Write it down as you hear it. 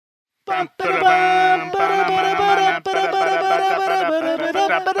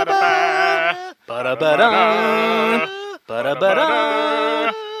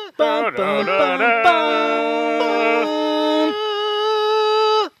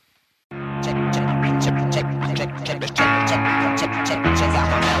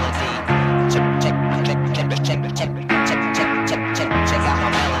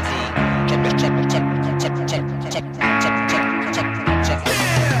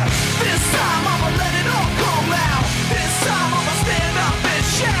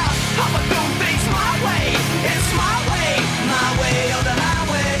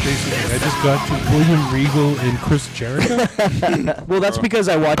I just got to William Regal and Chris Jericho. Well, that's because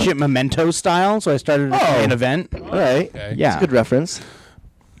I watch it Memento style, so I started an event. All right. Okay. Yeah. It's a good reference.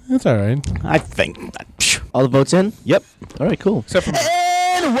 That's all right. I think. All the votes in? Yep. All right, cool. Except for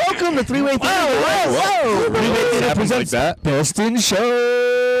And welcome to Three-Way Theater. Whoa. Three-Way Theater Happens presents like that. Best in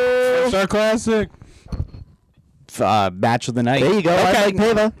Show. Star Classic. Match of the night. There you go. Okay. I'm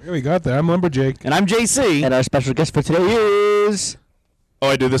Mike Pava. Here we got there. I'm Lumberjake. And I'm JC. And our special guest for today is... Oh,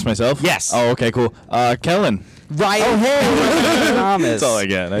 I do this myself? Yes. Oh, okay, cool. Kellen. Ryan. Oh, hey. Thomas. That's all I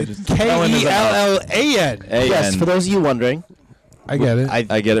get. I just Kellan. Yes, for those of you wondering. I get it.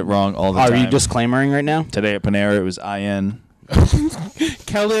 I get it wrong all the Are time. you disclaimering right now? Today at Panera it was IN.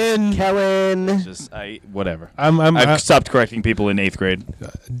 Kellen. Kellen. Just whatever. I I've stopped correcting people in 8th grade.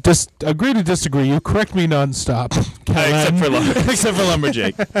 just agree to disagree. You correct me nonstop. Except for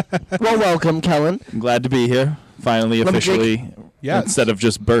Lumberjake. Well, welcome, Kellen. I'm glad to be here. Finally, Lumberjake. officially. Yes. Instead of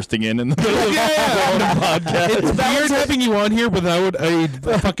just bursting in the middle of the podcast. It's weird having you on here without a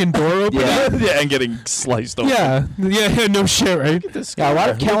fucking door open. Yeah, and getting sliced open. Yeah, no shit, right? Yeah, a lot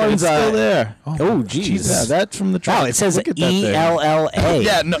of Kellen's... It's still there. Oh, jeez. Yeah, that's from the truck. Wow, it says Look at that thing. E-L-L-A.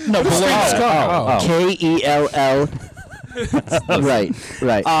 Yeah, no, K-E-L-L. Right.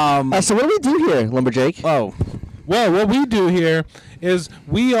 So what do we do here, Lumberjake? Oh. Well, what we do here is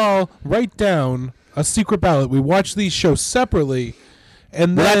we all write down a secret ballot. We watch these shows separately,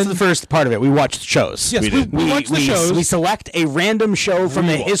 and Well, then that's the first part of it. We watch shows. Yes, we watch the shows. We select a random show from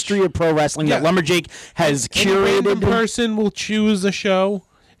the history of pro wrestling that Lumberjake has Any random curated. person will choose a show.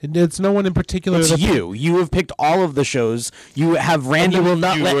 It's no one in particular. It's you. You have picked all of the shows. You have random. You will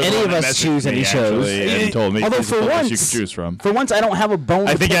not You let were any the of one that us choose messaged any me, shows. actually, and told me Although these for are the books you once- could choose from. For once, I don't have a bone.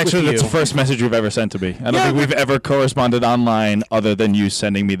 I to think pick actually with that's you. the first message you've ever sent to me. I don't think we've ever corresponded online other than you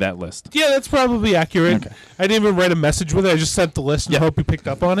sending me that list. Yeah, that's probably accurate. Okay. I didn't even write a message with it. I just sent the list and Yep. hope you picked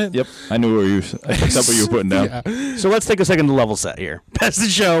up on it. Yep, I knew where you. I picked up what you were putting down. Yeah. So let's take a second to level set here. That's the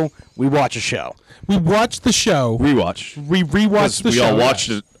show. We watch a show. We watched the show. Rewatch. We rewatched the We show. all watched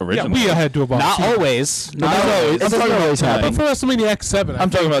it Yeah, originally. we had to have watched Not it. always. Not Not always. always. It doesn't always But happen. for WrestleMania X7, I'm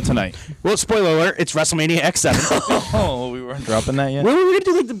talking about tonight. Well, spoiler alert. It's WrestleMania X7. Oh, we weren't dropping that yet. We're going to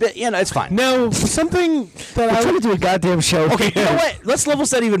do like the bit. Yeah, no, it's fine. Now, something that I'm I trying to do a goddamn show. Okay, you know what? Let's level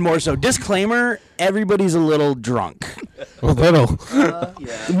set even more so. Disclaimer, everybody's a little drunk. a little.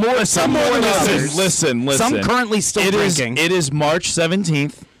 Some more than others. Listen. Some currently still drinking. It is March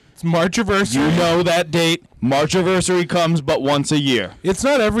 17th. It's Marchiversary. You know that date. Marchiversary comes but once a year. It's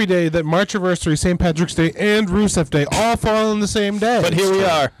not every day that Marchiversary, St. Patrick's Day, and Rusev Day all fall on the same day. But here we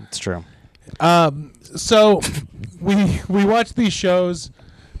are. It's true. So we watch these shows.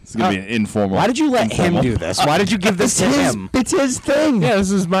 It's going to be an informal. Why did you let him do this? Why did you give this to him? It's his thing. Yeah,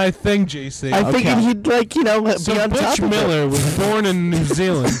 this is my thing, JC. I figured he'd, So be on top Butch of Miller was born in New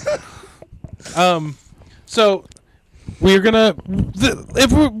Zealand. So we're gonna.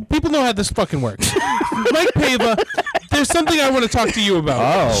 People know how this fucking works. Mike Pava, there's something I want to talk to you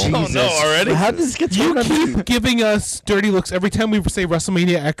about. it. Oh, no, already? How does this get You thrown on keep giving us dirty looks every time we say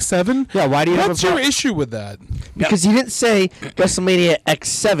WrestleMania X7. Yeah, why do you have What's a your pro- issue with that? Because you didn't say WrestleMania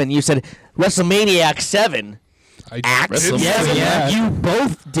X7. You said WrestleMania X7. I X? didn't Yeah, say yeah. that. You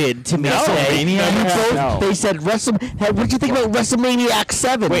both did to me. No. Say. Mania You both, X7. They said What did you think about WrestleMania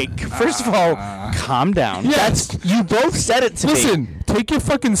X7? Wait, first of all, calm down. Yeah. That's you both said it to me. Listen, take your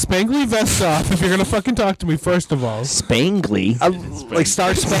fucking spangly vest off if you're gonna fucking talk to me. First of all, Spangly. Like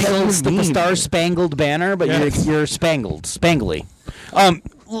Star Spangled, the Star Spangled Banner, but Yes. you're spangled, spangly.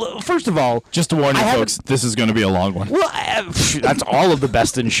 First of all, Just to warn you I haven't- folks, this is going to be a long one. well, that's all of the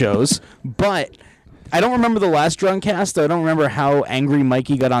best in shows, but I don't remember the last Drunk Cast. I don't remember how angry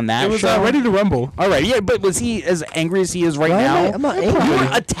Mikey got on that it was show. Ready to Rumble. All right, yeah, but was he as angry as he is right Why am now? I- I'm not angry. You were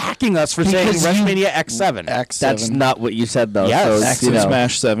attacking us for saying Because you- WrestleMania X7. That's not what you said, though. Yes. so, X you and know,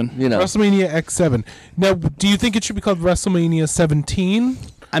 Smash 7. You know. WrestleMania X7. Now, do you think it should be called WrestleMania 17?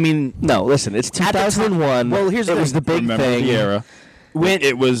 I mean, No, listen. It's At the time- 2001. well, here's the it was thing. the big Remember thing. the era.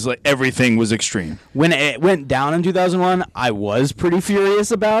 it was like everything was extreme. When it went down in 2001, I was pretty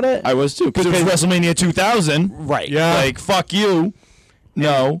furious about it. I was too, because it was WrestleMania 2000. Right. Yeah. Like, fuck you.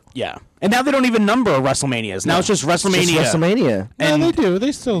 No. Yeah. And now they don't even number WrestleManias. Now it's just WrestleMania. Just WrestleMania. Yeah, they do.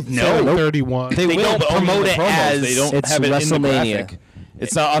 They still say 31. They will, don't but only promote in the it promos. as They don't it's have it in the WrestleMania. graphic.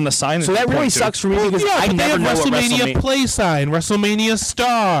 It's not on the sign. So that really sucks for me because Yeah, I but they never have know what WrestleMania play sign, WrestleMania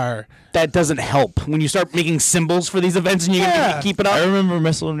star. That doesn't help when you start making symbols for these events and you can keep it up. I remember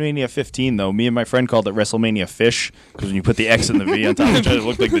WrestleMania 15 though. Me and my friend called it WrestleMania Fish because when you put the X and the V on top, it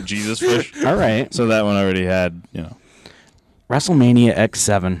looked like the Jesus fish. All right. So that one already had, WrestleMania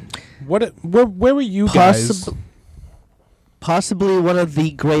X7. Where were you guys? Possibly one of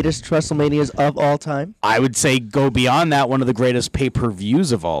the greatest WrestleManias of all time. I would say go beyond that, one of the greatest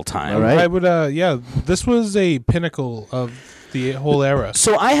pay-per-views of all time. All right. I would. This was a pinnacle of the whole era.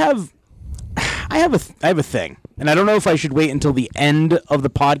 So I have a thing, and I don't know if I should wait until the end of the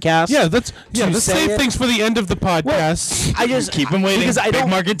podcast. Yeah, let's say save it. things for the end of the podcast. I just Keep them waiting. because I Big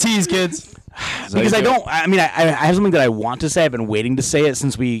don't market tease, kids. because I don't. I mean, I have something that I want to say. I've been waiting to say it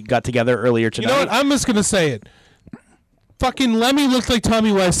since we got together earlier You tonight. know what? I'm just gonna say it. Fucking Lemmy looked like Tommy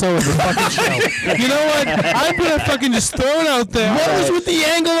Wiseau in the fucking show. You know what? I'm gonna fucking just throw it out there. What was with the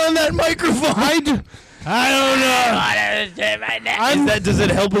angle on that microphone? I don't know. Does it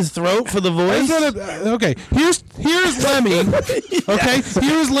help his throat for the voice? Okay, here's Lemmy. Okay,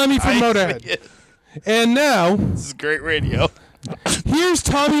 here's Lemmy from Motorhead. And now This is great radio. here's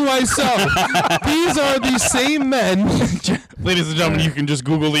Tommy Wiseau. These are the same men. Ladies and gentlemen, you can just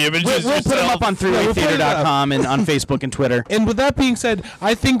Google the images We'll put them up on we'll put it up. 3waytheater.com and on Facebook and Twitter. And with that being said,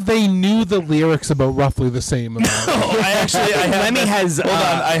 I think they knew the lyrics about roughly the same amount. I have Lemmy that- has. Hold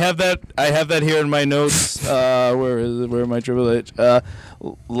on, I have that here in my notes. Where is it? Where am I? Triple H.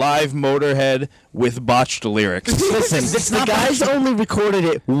 Live Motorhead with botched lyrics. Listen, the guy's only recorded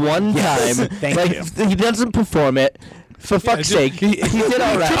it one time. Thank you. He doesn't perform it. For fuck's sake, he did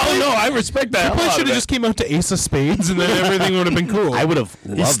all right. Oh no, I respect that. Probably should have just came out to Ace of Spades and then everything would have been cool. I would have.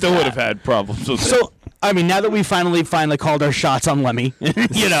 He still would have had problems with it. So, I mean, now that we finally called our shots on Lemmy, Yeah,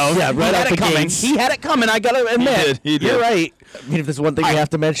 right he out had the it coming. gates. He had it coming. I gotta admit, He did. You're right. I mean, if there's one thing we have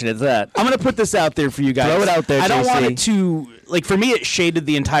to mention, it's that. I'm gonna put this out there for you guys. Throw it out there, I don't want JC. it to like. For me, it shaded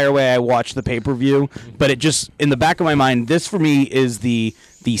the entire way I watched the pay-per-view, but it just in the back of my mind, this for me is the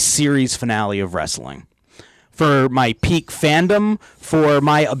series finale of wrestling. For my peak fandom, for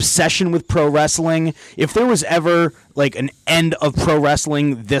my obsession with pro wrestling, if there was ever like an end of pro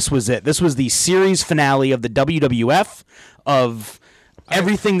wrestling, this was it. This was the series finale of the WWF, of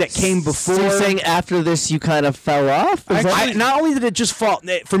everything that came before. So you're saying after this you kind of fell off? Is that- Not only did it just fall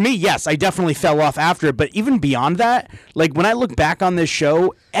for me, yes, I definitely fell off after it, but even beyond that, like when I look back on this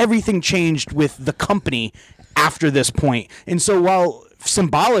show, everything changed with the company after this point. And so while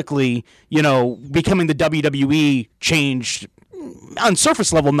symbolically, becoming the WWE changed on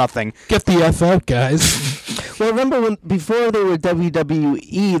surface level nothing. Get the F out, guys. Well, remember when before they were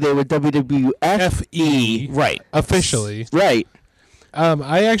WWE, they were WWF. FE. Right. Officially. Right.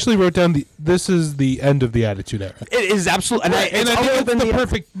 I actually wrote down this is the end of the Attitude Era. It is absolutely, and And I think it's the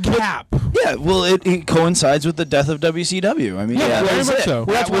perfect cap. Yeah, well, it coincides with the death of WCW. I mean, Yeah, very that's much it. so.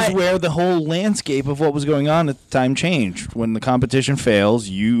 That was where the whole landscape of what was going on at the time changed. When the competition fails,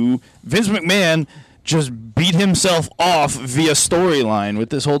 Vince McMahon just beat himself off via storyline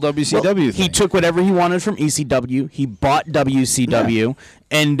with this whole WCW thing. He took whatever he wanted from ECW. He bought WCW.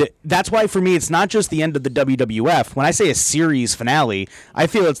 And that's why, for me, it's not just the end of the WWF. When I say a series finale, I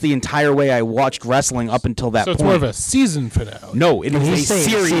feel it's the entire way I watched wrestling up until that So point. it's more of a season finale. No, it is He's a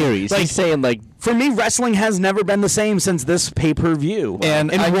saying series. Like, He's saying like for me, wrestling has never been the same since this pay-per-view.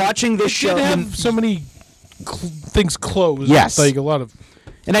 And watching this show... Should have so many things closed. Yes. Like a lot of...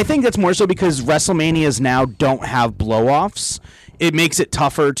 And I think that's more so because WrestleManias now don't have blow-offs. It makes it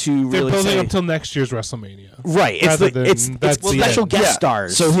tougher to They're really building say... up till next year's WrestleMania. Right. It's rather the, than it's that's the special end. guest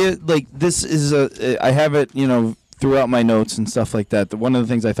stars. So here, this is I have it, throughout my notes and stuff like that. One of the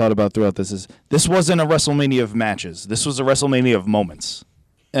things I thought about throughout this wasn't a WrestleMania of matches. This was a WrestleMania of moments.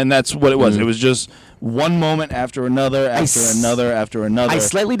 And that's what it was. It was just one moment after another, after another. I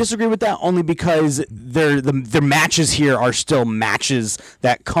slightly disagree with that only because their matches here are still matches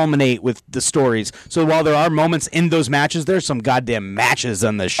that culminate with the stories. So while there are moments in those matches, there's some goddamn matches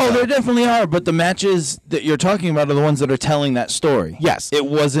on this show. Oh, there definitely are, but the matches that you're talking about are the ones that are telling that story. Yes. It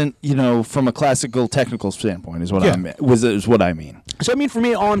wasn't, from a classical technical standpoint is what Yeah. I mean. Is what I mean. So I mean, for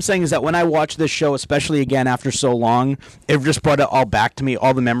me, all I'm saying is that when I watch this show, especially again after so long, it just brought it all back to me.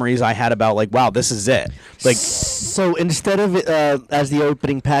 All the memories I had about like, wow, this is it. Like, So instead of it, as the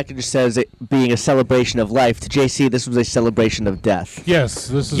opening package says, it being a celebration of life, to JC, this was a celebration of death. Yes,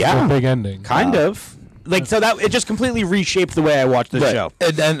 this is Yeah. the big ending. kind of. Like, so that it just completely reshaped the way I watched the Right. show.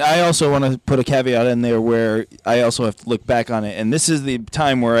 And I also want to put a caveat in there where I also have to look back on it. And this is the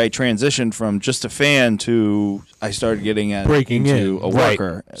time where I transitioned from just a fan to I started getting Breaking into in. a Right.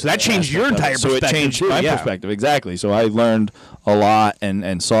 worker. So that changed your aspect of it. entire So it perspective, changed too, my yeah. perspective, exactly. So I learned a lot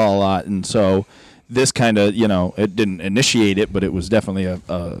and saw a lot. And so this kind of, it didn't initiate it, but it was definitely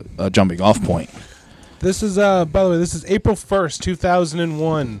a jumping off point. This is, by the way, this is April 1st,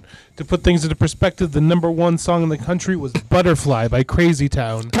 2001. To put things into perspective, the #1 song in the country was Butterfly by Crazy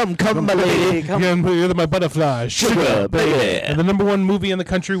Town. Come, my lady, come, You're my butterfly, sugar, baby. And the #1 movie in the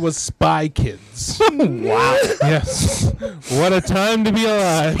country was Spy Kids. Wow. Yes. What a time to be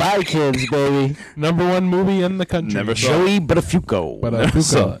alive. Bye, kids, baby. #1 movie in the country. Never saw Joey Buttafuoco. But Never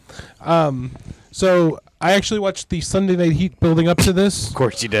saw it. So I actually watched the Sunday Night Heat building up to this. Of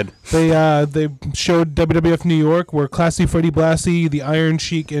course you did. They showed WWF New York, where Classy Freddie Blassie, the Iron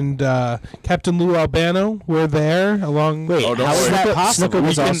Sheik, and Captain Lou Albano were there along. Wait, Oh, don't how is worry. that possible? Snooker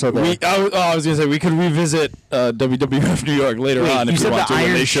was We can- also there. I was gonna say we could revisit WWF New York later Wait, on you if you said want the to. When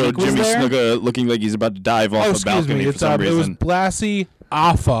Iron they Sheik showed was Jimmy there? Snuka looking like he's about to dive off Oh, a excuse balcony me. for It's some it was reason. Blassie,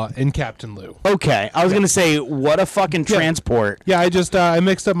 Alpha, and Captain Lou. Okay, I was gonna say, what a fucking Yeah. transport. Yeah, I just I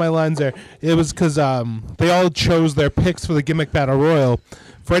mixed up my lines there. It was because they all chose their picks for the gimmick battle royal.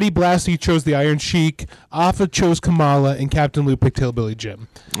 Freddie Blassie chose the Iron Sheik, Alpha chose Kamala, and Captain Lou picked Hillbilly Jim.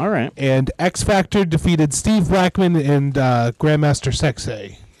 All right. And X Factor defeated Steve Blackman and Grandmaster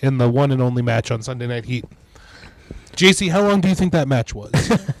Sexay in the one and only match on Sunday Night Heat. JC, how long do you think that match was?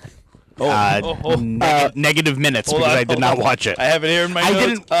 Negative minutes Hold because on, I did hold not on. watch it. I have it here in my I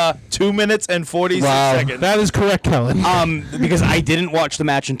notes. 2 minutes and 46 Wow. seconds. That is correct, Kellen. Because I didn't watch the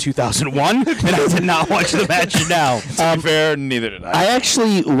match in 2001, and I did not watch the match now. To be fair, neither did I I.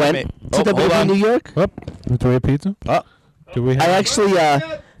 actually went to hold WWE on. New York. Oh, do we have pizza? Do we have?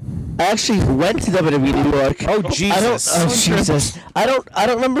 I actually went to WWE New York. Oh Jesus! Oh Jesus! I don't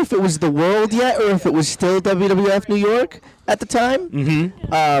remember if it was the World yet or if it was still WWF New York at the time.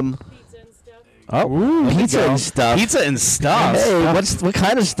 Mm-hmm. Pizza and stuff. Pizza and stuff. Hey, what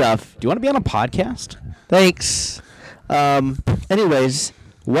kind of stuff? Do you want to be on a podcast? Thanks. Anyways,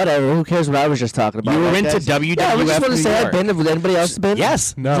 whatever. Who cares what I was just talking about? You were right, into guys? WWF Yeah, I just want to New say I've York. been. Have anybody else been?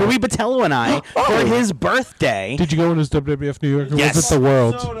 Yes. No. Rui Botello and I for his birthday. Did you go in his WWF New York or Yes. was it the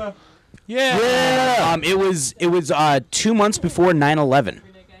World? Yeah. Yeah. It was 2 months before 9/11.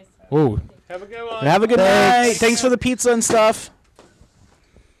 Oh, Have a good Thanks. night. Thanks for the pizza and stuff.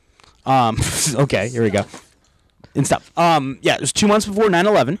 Okay, here we go. And stuff. Yeah, it was 2 months before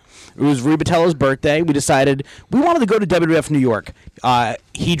 9/11. It was Rui Botello's birthday. We decided we wanted to go to WWF New York.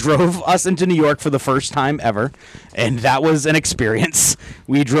 He drove us into New York for the first time ever, and that was an experience.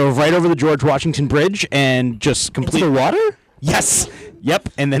 We drove right over the George Washington Bridge and just completely the water? Yes. Yep.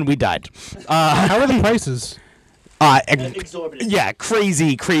 And then we died. how are the prices? Yeah,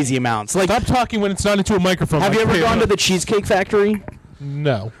 crazy amounts. Like, Stop talking when it's not into a microphone. have you ever gone to the Cheesecake Factory?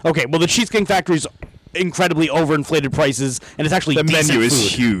 No. Okay, well, the Cheesecake Factory's incredibly overinflated prices, and it's actually The decent menu is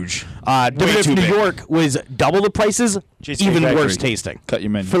food. huge. WWF too New big. York was double the prices, Cheesecake even Factory. worse tasting. Cut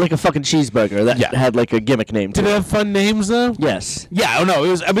your menu. For like a fucking cheeseburger that Yeah. had like a gimmick name to Did it it. have fun names though? Yes. Yeah, oh no,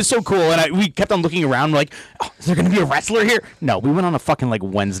 it was so cool, and we kept on looking around, like, oh, is there gonna be a wrestler here? No, we went on a fucking like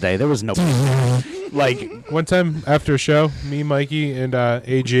Wednesday. There was no like. One time after a show, me, Mikey, and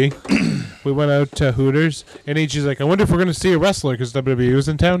AG, we went out to Hooters, and AG's like, I wonder if we're going to see a wrestler because WWE was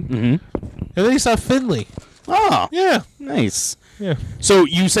in town. Mm-hmm. And then he saw Finley. Oh, Yeah. nice. Yeah. So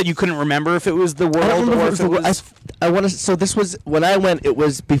you said you couldn't remember if it was the I don't World remember or if if it it was was. I want to. So this was when I went. It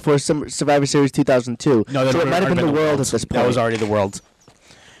was before Survivor Series 2002. No, that so it might have been the World at this point. That was already the World.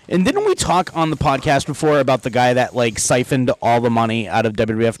 And didn't we talk on the podcast before about the guy that like siphoned all the money out of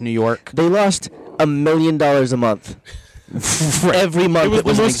WWF New York? They lost $1 million a month. Every month It was it the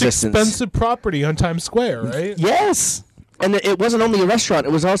was in most existence. expensive property on Times Square, right? Yes. And it wasn't only a restaurant;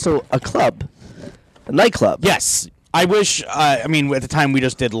 it was also a club, a nightclub. Yes. I wish, I mean, at the time we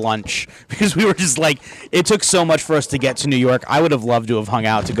just did lunch because we were just like, it took so much for us to get to New York. I would have loved to have hung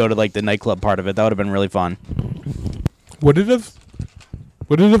out to go to like the nightclub part of it. That would have been really fun. Would it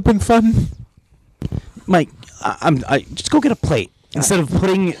have been fun? Mike, I just go get a plate. Instead of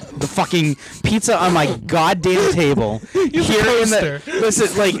putting the fucking pizza on my goddamn table Use a here in the toaster.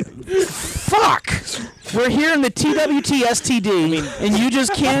 listen, like, fuck, we're here in the TWT STD, and you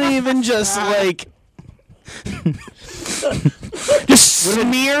just can't even just like just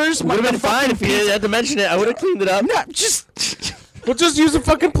smears. Would have been fine if you had to mention it. I would have cleaned it up. No, just Well, just use a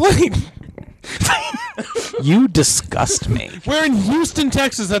fucking plate. You disgust me. We're in Houston,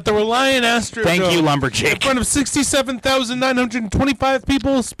 Texas, at the Reliant Astrodome. Thank you, In Lumberjack. front of 67,925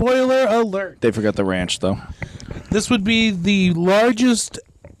 people. Spoiler alert. They forgot the ranch, though. This would be the largest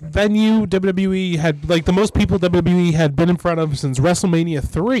venue WWE had, like the most people WWE had been in front of since WrestleMania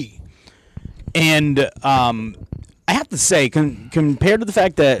 3. And I have to say, compared to the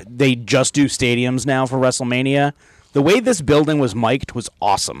fact that they just do stadiums now for WrestleMania, the way this building was mic'd was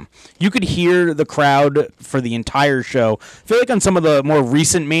awesome. You could hear the crowd for the entire show. I feel like on some of the more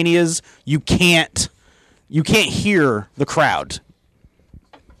recent Manias, you can't hear the crowd.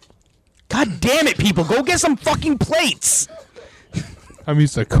 God damn it, people. Go get some fucking plates. I'm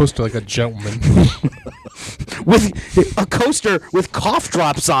used to a coaster like a gentleman. With a coaster with cough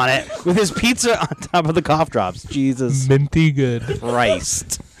drops on it, with his pizza on top of the cough drops. Jesus Minty good.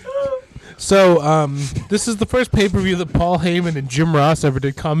 Christ. So, this is the first pay-per-view that Paul Heyman and Jim Ross ever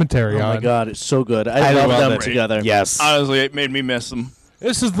did commentary Oh on. my god, it's so good. I love them together. Yes. Honestly, it made me miss them.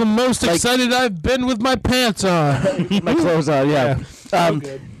 This is the most excited I've been with my pants on. My clothes on, yeah.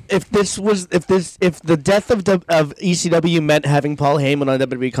 good. If the death of ECW meant having Paul Heyman on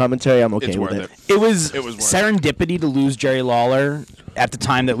WWE commentary, I'm okay It's with worth it. it. It was worth it. serendipity to lose Jerry Lawler at the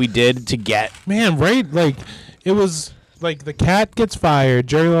time that we did to get. Man, right? Like, it was like the cat gets fired,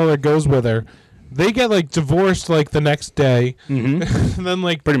 Jerry Lawler goes with her. They get like divorced like the next day, and then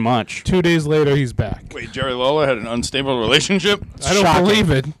like Pretty much. 2 days later he's back. Wait, Jerry Lawler had an unstable relationship? I don't Shocking. believe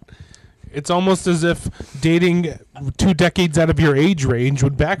it. It's almost as if dating 2 decades out of your age range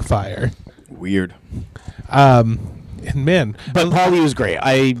would backfire. Weird. And man, But Paulie was great.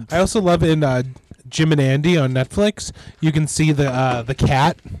 I also love in Jim and Andy on Netflix. You can see the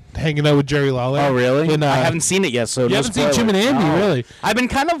cat hanging out with Jerry Lawler. Oh, really? In, I haven't seen it yet, so You no haven't seen spoilers. Jim and Andy, No. really? I've been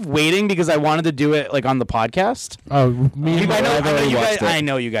kind of waiting because I wanted to do it like on the podcast. Oh, me and I know, I've already you guys, watched it. I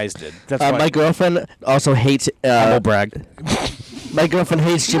know you guys did. That's why. My girlfriend also hates. Humble brag. My girlfriend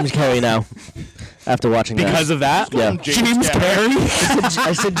hates Jim Carrey now. After watching Because of that? Yeah. James Carrey? that,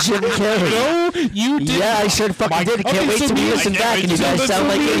 I said Jim Carrey. No, you did. Yeah, I sure fucking did. Can't wait to listen back, and you guys sound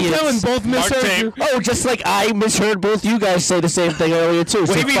like idiots. Both misheard you. Oh, just like I misheard both you guys say the same thing earlier too.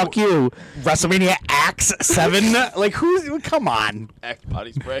 So do you mean? fuck you. WrestleMania Axe 7? Like, who? Come on. Act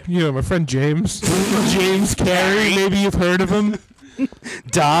body spray. You know, my friend James. James Carey, maybe you've heard of him.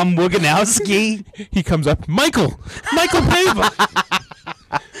 Dom Woganowski. He comes up, Michael Pava.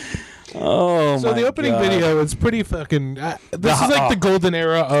 Oh, So the opening video is pretty fucking. This is like the golden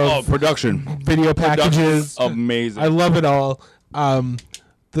era Oh, of production. video packages. Amazing. I love it all.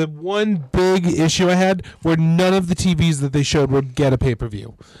 The one big issue I had were none of the TVs that they showed would get a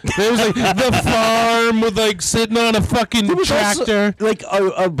pay-per-view. There was like the farm with like sitting on a fucking tractor. Like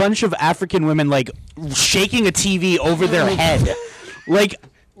a bunch of African women like shaking a TV over their head. Like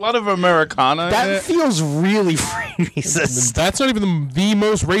A lot of Americana. in that it. feels really racist. That's not even the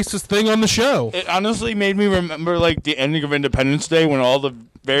most racist thing on the show. It honestly made me remember like the ending of Independence Day when all the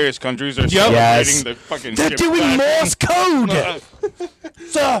various countries are celebrating Yes. the fucking They're ship doing back. Morse code.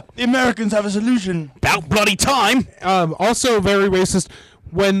 Sir, the Americans have a solution. About bloody time. Also very racist.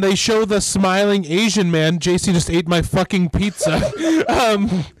 When they show the smiling Asian man, JC just ate my fucking pizza.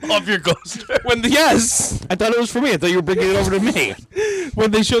 Of your coaster. Yes. I thought it was for me. I thought you were bringing it over to me.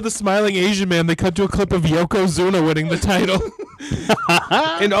 When they show the smiling Asian man, they cut to a clip of Yokozuna winning the title.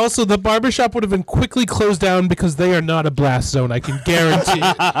 And also, the barbershop would have been quickly closed down because they are not a blast zone, I can guarantee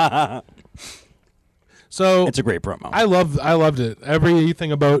it. So It's a great promo. I loved it.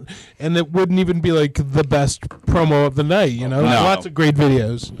 Everything about, and it wouldn't even be like the best promo of the night, you know? No. Lots of great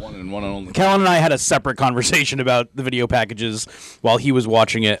videos. One and only. Callan and I had a separate conversation about the video packages while he was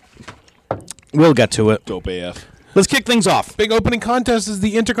watching it. We'll get to it. Dope AF. Let's kick things off. Big opening contest is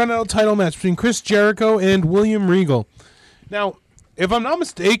the Intercontinental title match between Chris Jericho and William Regal. Now, if I'm not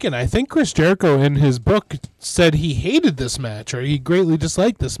mistaken, I think Chris Jericho in his book said he hated this match or he greatly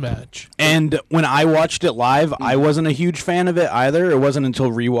disliked this match. And when I watched it live, I wasn't a huge fan of it either. It wasn't until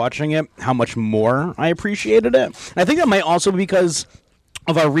rewatching it how much more I appreciated it. And I think that might also be because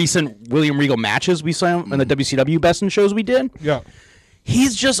of our recent William Regal matches we saw in the WCW Best in shows we did. Yeah.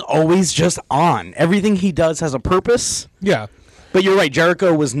 He's just always just on. Everything he does has a purpose. Yeah. But you're right,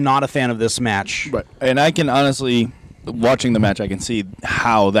 Jericho was not a fan of this match. Right. And I can honestly, watching the match, I can see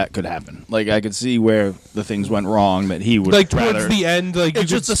how that could happen. Like, I could see where the things went wrong that he would Like rather. towards the end, like you It's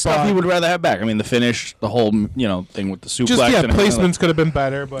just could the stuff spot- he would rather have back. I mean, the finish, the whole, thing with the suplex. Just yeah, and everything, placements could have been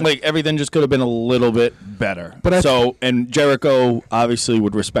better, but like everything just could have been a little bit better. But and Jericho obviously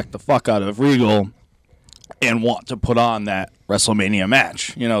would respect the fuck out of Regal and want to put on that WrestleMania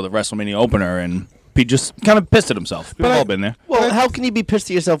match, the WrestleMania opener, and he just kind of pissed at himself. We've all been there. Well, how can you be pissed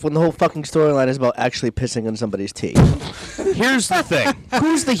at yourself when the whole fucking storyline is about actually pissing on somebody's tea? Here's the thing.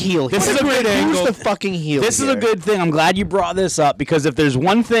 Who's the heel? This here? is a great Who's angle. the fucking heel? This is here? a good thing. I'm glad you brought this up because if there's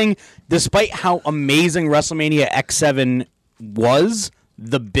one thing, despite how amazing WrestleMania X7 was,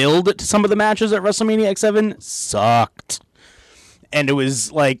 the build to some of the matches at WrestleMania X7 sucked. And it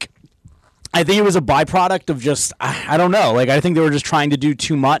was like, I think it was a byproduct of just, I don't know. Like, I think they were just trying to do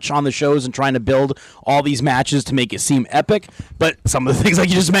too much on the shows and trying to build all these matches to make it seem epic. But some of the things, like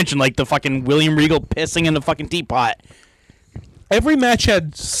you just mentioned, like the fucking William Regal pissing in the fucking teapot. Every match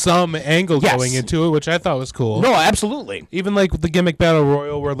had some angle Yes. going into it, which I thought was cool. No, absolutely. Even like the gimmick battle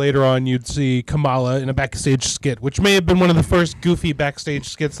royal, where later on you'd see Kamala in a backstage skit, which may have been one of the first goofy backstage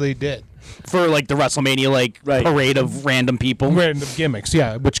skits they did. For like the WrestleMania like Right. parade of random people. Random gimmicks,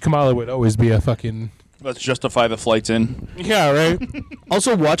 yeah. Which Kamala would always be a fucking Let's justify the flights in. yeah, right.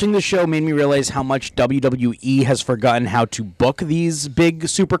 Also, watching the show made me realize how much WWE has forgotten how to book these big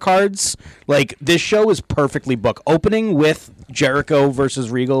supercards. Like, this show is perfectly booked. Opening with Jericho versus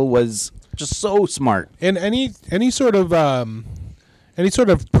Regal was just so smart. And any sort of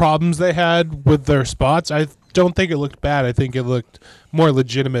problems they had with their spots, I don't think it looked bad. I think it looked more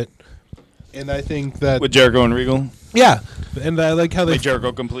legitimate. And I think that With Jericho and Regal. yeah, and I like how they Like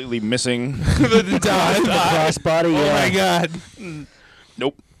Jericho completely missing. the dive. crossbody. Oh Yeah. my god.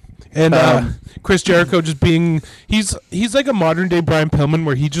 Nope. And Chris Jericho just being he's like a modern day Brian Pillman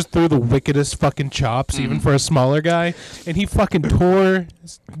where he just threw the wickedest fucking chops even for a smaller guy, and he fucking tore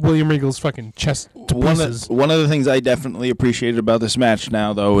William Regal's fucking chest to pieces. One of the things I definitely appreciated about this match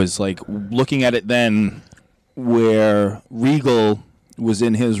now, though, is like looking at it then where Regal was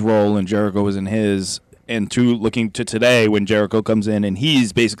in his role and Jericho was in his, and looking to today when Jericho comes in and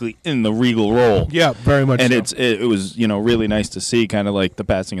he's basically in the Regal role. Yeah, very much. And so. it was really nice to see kind of like the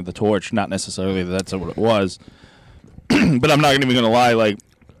passing of the torch. Not necessarily that that's what it was, but I'm not even going to lie. Like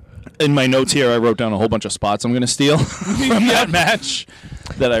in my notes here, I wrote down a whole bunch of spots I'm going to steal from that match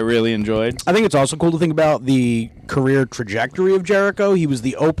that I really enjoyed. I think it's also cool to think about the career trajectory of Jericho. He was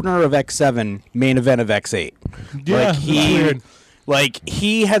the opener of X7, main event of X8. Yeah, like that's weird.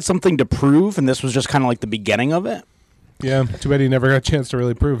 he had something to prove, and this was just kind of like the beginning of it. Yeah, too bad he never got a chance to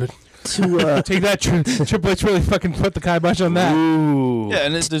really prove it. Take that, Triple H really fucking put the kibosh on that. Ooh. Yeah,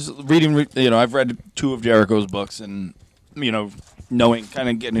 and there's reading. I've read 2 of Jericho's books, and knowing, kind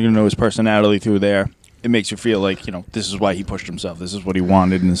of getting to know his personality through there, it makes you feel like this is why he pushed himself. This is what he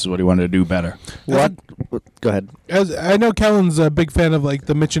wanted, and this is what he wanted to do better. What? Go ahead. As I know Kellen's a big fan of like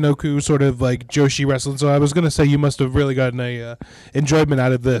the Michinoku sort of like Joshi wrestling, so I was gonna say you must have really gotten a enjoyment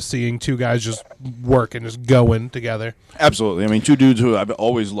out of this, seeing 2 guys just work and just going together. Absolutely. I mean, 2 dudes who I've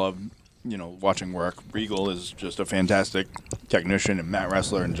always loved, watching work. Regal is just a fantastic technician and mat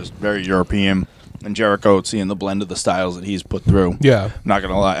wrestler and just very European. And Jericho, seeing the blend of the styles that he's put through. Yeah, I'm not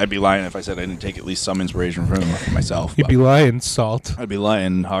going to lie. I'd be lying if I said I didn't take at least some inspiration from him myself. you'd but be lying, Salt. I'd be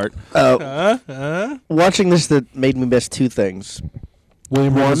lying, Hart. Watching this, that made me miss 2 things.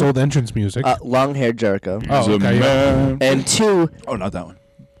 William Regal's old entrance music. Long-haired Jericho. Oh, He's a okay, yeah. man. And 2, Oh, not that one.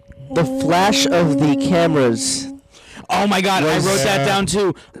 the flash of the cameras. Oh my God, I Was- wrote that down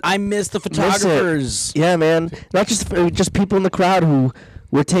too. I missed the photographers. Yeah, man. Not just people in the crowd who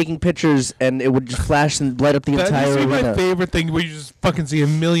were taking pictures, and it would just flash and light up the That entire used to be my arena. favorite thing, where you just fucking see a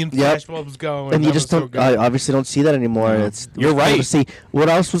million Yep. flash bulbs going. And you That just was so don't. good. I obviously don't see that anymore. No. It's You're cool right. to see. What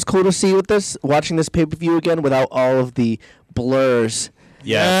else was cool to see with this? Watching this pay-per-view again without all of the blurs.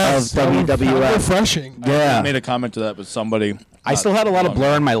 Yes, of WWF. how refreshing. Yeah. I made a comment to that with somebody. I still had a lot of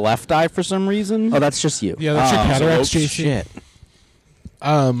blur in my left eye for some reason. Oh, that's just you. Yeah, that's your Oh, cataracts, so- JC. Shit.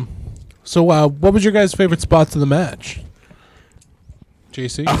 So, what was your guys' favorite spots in the match?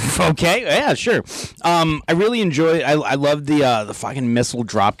 JC? Okay, yeah, sure. I really enjoyed. I loved the fucking missile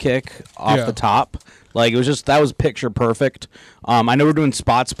drop kick off Yeah. the top. Like, it was just, that was picture perfect. I know we're doing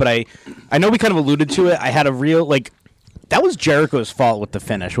spots, but I know we kind of alluded to it. I had a real that was Jericho's fault with the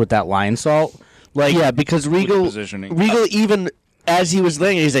finish with that lion salt. Like, Yeah, because Regal, positioning. even as he was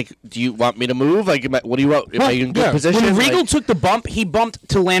laying, he's like, "Do you want me to move? Like, what do you want? Am I in good Yeah. position?" when Regal Like, took the bump, he bumped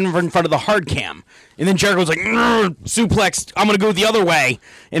to land in front of the hard cam, and then Jericho was like, suplex. I'm gonna go the other way,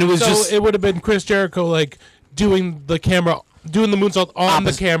 and it was So just it would have been Chris Jericho like doing the camera doing the moonsault on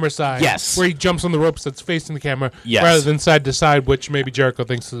the camera side. Yes. Where he jumps on the ropes that's facing the camera. Yes. Rather than side to side, which maybe Jericho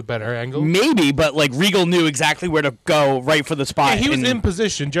thinks is a better angle. Maybe, but like Regal knew exactly where to go right for the spot. Yeah, he was and- in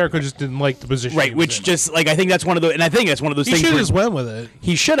position. Jericho just didn't like the position. right, he was which in. just like I think that's one of the, and I think that's one of those He things should where have just went with it.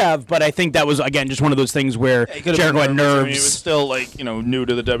 he should have, but I think that was again just one of those things where He could've Jericho been had nervous. I mean, he nerves. was still like new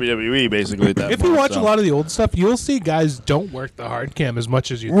to the WWE basically at that If point. you watch so. a lot of the old stuff, you'll see guys don't work the hard cam as much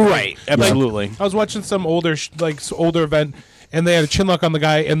as you think. Right, absolutely. I was watching some older older event, and they had a chin lock on the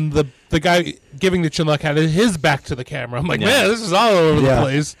guy, and the guy giving the chin lock had his back to the camera. I'm like, Yeah. man, this is all over Yeah. the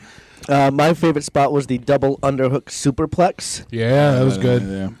place. My favorite spot was the double underhook superplex. Yeah, that was good.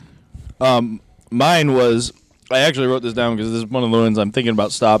 Yeah. Mine was, I actually wrote this down because this is one of the ones I'm thinking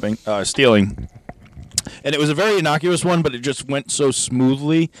about stealing. And it was a very innocuous one, but it just went so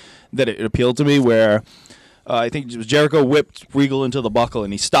smoothly that it appealed to me. Where I think it was Jericho whipped Regal into the buckle,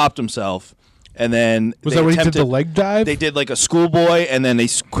 and he stopped himself. And then Was they that when he did the attempted- leg dive? They did like a schoolboy, and then they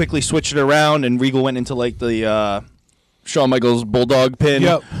quickly switched it around, and Regal went into like the Shawn Michaels bulldog pin.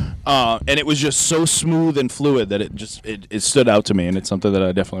 Yep. And it was just so smooth and fluid that it stood out to me, and it's something that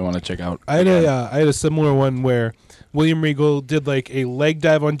I definitely want to check out. I had a similar one where William Regal did like a leg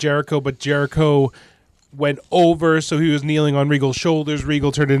dive on Jericho, but Jericho went over, so he was kneeling on Regal's shoulders.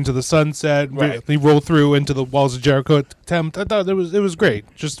 Regal turned into the sunset. Right. He rolled through into the walls of Jericho attempt. I thought it was great.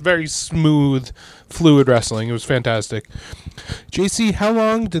 Just very smooth, fluid wrestling. It was fantastic. JC, how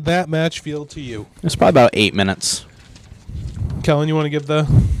long did that match feel to you? It's probably about 8 minutes. Kellen, you want to give the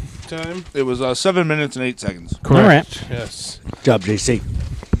time? It was 7 minutes and 8 seconds. Correct. All right. Yes. Job, JC.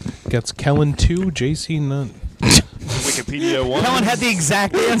 Gets Kellen 2, JC none. Wikipedia 1. Helen had the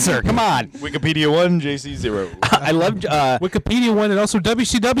exact answer. Come on. Wikipedia 1, JC 0. I loved. Wikipedia one and also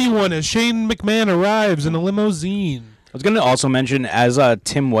WCW one as Shane McMahon arrives in a limousine. I was going to also mention as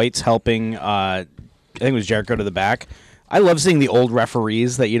Tim White's helping. I think it was Jericho to the back. I love seeing the old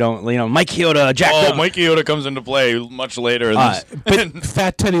referees that you don't. Mike Chioda, Jack. Oh, Dun- Mike Chioda comes into play much later in this. but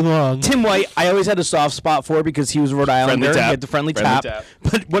Fat Teddy Long. Tim White, I always had a soft spot for because he was a Rhode Islander. Friendly tap. He had the friendly Friendly tap. tap.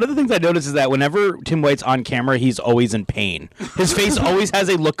 But one of the things I noticed is that whenever Tim White's on camera, he's always in pain. His face always has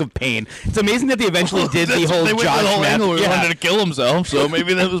a look of pain. It's amazing that they eventually did the whole they went Josh the whole Math- angle where he Yeah. wanted to kill himself, so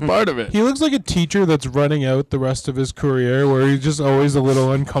maybe that was part of it. He looks like a teacher that's running out the rest of his career, where he's just always a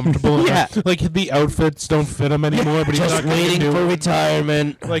little uncomfortable. Yeah. Like the outfits don't fit him anymore, but he's Just not getting waiting new. for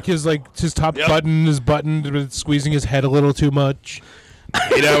retirement. Like his top Yep. button is buttoned, but it's squeezing his head a little too much.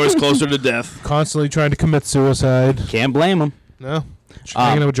 8 hours closer to death. Constantly trying to commit suicide. Can't blame him. No, just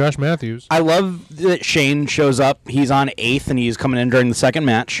hanging out with Josh Matthews. I love that Shane shows up. He's on 8th, and he's coming in during the second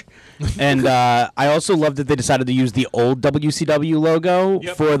match. And I also love that they decided to use the old WCW logo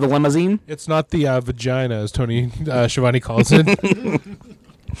Yep. for the limousine. It's not the vagina, as Tony Schiavone calls it.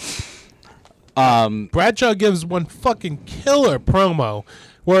 Bradshaw gives one fucking killer promo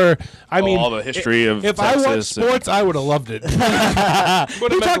where, I mean, all the history of if I watched Texas and- sports, I would have loved it. We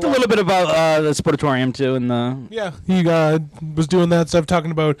talked a little bit about the Sportatorium, too, in the... Yeah, he was doing that stuff,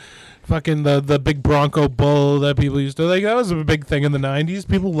 talking about fucking the big Bronco bull that people used to like. That was a big thing in the 90s.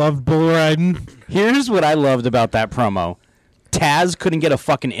 People loved bull riding. Here's what I loved about that promo. Taz couldn't get a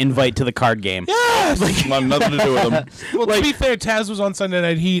fucking invite to the card game. Yes! Nothing to do with him. Well, to be fair, Taz was on Sunday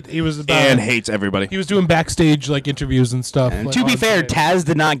Night Heat. He was about, And hates everybody. he was doing backstage like interviews and stuff. And like, to be on fair, stage. Taz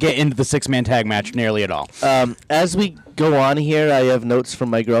did not get into the 6-man tag match nearly at all. As we go on here, I have notes from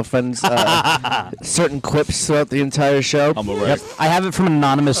my girlfriend's certain quips throughout the entire show. Humble brag. I have it from an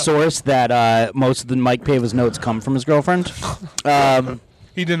anonymous source that most of the Mike Pava's notes come from his girlfriend.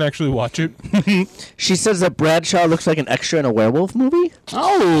 He didn't actually watch it. She says that Bradshaw looks like an extra in a werewolf movie.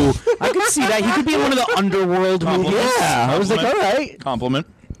 Oh, I could see that. He could be in one of the Underworld movies. Yeah, I was like, all right. Compliment.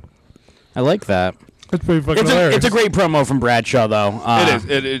 I like that. That's pretty fucking It's hilarious. a great promo from Bradshaw, though. It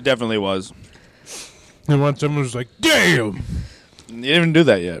is. It definitely was. And once someone was like, damn! You didn't even do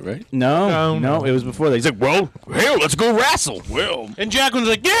that yet, right? No, it was before that. He's like, well, hell, let's go wrestle. Well, And Jacqueline's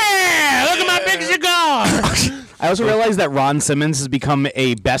like, yeah! Look at my big cigar! I also realized that Ron Simmons has become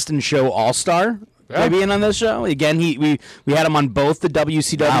a Best in Show All-Star by being on this show. Again, we had him on both the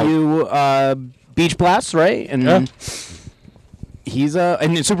WCW Beach Blasts, right? And Yeah. he's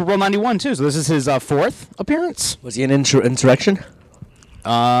and in Super Bowl 91 too. So this is his 4th appearance. Was he an insurrection?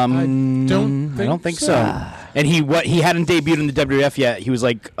 I don't I don't think so. And he hadn't debuted in the WWF yet. He was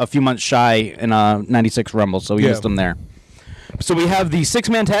like a few months shy in a '96 Rumble, so we Yeah. missed him there. So we have the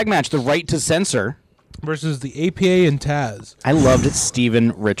 6-man tag match, the Right to Censor. Versus the APA and Taz. I loved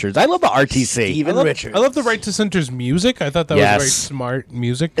Steven Richards. I love the RTC. Steven Richards. I love the Right to Center's music. I thought that was Yes. very smart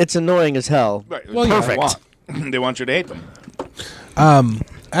music. It's annoying as hell. right. Well, yeah. Perfect. They want you to hate them.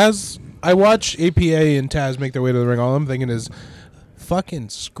 As I watch APA and Taz make their way to the ring. All I'm thinking is, fucking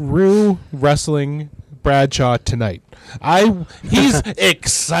screw wrestling Bradshaw tonight. He's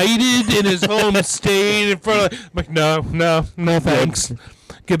excited in his home state in front of like no thanks.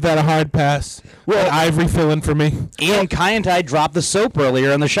 Give that a hard pass. Well, Ivory filling for me. Ian Kyantai dropped the soap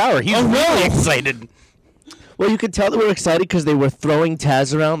earlier in the shower. He's really excited. Well, you could tell they were excited because they were throwing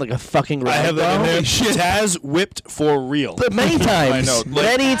Taz around like a fucking I have that in there. Holy shit. Taz whipped for real. But many times. I know.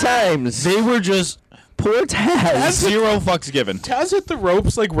 Like, Many times. they were just Poor Taz. zero fucks given. Taz hit the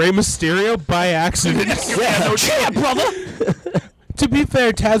ropes like Rey Mysterio by accident. Yeah, brother. To be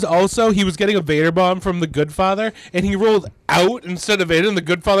fair, Taz also, he was getting a Vader bomb from the Good Father, and he rolled out instead of Vader, and the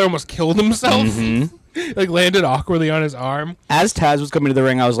Good Father almost killed himself. Like, landed awkwardly on his arm. As Taz was coming to the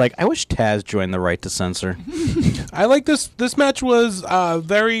ring, I was like, I wish Taz joined the Right to Censor. I like this. This match was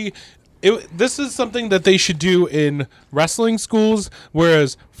very... this is something that they should do in wrestling schools,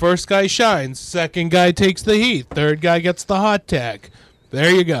 whereas first guy shines, second guy takes the heat, third guy gets the hot tag. There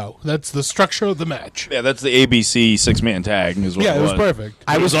you go. That's the structure of the match. Yeah, that's the ABC 6-man tag. Is what Yeah, it was was perfect.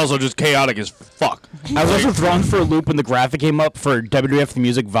 I was also just chaotic as fuck. I was also thrown for a loop when the graphic came up for WWF The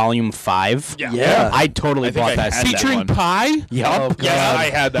Music Volume 5. Yeah. I totally I think bought I that. had that Featuring one. Pie. Yup. Yeah, I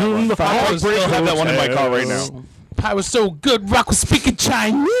had that one. I still have that one in my car right now. Pie was so good. Rock was speaking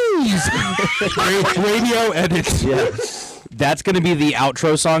Chinese. Radio edit. Yeah. That's going to be the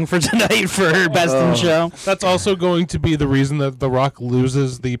outro song for tonight for Best in Show. That's also going to be the reason that The Rock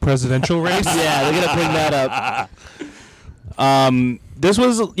loses the presidential race. Yeah, they're gonna bring that up. This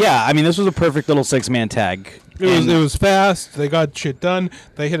was a perfect little 6-man tag. It was fast. They got shit done.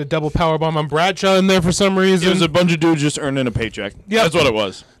 They hit a double powerbomb on Bradshaw in there for some It reason. was a bunch of dudes just earning a paycheck. Yep. That's what it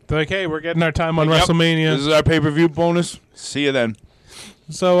was. They're like, hey, we're getting our time on Yep. WrestleMania. This is our pay-per-view bonus. See you then.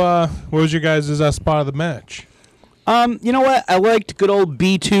 So, what was your guys' spot of the match? You know what? I liked good old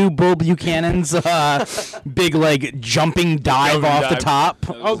B2 Bull Buchanan's big like jumping dive off the top.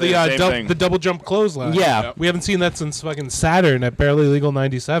 Oh, Same thing. the double jump clothesline. Yeah. We haven't seen that since fucking Saturn at Barely Legal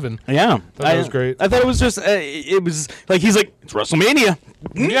 97. Yeah, That was great. I thought it was just it was like he's like it's WrestleMania.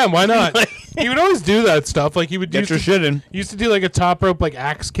 Yeah, why not? He would always do that stuff. Like he would Get your shit in. used to do like a top rope like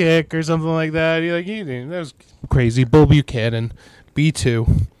axe kick or something like that. That was crazy. Bull Buchanan,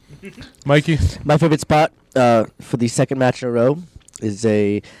 B2. Mikey. My favorite spot for the second match in a row is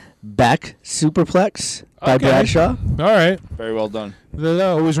a back superplex by Okay. Bradshaw. All right. Very well done. That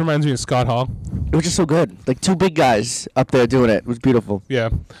always reminds me of Scott Hall. It was just so good. Like two big guys up there doing it. It was beautiful. Yeah.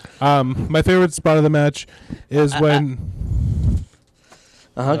 My favorite spot of the match is when.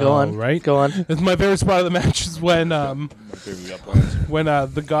 Go on. Right. Go on. My favorite spot of the match is when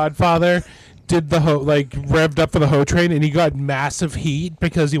the Godfather did the revved up for the Ho train and he got massive heat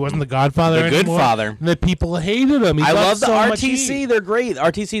because he wasn't the Godfather The anymore. Godfather. And the people hated him. He I got love the so much RTC. heat. They're great.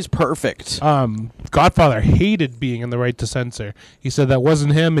 RTC's perfect. Godfather hated being in the Right to Censor. He said that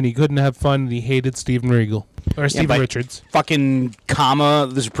wasn't him and he couldn't have fun and he hated Steven Regal. Or Steven but Richards. Fucking Kama,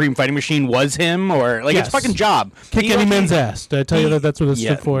 the Supreme Fighting Machine was him, or like Yes. it's fucking job. Kick He- any man's ass. Did I tell you that that's what it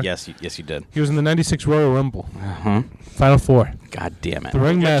Yeah, stood for? yes, you did. He was in the 96 Royal Rumble. Final Four. God damn it. The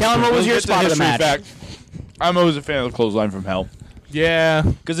ring master. Kellen, what was your We'll get to spot of the history match? fact. I'm always a fan of the clothesline from hell. Yeah.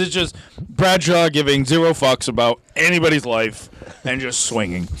 Because it's just Bradshaw giving zero fucks about anybody's life and just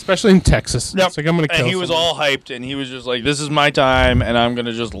swinging. Especially in Texas. Yep. It's like I'm going to kill And he was someone. all hyped, and he was just like, this is my time, and I'm going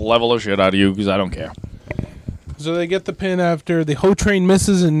to just level the shit out of you because I don't care. So they get the pin after the Ho train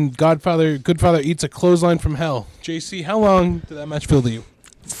misses and Goodfather eats a clothesline from hell. JC, how long did that match feel to you?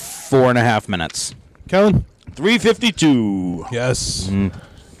 4.5 minutes. Kellen? 352. Yes.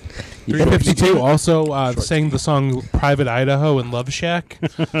 352 also sang the song Private Idaho and Love Shack. The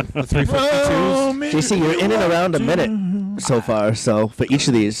 352s. JC, you're in and around a minute so far. So for each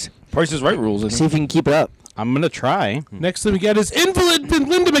of these, Price is Right rules. see if you can keep it up. I'm gonna try. Next thing we get is Invalid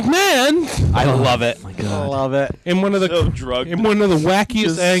Linda McMahon I love it. I love it. in one of the So drugged. in one of the wackiest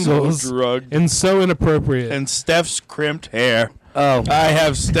Just angles so drugged. and so inappropriate. And Steph's crimped hair. Oh, I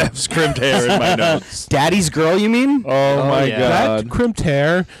have Steph's crimped hair in my notes. Daddy's girl, you mean? Oh, my yeah. that God. crimped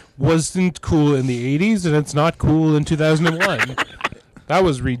hair wasn't cool in the 80s and it's not cool in 2001. That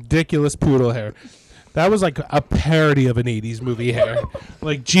was ridiculous poodle hair. That was like a parody of an 80s movie hair.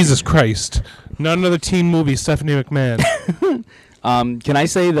 Like, Jesus Christ. Not another teen movie, Stephanie McMahon. Can I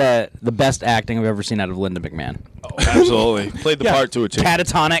say that the best acting I've ever seen out of Linda McMahon? Absolutely. Played the Yeah. part to a T.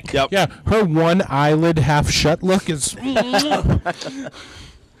 Catatonic. Yep. Yeah, her one eyelid half shut look is...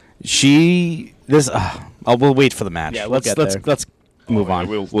 We'll wait for the match. Yeah, we'll get there. let's move on.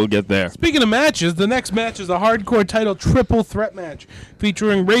 We'll get there. Speaking of matches, the next match is a hardcore title triple threat match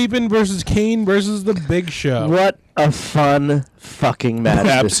featuring Raven versus Kane versus The Big Show. What a fun fucking match.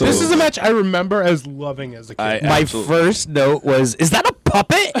 Absolutely. This is a match I remember as loving as a kid. My first note was, is that a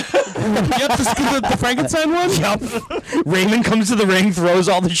puppet? Yep, the Frankenstein one? Yup. Raymond comes to the ring, throws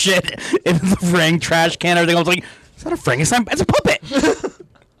all the shit into the ring, trash can, everything. I was like, is that a Frankenstein? It's a puppet.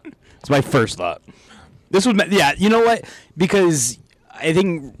 It's my first thought. This was, yeah, you know what? Because I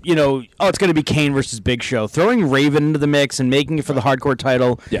think, it's going to be Kane versus Big Show. Throwing Raven into the mix and making it for the hardcore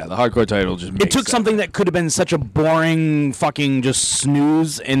title. Yeah, the hardcore title just makes It took sense. something that could have been such a boring fucking just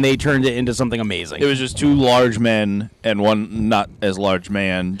snooze, and they turned it into something amazing. It was just two large men and one not as large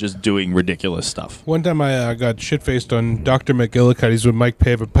man just doing ridiculous stuff. One time I got shit-faced on Dr. McGillicuddy's with Mike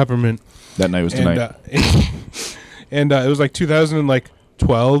Pave of Peppermint. That night was tonight. And it was like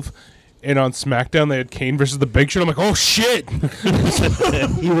 2012. And on SmackDown, they had Kane versus The Big Show. I'm like, oh, shit.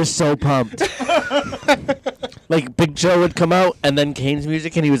 He was so pumped. Like, Big Show would come out, and then Kane's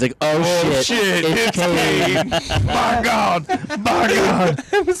music, and he was like, oh, shit, it's Kane. My God.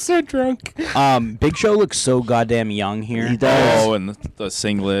 I was so drunk. Big Show looks so goddamn young here. He does. Oh, and the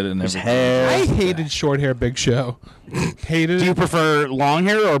singlet and His everything. hair. I hated short hair Big Show. Hated Do you it. prefer long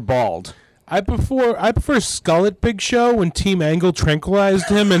hair or bald? I prefer Skullet Big Show when Team Angle tranquilized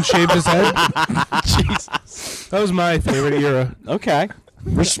him and shaved his head. Jesus. That was my favorite era. Okay.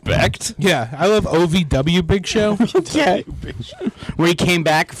 Respect. Yeah, I love OVW Big Show. Okay. Where he came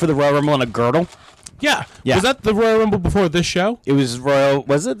back for the Royal Rumble in a girdle. Yeah. Yeah. Was that the Royal Rumble before this show? It was Royal.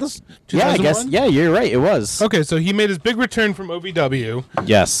 Was it this? Yeah, I guess. 2001? Yeah, you're right. It was. Okay, so he made his big return from OVW,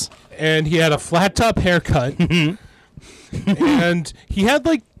 Yes. and he had a flat top haircut. And he had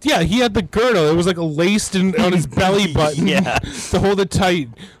the girdle. It was like laced on his belly button Yeah. to hold it tight.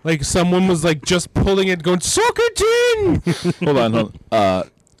 Like someone was like just pulling it, going, "Suck it in!" Hold on.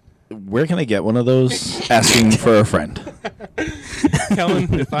 Where can I get one of those? Asking for a friend.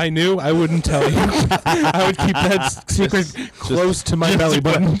 Kellen, if I knew, I wouldn't tell you. I would keep that secret close to my belly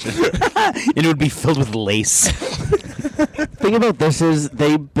button. And it would be filled with lace. Thing about this is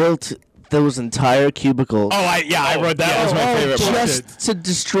they built those entire cubicles I wrote that. That was my favorite part. just to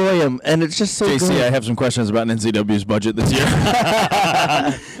destroy him, and it's just so JC, good. I have some questions about NCW's budget this year.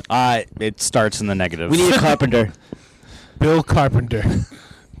 It starts in the negative. We need a carpenter. Bill Carpenter.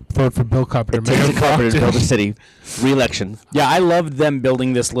 Vote for Bill Carpenter. It takes Mayor a of carpenter to Brockton. build a city. Re-election. Yeah, I loved them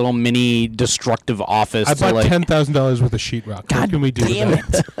building this little mini destructive office. I to bought like, $10,000 worth of sheetrock. What God can we do damn with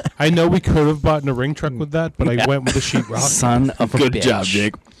that? I know we could have bought a ring truck with that, but I went with the sheetrock. Son of a Good bitch. job,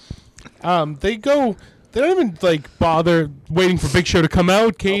 Jake. They don't even like bother waiting for Big Show to come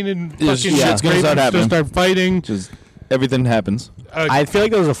out. Kane and Just- fucking yeah, it's gonna start Raven happening. just start fighting. Just everything happens. I feel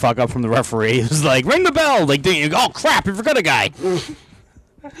like there was a fuck up from the referee. It was like, ring the bell. Like, oh crap, you forgot a guy.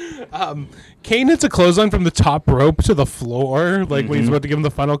 Kane hits a clothesline from the top rope to the floor, like when he's about to give him the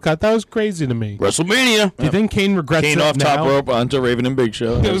final cut. That was crazy to me. WrestleMania. Do you think Kane regrets Kane it off now? top rope onto Raven and Big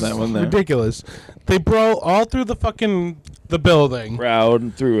Show. It There's was that one there. ridiculous. They brawl all through the building.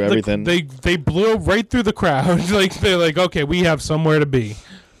 Crowd through Like, everything. they blew right through the crowd. Like they're like, okay, we have somewhere to be.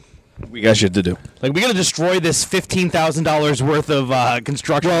 we got shit to do. Like, we gotta destroy this $15,000 worth of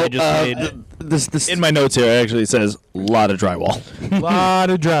construction they just made. This In my notes here, it actually says a lot of drywall. Lot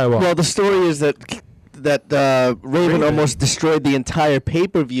of drywall. well, the story is that Raven almost destroyed the entire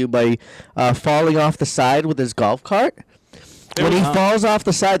pay-per-view by falling off the side with his golf cart. When he falls off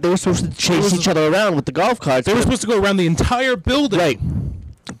the side, they were supposed to chase each other around with the golf carts. They were supposed to go around the entire building. Right.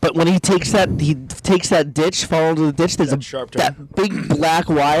 But when he takes that ditch, fall into the ditch. There's That sharp turn. that big black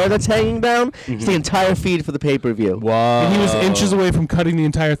wire that's hanging down. It's the entire feed for the pay-per-view. Whoa. And he was inches away from cutting the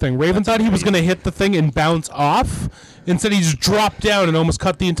entire thing. Raven thought he was going to hit the thing and bounce off. Instead, he just dropped down and almost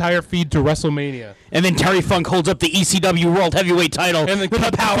cut the entire feed to WrestleMania. And then Terry Funk holds up the ECW World Heavyweight title, And then when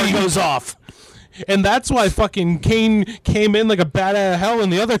cut the the power feed. goes off. And that's why fucking Kane came in like a bat out of hell in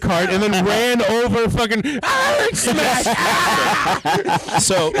the other cart and then ran over fucking smash.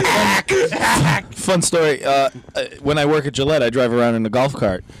 So, fun story. When I work at Gillette, I drive around in a golf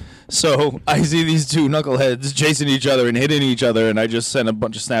cart. So I see these two knuckleheads chasing each other and hitting each other, and I just send a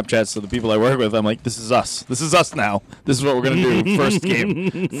bunch of Snapchats to the people I work with. I'm like, this is us. This is us now. This is what we're going to do. First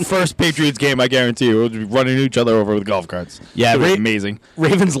game. First Patriots game, I guarantee you. We'll be running each other over with golf carts. Yeah, It'll be Ra- amazing.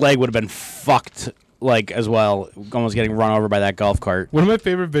 Raven's leg would have been fucked, like, as well, almost getting run over by that golf cart. One of my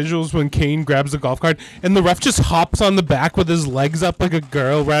favorite visuals when Kane grabs the golf cart and the ref just hops on the back with his legs up like a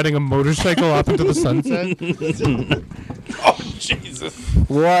girl riding a motorcycle off into the sunset. Oh, Jesus.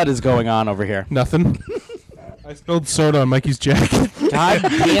 What is going on over here? Nothing. I spilled soda on Mikey's jacket. God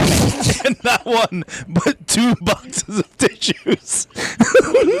damn it. And not one, but 2 boxes of tissues.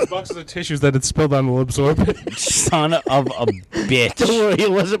 Boxes of tissues that it spilled on will absorb it. Son of a bitch. Don't worry,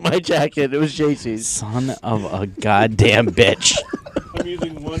 it wasn't my jacket. It was JC's. Son of a goddamn bitch. I'm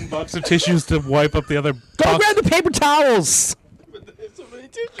using 1 box of tissues to wipe up the other Go box. grab the paper towels.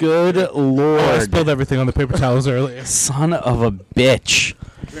 Good Oh, I lord. spilled everything on the paper towels earlier. Son of a bitch.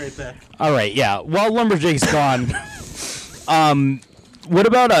 Right there. All right, yeah. While Lumberjake's gone, what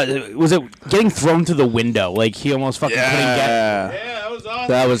about was it getting thrown through the window? Like he almost fucking couldn't get. Yeah. Yeah, that was awesome.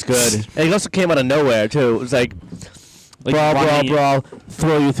 That was good. And it also came out of nowhere, too. It was like brawl, running-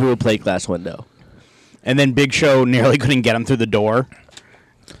 throw you through a plate glass window. And then Big Show nearly couldn't get him through the door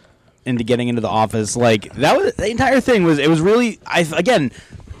into getting into the office. Like that was the entire thing was. It was really fucking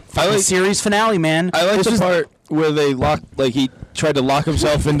series finale, man. I like This the was- part where they he tried to lock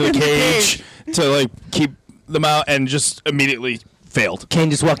himself into the cage to like keep them out and just immediately failed. Kane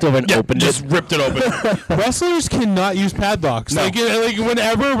just walked over and opened just it. ripped it open. Wrestlers cannot use padlocks. No. Like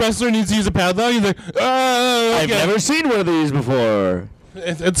whenever a wrestler needs to use a padlock, he's like, I've never seen one of these before.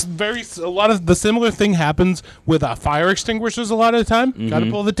 It's a lot of the similar thing happens with fire extinguishers a lot of the time. Got to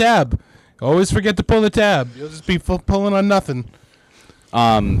pull the tab. Always forget to pull the tab. You'll just be pulling on nothing.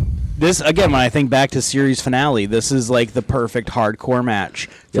 This again, when I think back to series finale, this is like the perfect hardcore match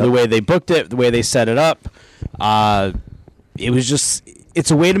for the way they booked it, the way they set it up. It was just,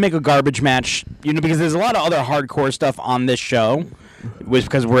 it's a way to make a garbage match, because there's a lot of other hardcore stuff on this show, which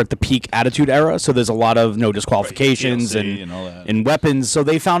because we're at the peak Attitude Era, so there's a lot of no disqualifications TLC and all that. and weapons. So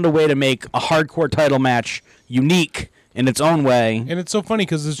they found a way to make a hardcore title match unique in its own way. And it's so funny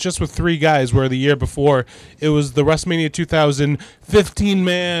because it's just with 3 guys, where the year before it was the WrestleMania 2000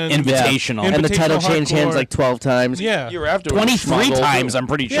 15-man Invitational. And the title changed hands hardcore. like 12 times. Yeah. Year after 23 times, I'm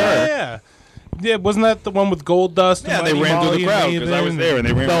pretty sure. Yeah. Yeah, wasn't that the one with Gold Dust? Yeah, and they Mighty ran through Molly the crowd and because I was Maven? there and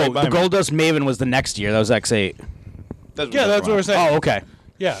they ran No, right by the me. Goldust Maven was the next year. That was X8. Yeah, that's what we're saying. Oh, okay.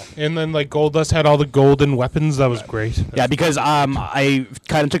 Yeah, and then like Goldust had all the golden weapons. That was great. Yeah, because I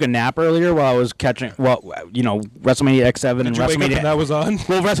kind of took a nap earlier while I was catching, WrestleMania X7 and Did you wake up and WrestleMania. that was on?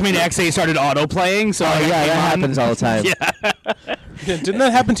 Well, WrestleMania X8 started auto playing, so Oh, yeah, that happens all the time. Yeah, didn't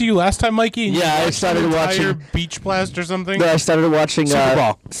that happen to you last time, Mikey? And you Yeah, I watched started the entire watching- Beach Blast or something. No, I started watching Super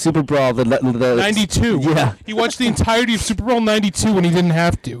Brawl. Super Brawl, the 92. Yeah. He watched the entirety of Super Bowl 92 when he didn't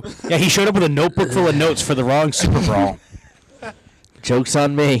have to. Yeah, he showed up with a notebook full of notes for the wrong Super Brawl. Joke's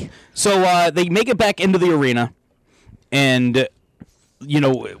on me. So they make it back into the arena, and what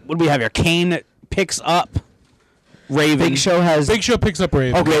do we have here? Kane picks up Raven. Big Show has Big Show picks up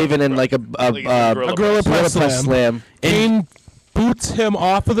Raven. Raven in like a A gorilla gorilla press press slam. slam. Kane boots him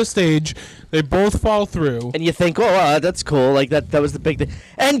off of the stage. They both fall through. And you think, oh, that's cool. Like that was the big thing.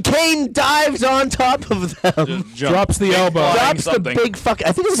 And Kane dives on top of them. Drops the elbow. flying Drops the something. big fuck.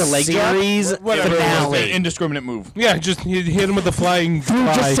 I think it was a leg drop. Series Whatever it was, finale. an indiscriminate move. Yeah, just he hit him with the flying Through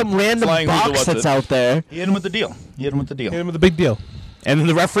fly. just some random Flying who's the box what's that's it? out there. He hit him with the deal. Hit him with a big deal. And then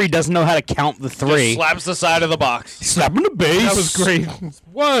the referee doesn't know how to count the 3. Just slaps the side of the box. Slap him in the base. That was great.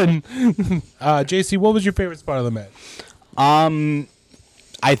 One. JC, what was your favorite spot of the match?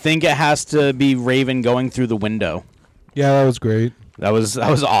 I think it has to be Raven going through the window. Yeah, that was great. That was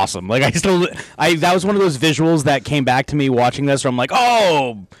awesome. Like that was one of those visuals that came back to me watching this where I'm like,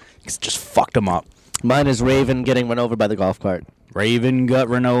 oh, it just fucked him up. Mine is Raven getting run over by the golf cart. Raven got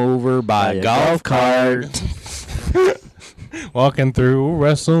run over by a golf cart. Walking through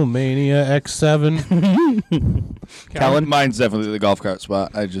WrestleMania X7. Kellen? Mine's definitely the golf cart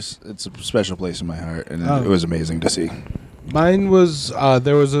spot. It's a special place in my heart, and it was amazing to see. Mine was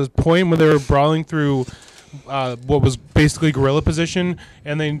there was a point when they were brawling through what was basically gorilla position,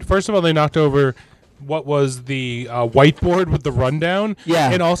 and then first of all they knocked over what was the whiteboard with the rundown.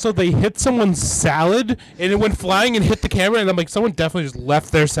 Yeah. And also they hit someone's salad, and it went flying and hit the camera, and I'm like, someone definitely just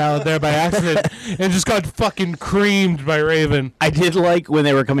left their salad there by accident and just got fucking creamed by Raven. I did like when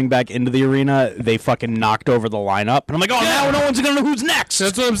they were coming back into the arena, they fucking knocked over the lineup, and I'm like, oh, now no one's gonna know who's next.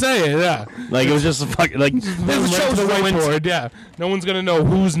 That's what I'm saying, yeah. Like it was just a fucking like They the went show's to the ruined. whiteboard, yeah. No one's gonna know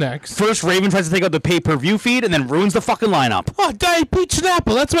who's next. First, Raven tries to take out the pay-per-view feed, and then ruins the fucking lineup. Oh, Diet Peach and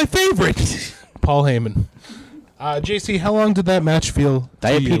Apple, that's my favorite. Paul Heyman. JC, how long did that match feel?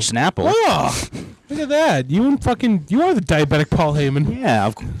 Diet to you? Peach Snapple. Oh, look at that. You are the diabetic Paul Heyman.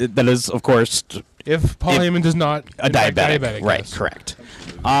 Yeah, that is of course If Paul If- Heyman does not a in fact, diabetic. Right, yes. correct.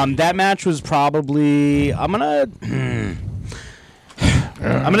 That match was probably I'm gonna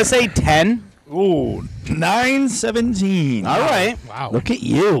say 10. Ooh, 9-17. All right. Wow. Look at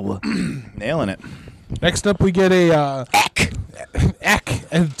you. Nailing it. Next up, we get a Eck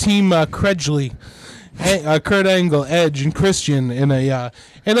and Team Credgley. Kurt Angle, Edge, and Christian in a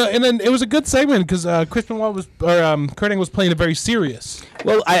and then it was a good segment because Kurt Angle was playing it very serious.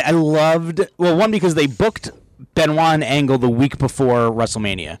 Well, I loved one because they booked Benoit and Angle the week before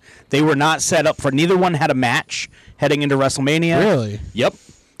WrestleMania. They were not set up for. Neither one had a match heading into WrestleMania. Really? Yep.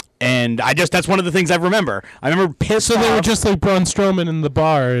 And that's one of the things I remember. I remember pissed So off. they were just like Braun Strowman in the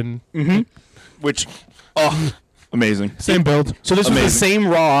bar and Which, amazing. same build. So this was the same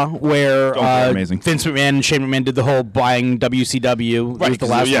Raw where amazing. Vince McMahon and Shane McMahon did the whole buying WCW. It was the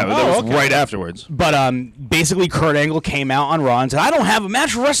last yeah, one. that was right afterwards. But basically, Kurt Angle came out on Raw and said, "I don't have a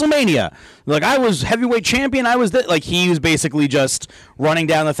match for WrestleMania. Like I was heavyweight champion. I was like he was basically just running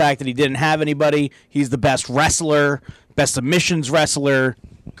down the fact that he didn't have anybody. He's the best wrestler, best submissions wrestler."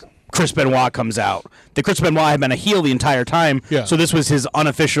 Chris Benoit comes out. The Chris Benoit had been a heel the entire time, so this was his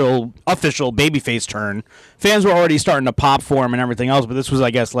official babyface turn. Fans were already starting to pop for him and everything else, but this was,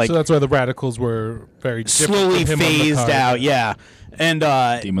 I guess, like So that's why the Radicals were very different slowly from him on the phased card. out. Yeah, and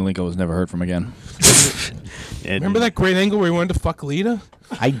Dean Malenko was never heard from again. Remember that great angle where he wanted to fuck Lita?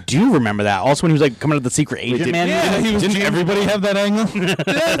 I do remember that. Also, when he was like coming to the secret agent man. Yeah, he was Didn't everybody have that angle?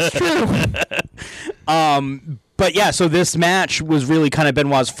 That's true. But yeah, so this match was really kind of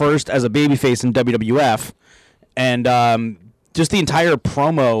Benoit's first as a babyface in WWF, and just the entire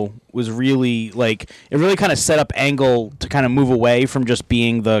promo was really like it really kind of set up Angle to kind of move away from just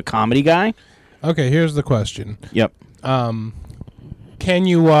being the comedy guy. Okay, here's the question. Yep. Can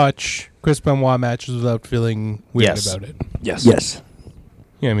you watch Chris Benoit matches without feeling weird Yes. about it? Yes. Yes.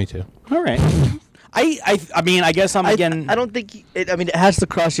 Yeah, me too. All right. I mean, I guess I don't think it. I mean, it has to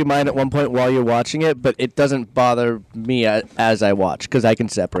cross your mind at one point while you're watching it, but it doesn't bother me as I watch because I can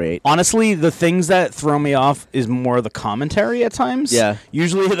separate. Honestly, the things that throw me off is more the commentary at times. Yeah.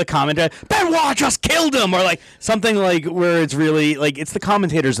 Usually the commentary, Benoit just killed him, or like something like where it's really like it's the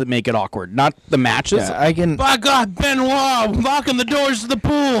commentators that make it awkward, not the matches. Yeah, I can. By God, Benoit, locking the doors to the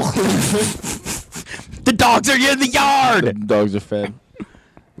pool. The dogs are in the The yard. dogs are fed.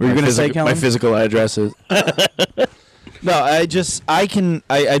 Were you going to say, my Kellen? physical addresses? No, I'm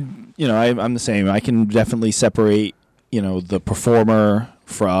the same. I can definitely separate, the performer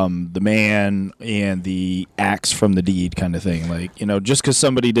from the man and the acts from the deed kind of thing. Like, just because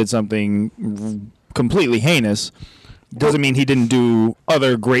somebody did something completely heinous doesn't mean he didn't do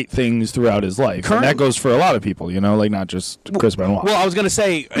other great things throughout his life. And that goes for a lot of people, like not just Chris Benoit. Well, I was going to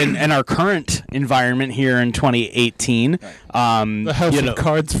say, in our current environment here in 2018, The house of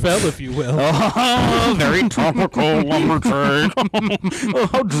cards fell, if you will. Oh, very topical, Lumberjake. Oh,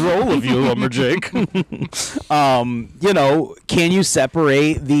 how droll of you, Lumberjake. Can you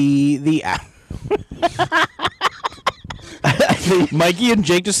separate the Mikey and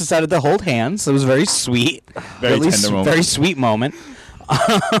Jake just decided to hold hands. It was very sweet. Very Really tender moment. Very sweet moment.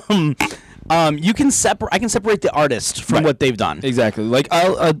 You can I can separate the artist from Right. what they've done. Exactly. Like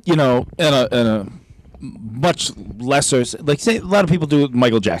I'll, in a much lesser, like say a lot of people do with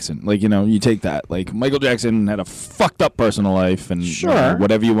Michael Jackson. Like you take that. Like Michael Jackson had a fucked up personal life, and Sure.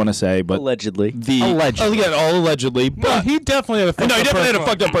 whatever you want to say, but Allegedly. Allegedly. again, all allegedly. No, But he definitely had a no, he definitely had a personal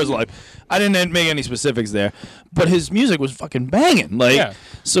fucked up personal life. I didn't make any specifics there, but his music was fucking banging. Like, Yeah.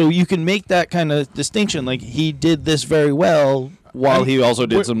 so you can make that kind of distinction. Like he did this very well, while And he also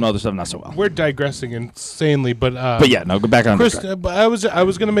did we're- some other stuff not so well. We're digressing insanely, but But yeah, no, go back on. Chris, track. but I was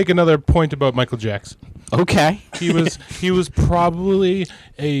going to make another point about Michael Jackson. Okay. He was probably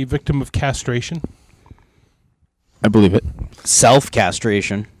a victim of castration. I believe it.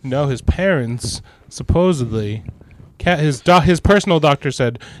 Self-castration. No, his parents supposedly, his personal doctor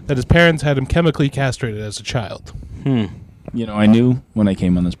said that his parents had him chemically castrated as a child. I knew when I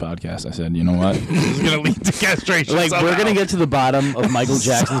came on this podcast. I said, you know what, this is gonna lead to castration. Like, we're going to get to the bottom of Michael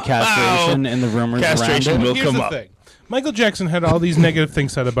Jackson's castration and the rumors Castration around it. will Here's come the up. thing. Michael Jackson had all these negative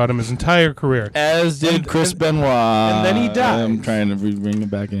things said about him his entire career. As did Chris Benoit. and then he died. I'm trying to bring it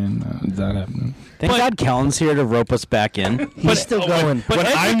back in. It's not happening. Thank God Kellen's here to rope us back in. He's still going. But When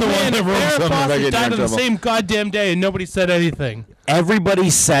I'm the one that wrote something, if I get in died on the trouble. same goddamn day, and nobody said anything. Everybody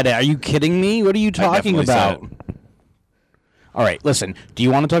said it. Are you kidding me? What are you talking definitely said about? All right, listen. Do you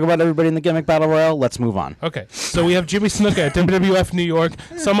want to talk about everybody in the Gimmick Battle Royale? Let's move on. Okay, so we have Jimmy Snuka at WWF New York.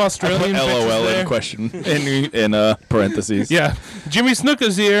 Some Australian bitches LOL there. in question in parentheses. Yeah, Jimmy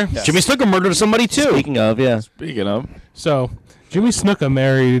Snuka's here. Jimmy Snuka murdered somebody, too. Speaking of, yeah. Speaking of, So Jimmy Snuka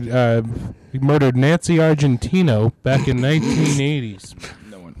he murdered Nancy Argentino back in 1980s.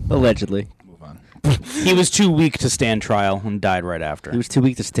 no one. Allegedly. Move on. He was too weak to stand trial and died right after. He was too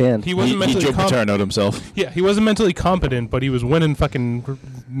weak to stand. He wasn't He mentally Joe competent. Paterno'd himself. Yeah, he wasn't mentally competent, but he was winning fucking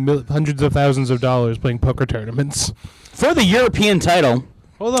hundreds of thousands of dollars playing poker tournaments. For the European title,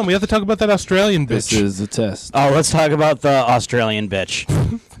 Hold on, we have to talk about that Australian This bitch. is a test. Oh, let's talk about the Australian bitch.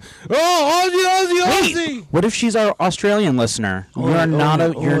 Oh, Aussie! What if she's our Australian listener? You're not a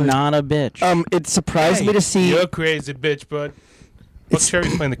bitch. It surprised me to see. You're crazy bitch, bud. Look,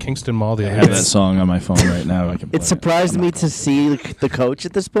 Cherry's playing the Kingston Mall the I other have day. that song on my phone right now. I can play It surprised me to see the coach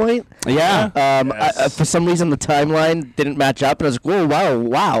at this point. Yeah. For some reason, the timeline didn't match up, and I was like, "Whoa,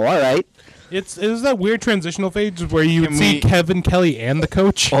 wow, all right." It was that weird transitional phase where you would Can see we- Kevin Kelly and the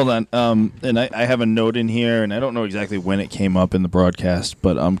coach. Hold on. And I have a note in here, and I don't know exactly when it came up in the broadcast,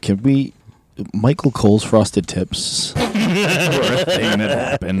 but can we? Michael Cole's Frosted Tips were a thing that It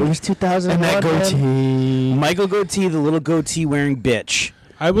happened. was 2001. man. Michael Goatee, the little goatee wearing bitch.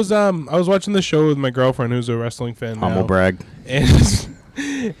 I was watching the show with my girlfriend who's a wrestling fan now. Humble brag.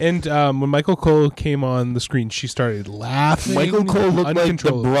 And when Michael Cole came on the screen, she started laughing. Michael Cole looked like the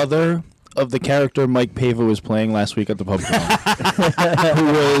uncontrollably. brother of the character Mike Pava was playing last week at the pub crawl. Who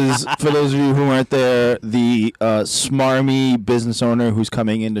was, for those of you who weren't there, the smarmy business owner who's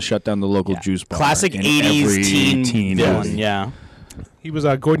coming in to shut down the local juice bar. Classic in 80s every teen villain, movie. yeah. He was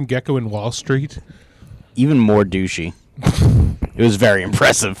Gordon Gekko in Wall Street. Even more douchey. It was very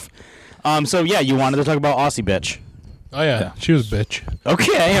impressive. So, yeah, you wanted to talk about Aussie bitch. Oh yeah, she was a bitch.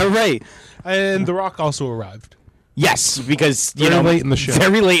 Okay, all right. And The Rock also arrived. Yes, because, you Very know, late in the show.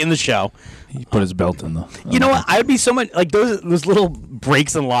 Very late in the show. He put his belt in the. You know what? I'd be so much like those little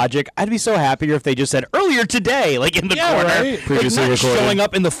breaks in logic. I'd be so happier if they just said earlier today, like in the Yeah, corner, right. like Previously not recorded. showing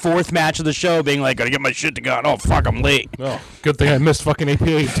up in the fourth match of the show, being like, "Gotta get my shit together." Oh fuck, I'm late. Oh, good thing I missed fucking APA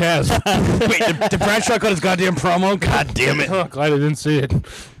Taz. Wait, did Bradshaw cut his goddamn promo? God damn it! Oh, glad I didn't see it.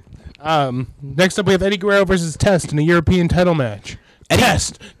 Next up, we have Eddie Guerrero versus Test in a European title match.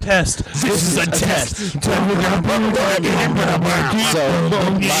 Test. This is a test. So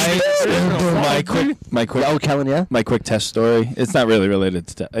my quick Oh, Kellen, yeah. my quick test story. It's not really related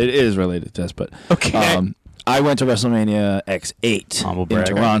to it is related to test, but Okay. I went to WrestleMania X8 Humble in brag.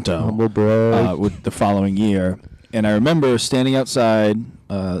 Toronto Humble brag. with the following year, and I remember standing outside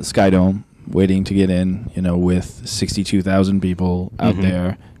Skydome waiting to get in, with 62,000 people out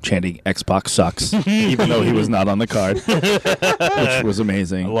there chanting "Xbox sucks," even though he was not on the card, which was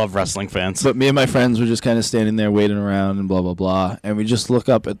amazing. I love wrestling fans. But me and my friends were just kind of standing there waiting around and blah, blah, blah. And we just look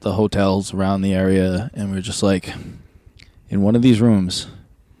up at the hotels around the area and we're just like, in one of these rooms,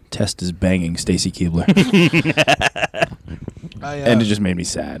 Test is banging Stacy Keibler. And it just made me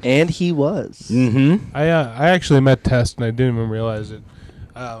sad. And he was. Mm-hmm. I actually met Test and I didn't even realize it.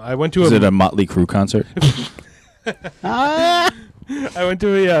 I went to Was it a Motley Crue concert? I went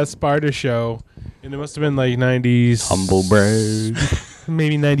to a Sparta show, and it must have been like 90s. Humble brag.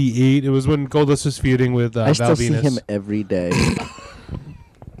 Maybe 98. It was when Goldust was feuding with I Val still see Venus. him every day.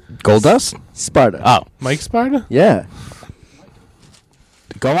 Goldust? Sparta. Oh, Mike Sparta? Yeah.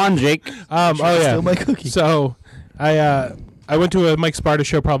 go on, Jake. Oh yeah. Steal my cookie. So, I went to a Mike Sparta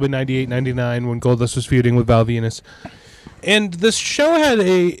show probably 98, 99 when Goldust was feuding with Val Venus. And this show had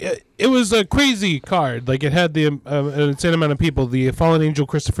it was a crazy card. Like, it had an insane amount of people. The Fallen Angel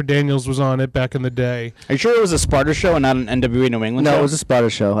Christopher Daniels was on it back in the day. Are you sure it was a Sparta show and not an NWA New England No, show? it was a Sparta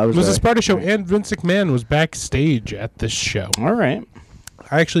show. I was It was a there. Sparta show, and Vince McMahon was backstage at this show. All right.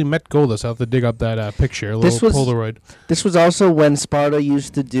 I actually met Goldust. I'll have to dig up that picture, a little This was- Polaroid. This was also when Sparta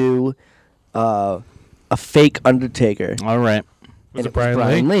used to do a fake Undertaker. All right. Was And it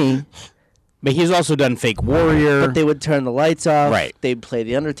Brian Lee? But he's also done Fake Warrior. But they would turn the lights off. Right. They'd play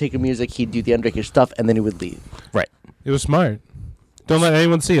the Undertaker music. He'd do the Undertaker stuff, and then he would leave. Right. It was smart. Don't let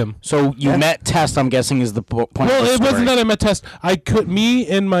anyone see him. So you Yeah. met Test, I'm guessing, is the point of Well, the it wasn't story. that I met Test. Me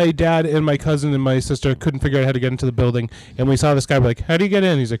and my dad and my cousin and my sister couldn't figure out how to get into the building, and we saw this guy. We're like, "How do you get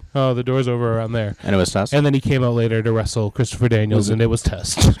in?" He's like, "Oh, the door's over around there." And it was Test? And then he came out later to wrestle Christopher Daniels, Was it- and it was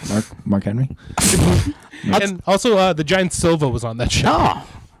Test. Mark Henry? And also, the Giant Silva was on that show. No.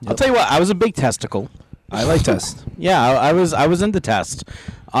 I'll tell you what, I was a big testicle. I like Test. Yeah, I was into Test.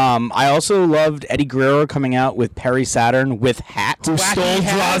 I also loved Eddie Guerrero coming out with Perry Saturn with hat. Who stole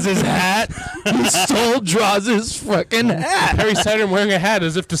Draws's hat? Who stole Draws's fucking hat? Perry Saturn wearing a hat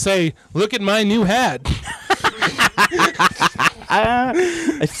as if to say, "Look at my new hat."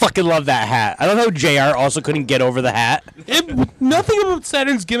 I fucking love that hat. I don't know. JR also couldn't get over the hat. Nothing about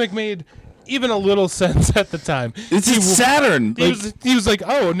Saturn's gimmick made even a little sense at the time. It's Saturn. He was like,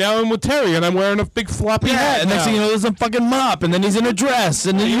 "Oh, now I'm with Terry, and I'm wearing a big floppy hat." and next thing you know, there's a fucking mop, and then he's in a dress,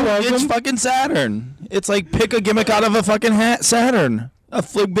 and then it's fucking Saturn. It's like pick a gimmick out of a fucking hat, Saturn. A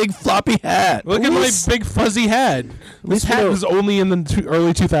big floppy hat. Look at my big fuzzy hat. This hat was only in the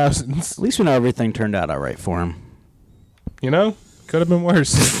early 2000s. At least we know everything turned out all right for him. You know, Could have been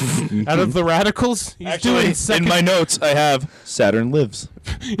worse. Out of the Radicals, he's doing second. in my notes, I have Saturn lives.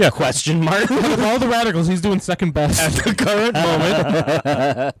 Yeah, Question mark. out of all the Radicals, he's doing second best at the current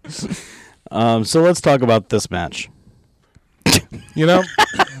moment. So let's talk about this match. You know,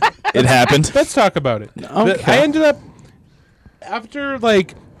 It happened. let's talk about it. Okay. I ended up after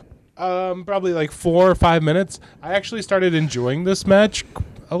like probably like 4 or 5 minutes. I actually started enjoying this match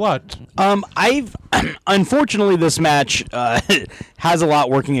a lot. I've unfortunately this match has a lot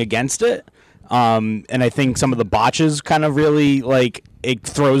working against it, and I think some of the botches kind of really like it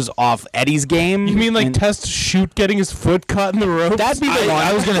throws off Eddie's game. You mean like And Test shoot getting his foot caught in the ropes? that'd be the one.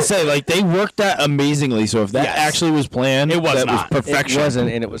 I was gonna say like they worked that amazingly. So if that Yes. actually was planned, It was that not. was perfection. It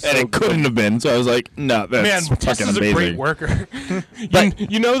wasn't, and it was and so it couldn't have been. So I was like, no, Man, that's Test fucking is a amazing. great worker.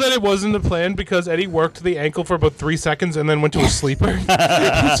 you know that it wasn't the plan because Eddie worked the ankle for about 3 seconds and then went to a sleeper.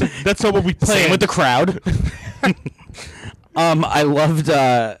 That's not what we planned. Same with the crowd. I loved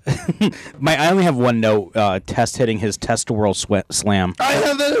I only have one note. Test hitting his Test World Slam. I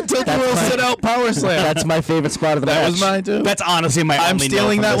have that Tilt the World sit out power slam. That's my favorite spot of the match. That was mine too. That's honestly my I'm only note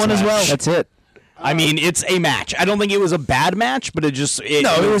stealing from that this one as match. well. That's it. I mean, it's a match. I don't think it was a bad match, but it just It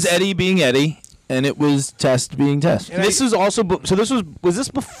was Eddie being Eddie, and it was Test being Test. This is also so. Was this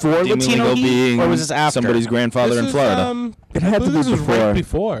before Dean Latino Malenko Heat, being or was this after? somebody's grandfather in This is, Florida. It had I to believe be this was before. right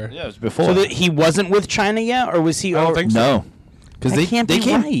before. Yeah, it was before. So that he wasn't with China yet, or was he? I don't or- think so. no, because That they can't they be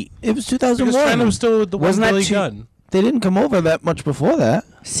came. right. It was Because 2001. China was still with the Wasn't one that Billy two- Gunn. They didn't come over that much before that.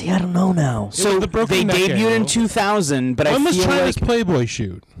 See, I don't know now. So the Broken they Neck debuted in angle. 2000, but When I was feel China's like Playboy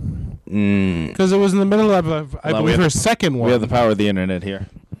shoot? Because it was in the middle of, I Well, we believe, have- her second one. We have the power of the internet here.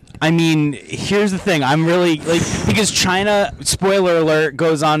 I mean, here's the thing. I'm really like because China, spoiler alert,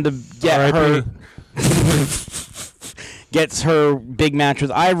 goes on to get R.I.P. her gets her big match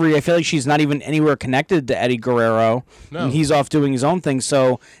with Ivory. I feel like she's not even anywhere connected to Eddie Guerrero. No. And he's off doing his own thing.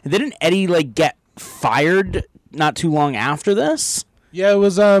 So didn't Eddie like get fired not too long after this? Yeah, it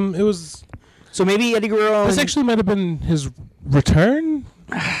was. So maybe Eddie Guerrero. This actually might have been his return.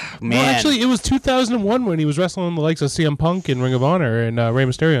 man. Well, actually, it was 2001 when he was wrestling the likes of CM Punk and Ring of Honor and Rey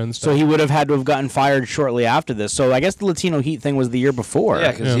Mysterio and so stuff. he would have had to have gotten fired shortly after this. So I guess the Latino Heat thing was the year before.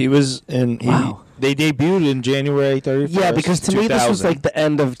 Yeah, because Yeah. he was in. Wow. They debuted in January 31st. Yeah, because to me this was 2000. like the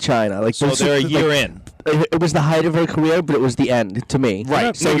end of China. Like So this they're a was, year like, in. It was the height of her career, but it was the end to me.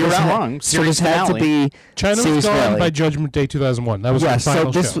 Right. So No, you're this not had- wrong. So Series this had to finale. be China was series gone finale. by Judgment Day 2001. That was Yeah, the so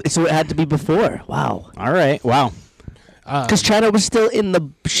final this show. so it had to be before. Wow. All right. Wow. Because China was still in the.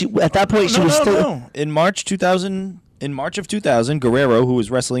 She at that point she was still. In March 2000, in March of 2000, Guerrero, who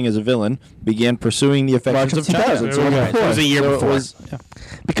was wrestling as a villain, began pursuing the affections March of of China. 2000, so it was before. It was a year So it before. was- yeah.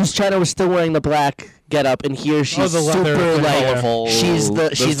 Because China was still wearing the black get up, and here she's the leather super thing, like colorful, she's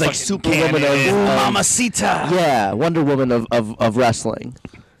like fucking Superwoman of Mamacita. yeah, Wonder Woman of wrestling.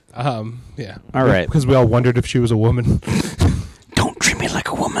 Yeah. All right. Because we all wondered if she was a woman. Don't treat me like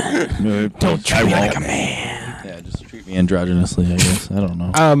a woman. Don't Treat me like a man. Yeah, just treat me androgynously, I guess. I don't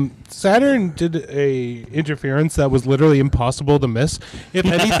know. Saturn did a interference that was literally impossible to miss. If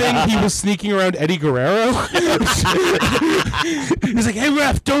anything, he was sneaking around Eddie Guerrero. He's like, "Hey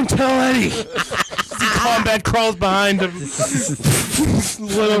ref, don't tell Eddie." Combat crawls behind him. It's a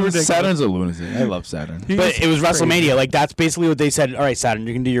little ridiculous. Saturn's a lunatic. I love Saturn. He But it was crazy. WrestleMania. Like that's basically what they said. All right, Saturn,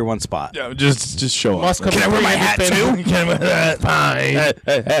 you can do your one spot. Yeah, just show off. Must come Can I wear my hat too? Can I wear that? Fine. Hey,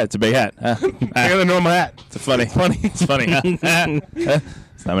 it's a big hat. I got a normal hat. It's funny. It's funny.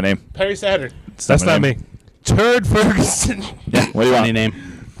 It's not my name. Perry Saturn. It's That's my not name. me. Turd Ferguson. Yeah, what do you Funny want?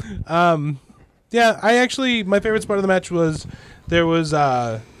 name. Yeah, I actually, my favorite spot of the match was there was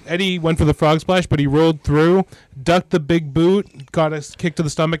Eddie went for the frog splash, but he rolled through, ducked the big boot, got a kick to the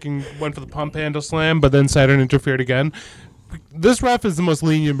stomach, and went for the pump handle slam, but then Saturn interfered again. This ref is the most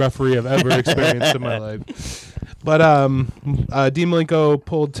lenient referee I've ever experienced in my life. But Dean Malenko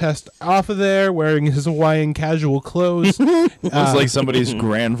pulled Test off of there wearing his Hawaiian casual clothes. It was like somebody's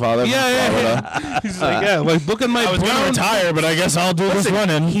grandfather. from Florida. He's like, yeah, like look at my I was going to brown retire, but I guess I'll do this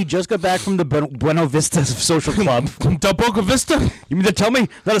running. He just got back from the Buena Vista Social Club. Del Boca Vista. You mean to tell me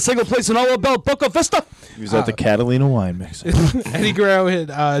not a single place in all of Boca Vista? He was at the Catalina wine mix. Eddie Guerrero hit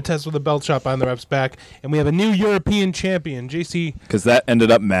Test with a belt shot behind the rep's back, and we have a new European champion, JC. Because that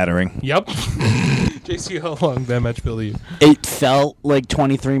ended up mattering. Yep. JC, how long that match feel to you? It felt like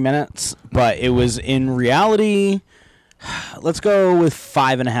 23 minutes, but it was in reality. Let's go with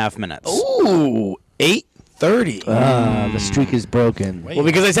 5.5 minutes. Ooh, 8:30. The streak is broken. Well,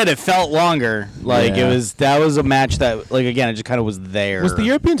 because I said it felt longer. Like Yeah. that was a match that, like, again, it just kind of was there. Was the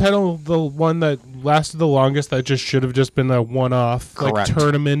European title the one that lasted the longest? That just should have just been a one-off like Correct.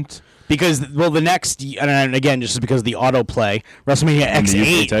 tournament Because, well, the next, and again, just because of the autoplay, WrestleMania European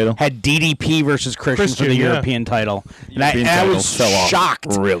X8 title? had DDP versus Christian for the yeah. European title. And European I title was fell off shocked.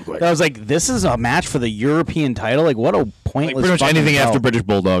 real quick. I was like, this is a match for the European title? Like, what a pointless Pretty much fucking anything show. after British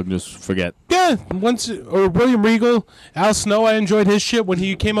Bulldog, just forget. Yeah, or William Regal, Al Snow. I enjoyed his shit when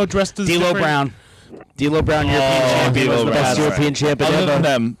he came out dressed as D'Lo different- Brown. D'Lo Brown, European champion, was D'Lo the Brown. best. Best European champion Other than ever.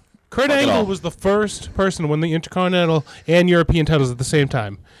 them, Kurt Fuck it Angle all. was the first person to win the Intercontinental and European titles at the same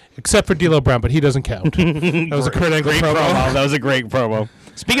time, except for D'Lo Brown, but he doesn't count. That was a Kurt Angle promo. That was a great promo.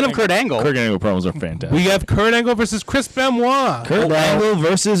 Speaking of Kurt Angle, Kurt Angle promos are fantastic. We have Kurt Angle versus Chris Benoit. Kurt Angle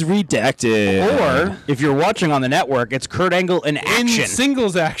versus Redacted. or if you're watching on the network, it's Kurt Angle in in action.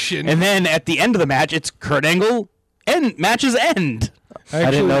 singles action. And then at the end of the match, it's Kurt Angle and matches end. I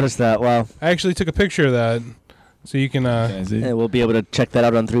didn't notice that. Wow. I actually took a picture of that, so you can. And we'll be able to check that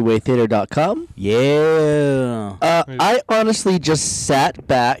out on throughwaytheater.com. Yeah. I honestly just sat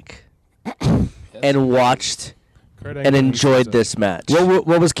back and watched Kurt and Angle enjoyed versus- this match.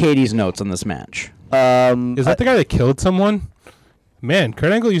 What was Katie's notes on this match? Is that the guy that killed someone? Man,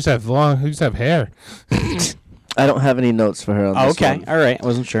 Kurt Angle used to have he used to have hair. I don't have any notes for her on this Okay, one. all right. I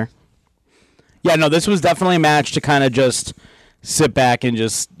wasn't sure. Yeah, no, this was definitely a match to kind of just sit back and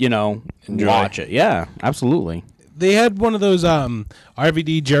just, Enjoy. watch it. Yeah, absolutely. They had one of those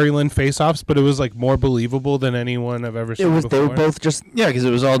RVD Jerry Lynn face-offs, but it was like more believable than anyone I've ever It seen was. before. They were both just Yeah, because it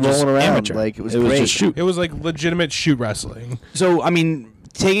was all just rolling around. amateur. Like, it was it was great. just shoot. It was like legitimate shoot wrestling. So, I mean,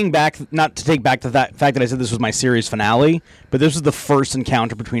 not to take back the fact that I said this was my series finale, but this was the first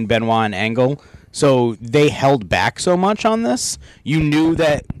encounter between Benoit and Angle. So they held back so much on this. You knew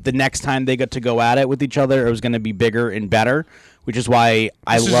that the next time they got to go at it with each other, it was going to be bigger and better, which is why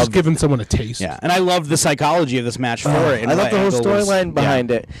I This is love just giving someone a taste. Yeah, and I love the psychology of this match for it. and I love what the whole Angle was- storyline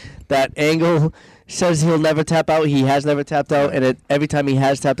behind it. That Angle says he'll never tap out. He has never tapped out, and every time he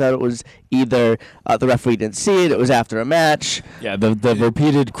has tapped out, it was either the referee didn't see it, it was after a match. Yeah, the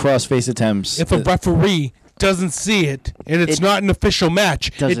repeated cross-face attempts. If a referee doesn't see it and it's It not an official match,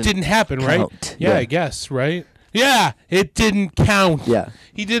 it doesn't didn't happen, right? count. Yeah, Yeah. I guess, right? Yeah, it didn't count. Yeah.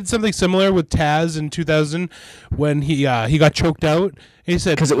 He did something similar with Taz in 2000 when he got choked out. He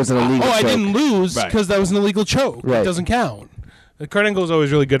said, 'Cause it was an illegal I choke." didn't lose Right. because that was an illegal choke. It Right. doesn't count. Kurt Angle is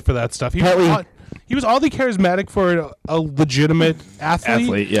always really good for that stuff. Apparently- He was oddly charismatic for a legitimate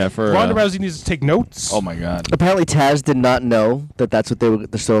athlete. yeah, for Ronda Rousey needs to take notes. Oh my God. Apparently, Taz did not know that that's what the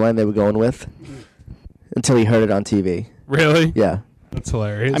storyline they were going with until he heard it on TV. Really? Yeah. That's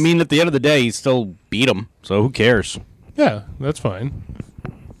hilarious. I mean, at the end of the day, he still beat him, so who cares? yeah, that's fine.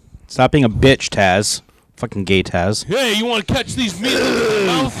 Stop being a bitch, Taz. Fucking gay Taz. Hey, you want to catch these meat in the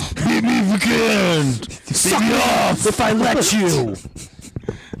mouth? Beat me if you can. Suck me off if I let you.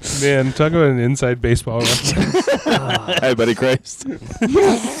 Man, talk about an inside baseball reference. Hey, buddy, Christ.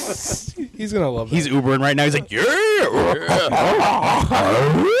 He's gonna love that. He's Ubering right now. He's like, yeah.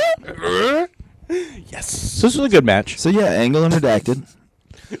 yes. So this was a good match. So yeah, Angle and Redacted.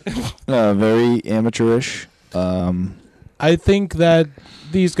 Very amateurish. I think that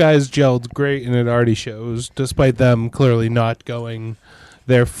these guys gelled great, and it already shows, despite them clearly not going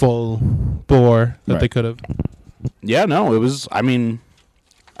their full bore that they Right. could have. Yeah, no, it was. I mean,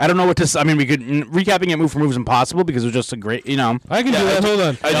 I don't know what to. I mean, we could recapping it move for move is impossible because it was just a great. I can do that. Hold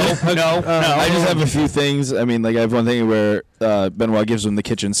on. No. I just have a few things. I mean, like I have one thing where Benoit gives him the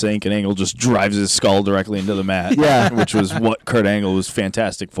kitchen sink, and Angle just drives his skull directly into the mat. Yeah. which was what Kurt Angle was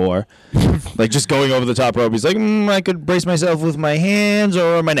fantastic for. Like just going over the top rope. He's like, I could brace myself with my hands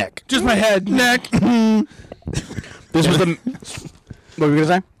or my neck. Just my head, neck. This was the. What were you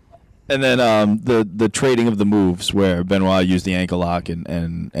gonna say? And then the trading of the moves where Benoit used the ankle lock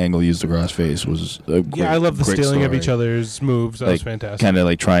and Angle used the crossface was a great, Yeah, I love the great stealing of story. each other's moves. That was Like, fantastic. Kind of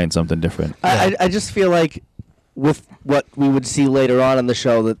like trying something different. I just feel like with what we would see later on in the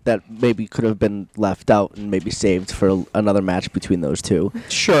show that maybe could have been left out and maybe saved for another match between those two.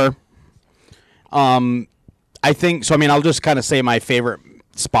 Sure. I think so. I mean, I'll just kind of say my favorite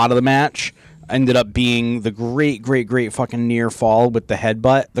spot of the match ended up being the great fucking near fall with the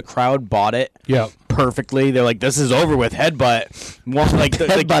headbutt. The crowd bought it Yeah, perfectly. They're like, "This is over with." Headbutt. One, like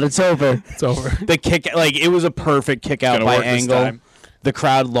But it's over. it's over. the kick, like it was a perfect kick out Gonna by work this Angle. time. The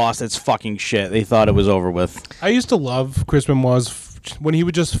crowd lost its fucking shit. They thought it was over with. I used to love Chris Benoit's when he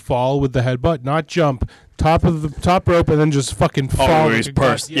would just fall with the headbutt, not jump, top of the top rope, and then just fucking fall. like a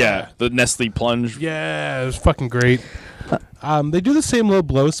gut. the Nestle plunge. Yeah, it was fucking great. They do the same little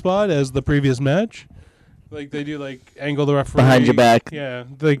blow spot as the previous match. Like they do like Angle the referee Behind your back. Yeah,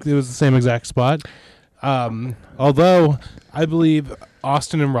 like it was the same exact spot. Although I believe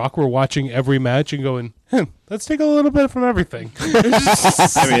Austin and Rock were watching every match and going, let's take a little bit from everything.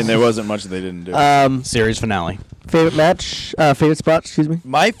 I mean, there wasn't much they didn't do. Series finale. Favorite match? Favorite spot? Excuse me.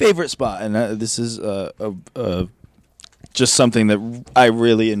 My favorite spot, and this is just something that I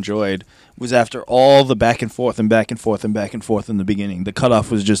really enjoyed, was after all the back and forth and back and forth and back and forth in the beginning. The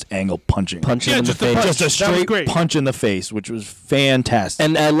cutoff was just Angle punching. Punching in the just a face. punch. Just a That was straight great. punch in the face, which was fantastic.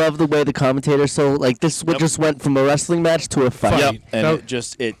 And I love the way the commentator. So like this just went from a wrestling match to a fight. Yep. Yep, and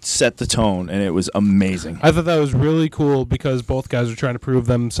That- it set the tone, and it was amazing. I thought that was really cool because both guys are trying to prove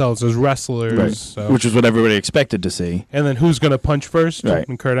themselves as wrestlers. So. Which is what everybody expected to see. And then who's going to punch first? Right.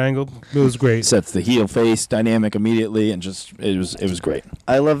 And Kurt Angle. It was great. Sets the heel face dynamic immediately, and just it was great.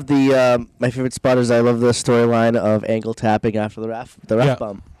 I love the my favorite spot is I love the storyline of Angle tapping after the ref Yeah.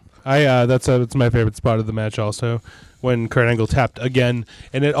 bump. That's my favorite spot of the match also, when Kurt Angle tapped again,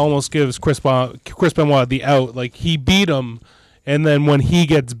 and it almost gives Chris Benoit the out. Like, he beat him, and then when he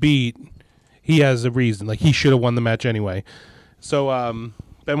gets beat, he has a reason. Like, he should have won the match anyway. So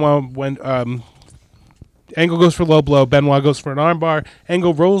Benoit went. Angle goes for low blow. Benoit goes for an armbar.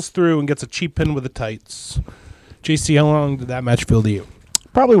 Angle rolls through and gets a cheap pin with the tights. JC, how long did that match feel to you?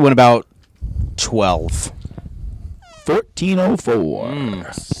 Probably went about 12. 1404.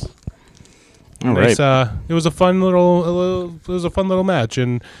 All right. Nice, it was a fun little match,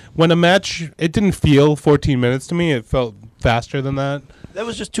 and when a match, it didn't feel 14 minutes to me. It felt faster than that. That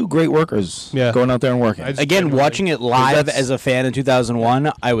was just two great workers Yeah. going out there and working. I just- Again, Genuinely. watching it live that's- as a fan in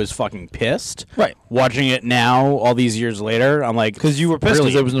 2001, I was fucking pissed. Right. Watching it now, all these years later, I'm like, Because you were pissed because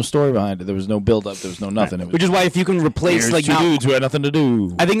brilliant. there was no story behind it. There was no build-up. There was no nothing. It was Which is why if you can replace here's like two now, dudes who had nothing to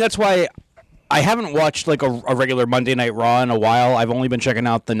do. I think that's why I haven't watched like a regular Monday Night Raw in a while. I've only been checking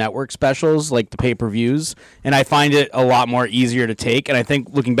out the network specials, like the pay-per-views, and I find it a lot more easier to take. And I think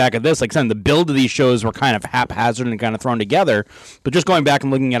looking back at this, like I said, the build of these shows were kind of haphazard and kind of thrown together. But just going back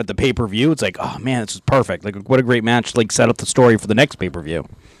and looking at it, the pay-per-view, it's like, oh man, this is perfect. Like, what a great match! Like, set up the story for the next pay-per-view.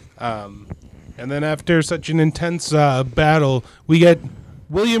 And then after such an intense battle, we get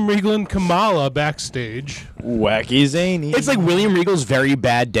William Regal and Kamala backstage. Wacky zany. It's like William Regal's very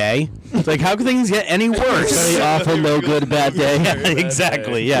bad day. It's like, how can things get any worse? Very awful, no good, bad day. Yeah,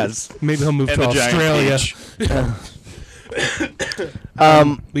 exactly. Yes. Maybe he'll move And to the giant Australia. peach.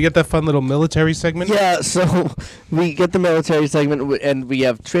 We get that fun little military segment. Yeah, so we get the military segment, and we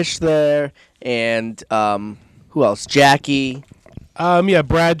have Trish there, and who else? Jackie. Yeah,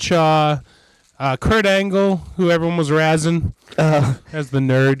 Bradshaw, Kurt Angle, who everyone was razzing as the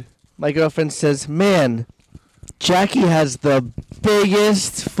nerd. My girlfriend says, "Man, Jackie has the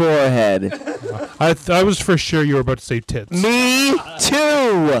biggest forehead." I was for sure you were about to say tits. Me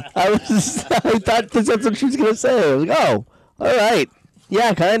too. I thought that's what she was gonna say. I was like, "Oh, all right,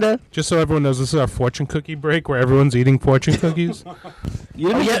 yeah, kinda." Just so everyone knows, this is our fortune cookie break where everyone's eating fortune cookies. You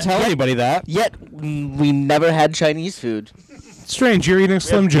didn't yeah, tell yeah. anybody that. Yet we never had Chinese food. Strange, you're eating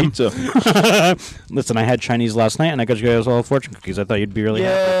Slim Jim. Pizza. Listen, I had Chinese last night, and I got you guys all fortune cookies. I thought you'd be really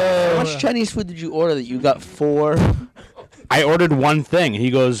happy. How much Chinese food did you order that you got 4? I ordered one thing. He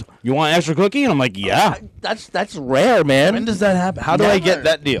goes, "You want an extra cookie?" And I'm like, "Yeah." That's rare, man. When does that happen? How do I get Never.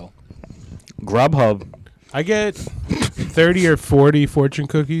 that deal? Grubhub. I get 30 or 40 fortune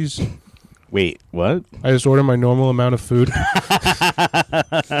cookies. Wait, what? I just order my normal amount of food.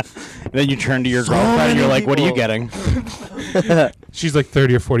 Then you turn to your girlfriend, and you're like, "What are you people. getting?" She's like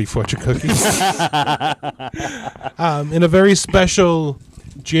 30 or 40 fortune cookies. In a very special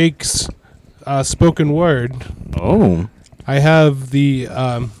Jake's spoken word, Oh. I have the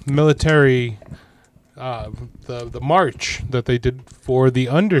military, the march that they did for The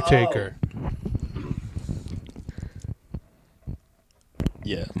Undertaker.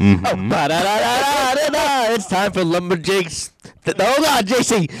 Yeah. Ba-da-da-da-da-da. It's time for Lumberjake's. Hold on,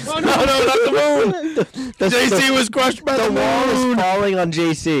 JC. No, not the moon. JC was crushed by The wall is falling on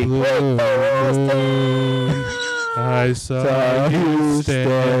JC. I saw you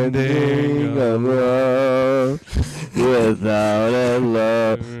standing alone without a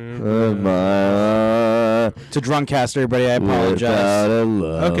love of my own. To Drunkcast, everybody, I Without apologize. a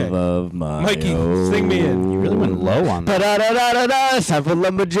love Okay. of my Mikey, own. sing me in. You really went low on that. Ba-da-da-da-da-da. It's time for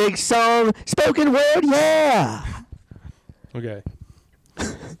Lumberjake's song. Spoken word, yeah. Okay.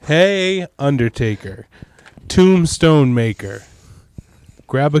 Hey, Undertaker, tombstone maker,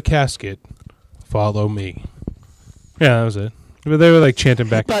 grab a casket, follow me. Yeah, that was it. But they were like chanting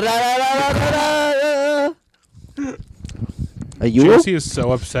back. Ba-da-da-da-da-da. Are you? JC is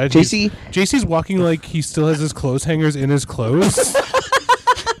so upset. JC? JC's walking like he still has his clothes hangers in his clothes.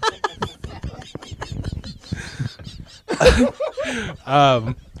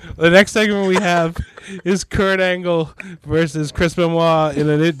 The next segment we have is Kurt Angle versus Chris Benoit.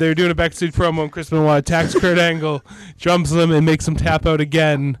 And they're doing a backstage promo, and Chris Benoit attacks Kurt Angle, jumps him, and makes him tap out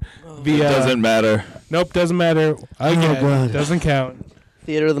again. Via, Doesn't matter. Nope, doesn't matter. Again, God. doesn't count.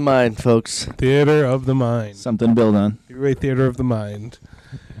 Theater of the mind, folks. Theater of the mind. Something to build on. Great theater of the mind.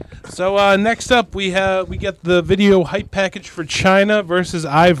 So next up, we get the video hype package for China versus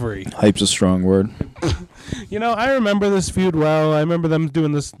Ivory. Hype's a strong word. You know, I remember this feud well. I remember them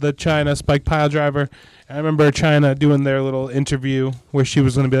doing the China Spike Piledriver. I remember China doing their little interview where she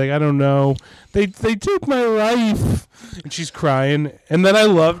was going to be like, I don't know, they took my life, and she's crying. And then I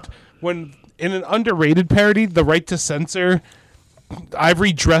loved when in an underrated parody, The Right to Censor,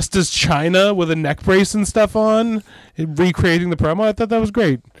 Ivory dressed as China with a neck brace and stuff on, recreating the promo. I thought that was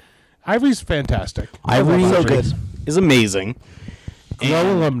great. Ivory's fantastic. Ivory So good. is amazing.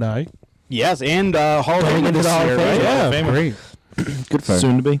 Glow alumni. Yes, and Hall of Fame this year, right? Yeah, great. Good for her.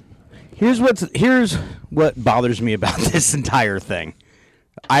 Soon to be. Here's what bothers me about this entire thing.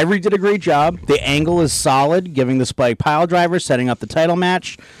 Ivory did a great job. The angle is solid, giving the Spike Piledriver, setting up the title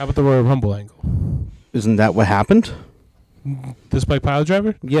match. How about the Royal Rumble angle? Isn't that what happened? The Spike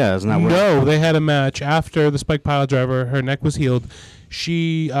Piledriver? Yeah, isn't that what? No, they had a match after the Spike Piledriver. Her neck was healed.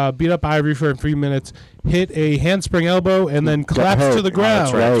 She beat up Ivory for 3 minutes, hit a handspring elbow, and then collapsed to the ground.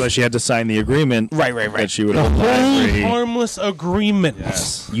 That's right. That's why she had to sign the agreement. Right. That she would The hold whole Ivory. harmless agreement.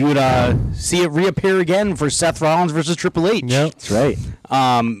 Yes. You would see it reappear again for Seth Rollins versus Triple H. Yep. That's right.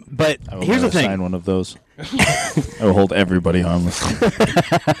 But I will here's the never thing. sign one of those. I will hold everybody harmless.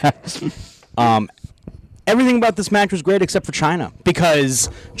 Everything about this match was great except for China, because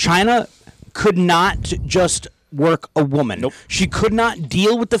China could not just work a woman. Nope. She could not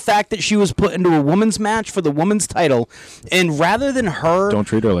deal with the fact that she was put into a women's match for the women's title, and rather than her Don't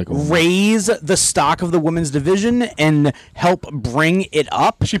treat her like a woman. raise the stock of the women's division and help bring it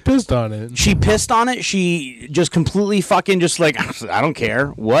up, She pissed on it. she pissed on it. She just completely fucking just like, I don't care,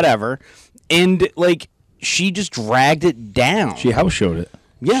 whatever. And like, she just dragged it down. She house showed it.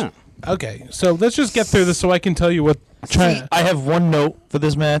 Yeah. Okay, so let's just get through this so I can tell you what China. I have one note for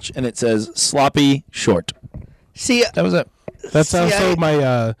this match, and it says sloppy short. See, That was it. That's See,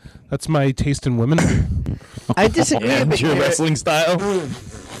 also that's my taste in women. I disagree a And bit your here. wrestling style.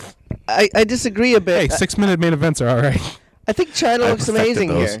 I disagree a bit. Hey, 6-minute main events are all right. I think China looks perfected amazing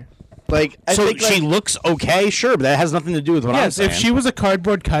those. here. Like, I So think she like, looks okay, sure, but that has nothing to do with what I'm Yes, saying. if she was a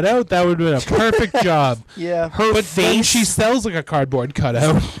cardboard cutout, that would have been a perfect job. yeah. her But then face, she sells like a cardboard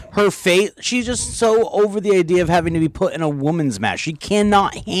cutout. her face, she's just so over the idea of having to be put in a woman's match. She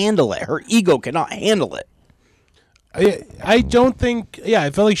cannot handle it. Her ego cannot handle it. I don't think. Yeah, I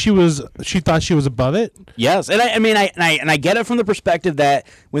felt like she thought she was above it. Yes, and I get it from the perspective that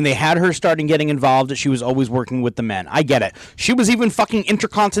when they had her starting getting involved, that she was always working with the men. I get it. She was even fucking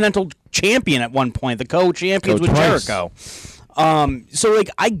Intercontinental Champion at one point, the co-champions with Twice. Jericho. So like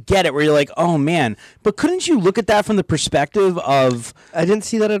I get it, where you're like, oh man, but couldn't you look at that from the perspective of? I didn't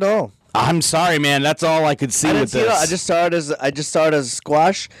see that at all. I'm sorry, man. That's all I could see I didn't with see it this. all. I just saw it as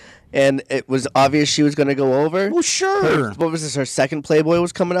squash, and it was obvious she was going to go over. Well, sure. What was this? Her second Playboy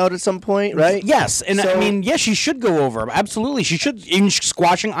was coming out at some point, right? Yes, and I So- mean, yes, she should go over. Absolutely, she should. Even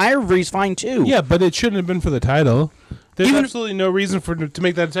squashing Ivory's fine too. Yeah, but it shouldn't have been for the title. There's Even- absolutely no reason to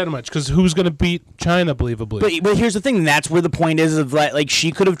make that a title match because who's going to beat China, believably? But here's the thing. That's where the point is of like she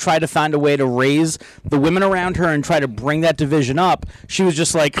could have tried to find a way to raise the women around her and try to bring that division up. She was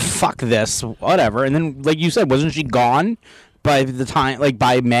just like, fuck this, whatever. And then, like you said, wasn't she gone by the time, like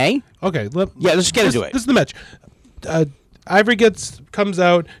by May? Okay, Yeah, let's get into it. This is the match. Ivory comes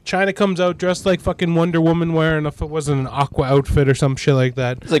out. China comes out dressed like fucking Wonder Woman, wearing if it wasn't an aqua outfit or some shit like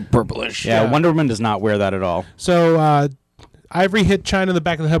that. It's like purplish. Yeah, Yeah. Wonder Woman does not wear that at all. So Ivory hit China in the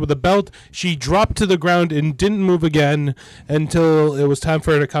back of the head with a belt. She dropped to the ground and didn't move again until it was time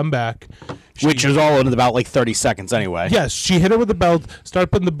for her to come back. Which is all in about like 30 seconds anyway. Yes, she hit her with the belt,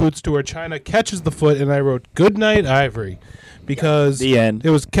 started putting the boots to her. China catches the foot, and I wrote, "Good night, Ivory," because The end.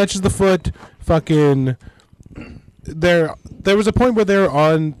 it was catches the foot, fucking. There was a point where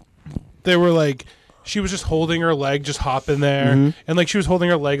they were like, she was just holding her leg, just hopping there, and like she was holding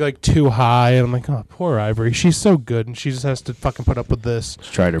her leg like too high, and I'm like, oh, poor Ivory, she's so good, and she just has to fucking put up with this.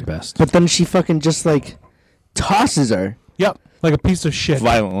 She tried her best. But then she fucking just like tosses her. Yep, like a piece of shit.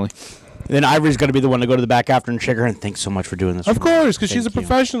 Violently. And then Ivory's going to be the one to go to the back after and shake her and thanks so much for doing this. Of for me." course, because she's a Thank you.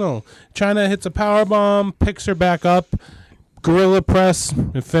 professional. China hits a power bomb, picks her back up, gorilla press,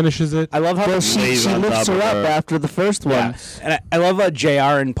 and finishes it. I love how Well, she lays on lifts top her of up her. after the first one. Yeah. And I love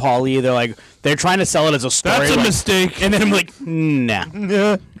JR and Paulie. They're trying to sell it as a story. That's a like- mistake. And then I'm like, nah.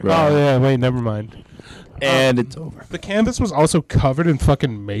 Oh yeah, wait, never mind. And it's over. The canvas was also covered in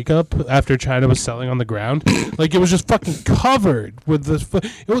fucking makeup after China was selling on the ground. Like, it was just fucking covered with this.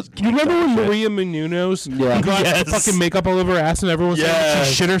 It was. You remember when Maria Menounos got fucking makeup all over her ass and everyone was saying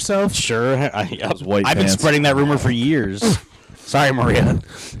she shit herself? Sure. white I've been pants. spreading that rumor for years. Sorry, Maria. I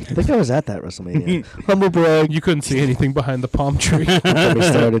think I was at that WrestleMania. Humble brag. You couldn't see anything behind the palm tree. Get me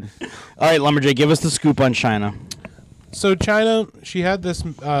started. All right, Lumberjay, give us the scoop on China. So China, she had this.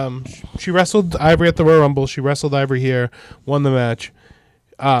 She wrestled Ivory at the Royal Rumble. She wrestled Ivory here, won the match.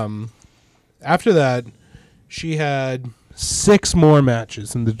 After that, she had 6 more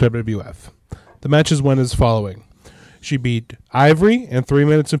matches in the WWF. The matches went as following: she beat Ivory in 3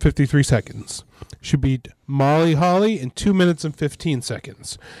 minutes and 53 seconds. She beat Molly Holly in 2 minutes and 15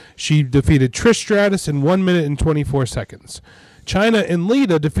 seconds. She defeated Trish Stratus in 1 minute and 24 seconds. China and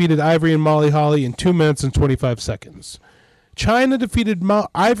Lita defeated Ivory and Molly Holly in 2 minutes and 25 seconds. China defeated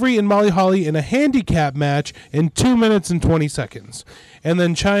Ivory and Molly Holly in a handicap match in 2 minutes and 20 seconds. And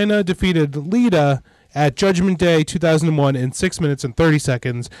then China defeated Lita at Judgment Day 2001 in 6 minutes and 30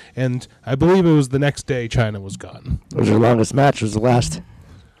 seconds. And I believe it was the next day China was gone. It was her longest match. It was the last.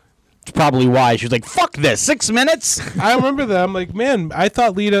 It's probably why she was like, "Fuck this, 6 minutes." I remember that. I'm like, man, I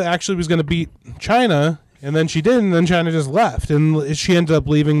thought Lita actually was going to beat China. And then she didn't, and then China just left. And she ended up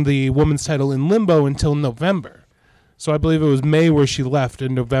leaving the women's title in limbo until November. So I believe it was May where she left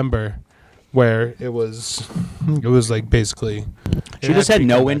in November, where it was like basically... She just had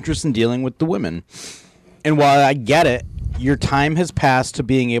no interest in dealing with the women. And while I get it, your time has passed to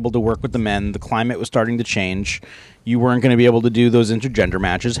being able to work with the men. The climate was starting to change. You weren't going to be able to do those intergender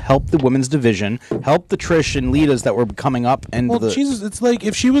matches. Help the women's division. Help the Trish and Litas that were coming up. And well, Jesus, it's like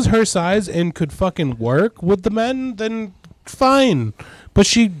if she was her size and could fucking work with the men, then fine. But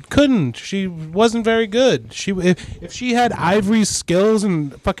she couldn't. She wasn't very good. If she had Ivory's skills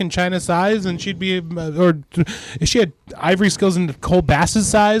and fucking China's size, and she'd be, or if she had Ivory's skills and Cole Bass's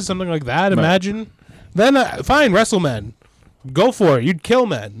size, something like that. Imagine. Then fine, wrestle men. Go for it. You'd kill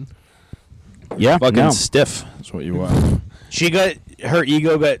men. Yeah, Fucking stiff. That's what you want. Her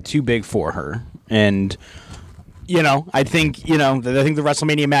ego got too big for her, and I think the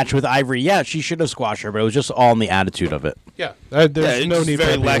WrestleMania match with Ivory, she should have squashed her, but it was just all in the attitude of it. Yeah, there's no need very for that to be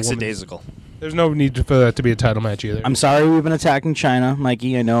a woman. lackadaisical. There's no need for that to be a title match either. I'm sorry we've been attacking China,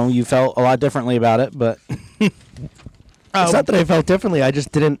 Mikey. I know you felt a lot differently about it, but It's not that I felt differently. I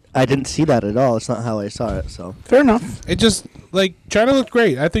just didn't see that at all. It's not how I saw it. So fair enough. It just, like, China looked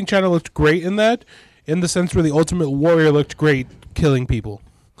great. I think China looked great in that, in the sense where the Ultimate Warrior looked great killing people.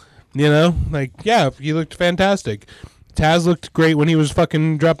 He looked fantastic. Taz looked great when he was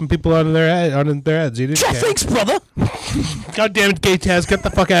fucking dropping people on their heads. He didn't care. Thanks, brother. God damn it, gay Taz, get the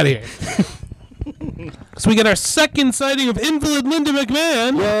fuck out of here. So we get our second sighting of Invalid Linda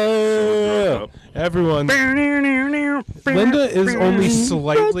McMahon. Whoa. Everyone. Linda is only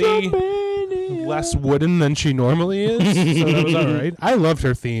slightly less wooden than she normally is, so that was all right. I loved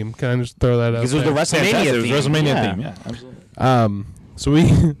her theme. Can I just throw that out Because it was the WrestleMania theme. WrestleMania theme. Yeah, absolutely.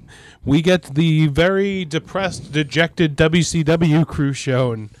 So we get the very depressed, dejected WCW crew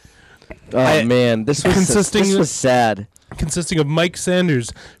show, and man, this was sad. consisting of Mike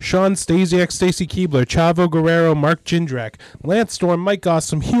Sanders, Sean Stasiak, Stacy Keibler, Chavo Guerrero, Mark Jindrak, Lance Storm, Mike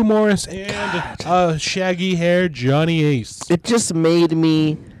Awesome, Hugh Morris, and shaggy hair Johnny Ace. It just made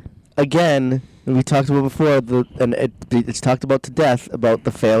me, again, we talked about before, it's talked about to death, about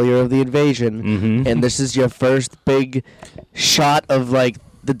the failure of the invasion, and this is your first big shot of, like,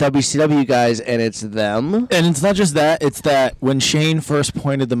 the WCW guys, and it's them. And it's not just that; it's that when Shane first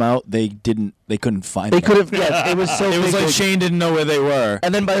pointed them out, they couldn't find. They them. could have. Yes, it was so. It was big, like Shane didn't know where they were.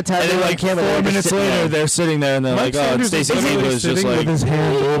 And then by the time And they then, were on like camera, 4 they were minutes sitting later, there. they're sitting there and they're Mike like, "Oh, Sanders Stacey is Keibler is just sitting like." with his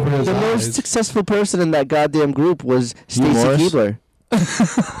hand over his The eyes. most successful person in that goddamn group was Stacy Morris? Keibler.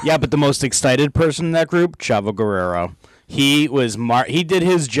 Yeah, but the most excited person in that group, Chavo Guerrero. He was he did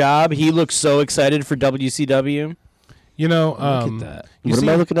his job. He looked so excited for WCW. You know, Look at that. What am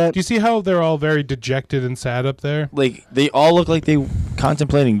I looking at? Do you see how they're all very dejected and sad up there? Like they all look like they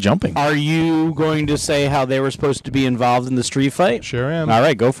contemplating jumping. Are you going to say how they were supposed to be involved in the street fight? Sure am. All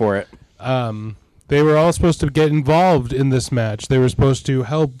right, go for it. They were all supposed to get involved in this match. They were supposed to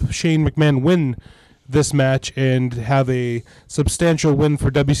help Shane McMahon win this match and have a substantial win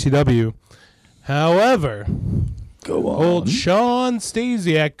for WCW. However, Go on. old Sean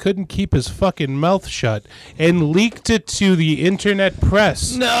Stasiak couldn't keep his fucking mouth shut and leaked it to the internet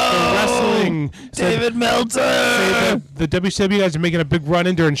press. No! For wrestling. David Meltzer. Said that the WCW guys are making a big run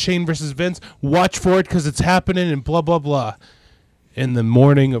in during Shane versus Vince. Watch for it because it's happening and blah, blah, blah. In the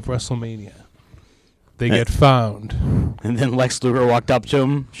morning of WrestleMania, they get found. And then Lex Luger walked up to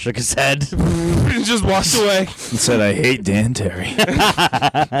him, shook his head. And just walked away. He said, "I hate Dan Terry."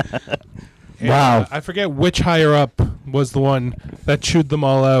 And, Wow. I forget which higher up was the one that chewed them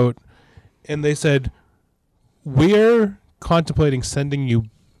all out. And they said, "We're contemplating sending you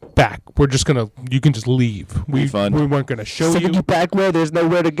back. We're just you can just leave. We Fun. weren't gonna show Sending you back where there's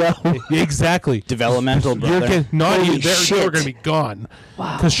nowhere to go. Exactly. Developmental, You're brother. not Holy they were shit. going to be gone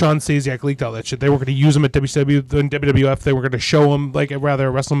because Sean Stasiak leaked all that shit. They were going to use him at WCW and WWF. They were going to show him at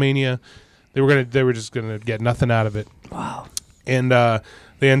WrestleMania. They were just going to get nothing out of it. Wow. And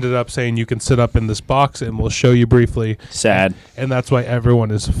they ended up saying you can sit up in this box and we'll show you briefly. Sad. And that's why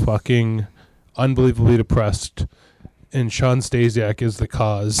everyone is fucking unbelievably depressed. And Sean Stasiak is the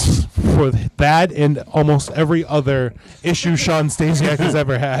cause for that and almost every other issue Sean Stasiak has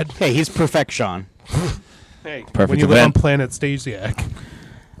ever had. Hey, he's perfection. Hey, Perfect when you live on event. Planet Stasiak.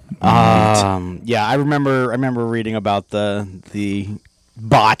 Yeah, I remember reading about the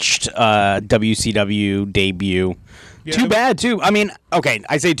botched WCW debut. Yeah, Too bad, too. I mean, okay,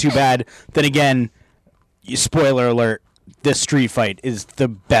 I say too bad. Then again, spoiler alert, this street fight is the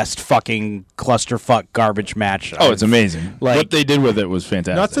best fucking clusterfuck garbage match. Oh, it's amazing. Like- What they did with it was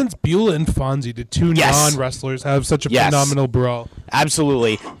fantastic. Not since Beulah and Fonzie did two Yes. non-wrestlers have such a Yes. phenomenal brawl.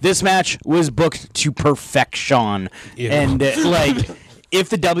 Absolutely. This match was booked to perfection. Yeah. And, if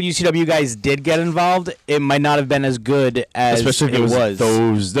the WCW guys did get involved, it might not have been as good as especially if it was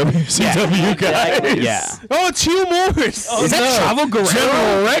those WCW guys. Yeah. Oh, it's Hugh Morris. Is that Chavo Guerrero?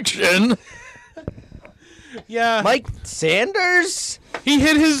 General Erection. Yeah, Mike Sanders? he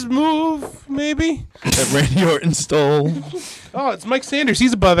hit his move, maybe. That Randy Orton stole Oh, it's Mike Sanders.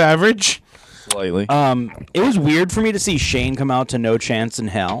 He's above average. slightly. It was weird for me to see Shane come out to No Chance in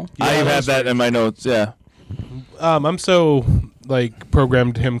Hell. I have that in my notes. Yeah. I'm so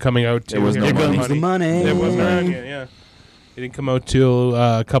programmed him coming out. There was no Here money. Comes the money. It wasn't around yet. Yeah, he didn't come out till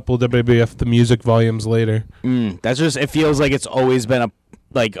a couple WWF the music volumes later. That's just. It feels like it's always been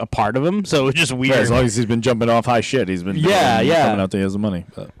a part of him. So it's just weird. As long as he's been jumping off high shit, he's been Yeah. coming out to his money.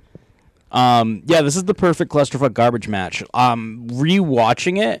 But. Yeah, this is the perfect clusterfuck garbage match.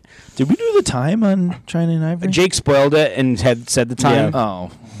 Rewatching it, Did we do the time on China and Ivory? Jake spoiled it and had said the time, Oh,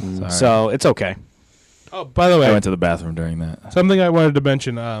 sorry. so it's okay. Oh, by the I way, went to the bathroom during that. something I wanted to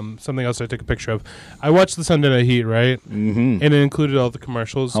mention. Something else I took a picture of. I watched the Sunday Night Heat, right? Mm-hmm. And it included all the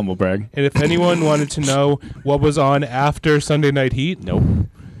commercials. Humble brag. And if anyone wanted to know what was on after Sunday Night Heat, Nope.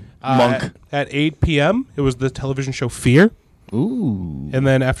 Monk. At 8 p.m., it was the television show Fear. Ooh. And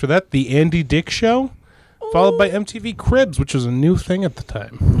then after that, the Andy Dick Show, followed by MTV Cribs, which was a new thing at the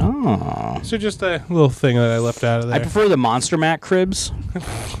time. Oh. So just a little thing that I left out of I there. prefer the Monster Matt Cribs.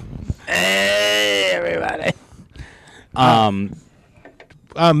 Hey, everybody.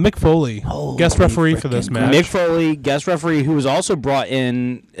 Mick Foley, guest referee for this match. Mick Foley, guest referee, who was also brought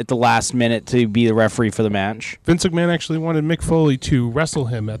in at the last minute to be the referee for the match. Vince McMahon actually wanted Mick Foley to wrestle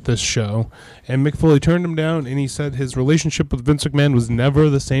him at this show, and Mick Foley turned him down, and he said his relationship with Vince McMahon was never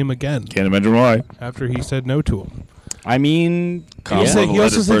the same again Can't imagine why. after he said no to him. I mean, He, said, he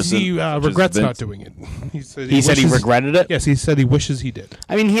also said person, he which is regrets not Vince. doing it. He said he said he wishes- regretted it. Yes, he said he wishes he did.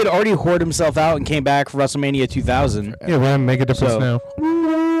 I mean, he had already whored himself out and came back for WrestleMania 2000. Yeah, we're gonna make a difference So- now.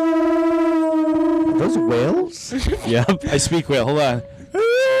 Those whales? Yep. I speak whale. Hold on.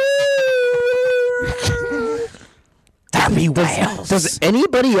 Darby Wales. Does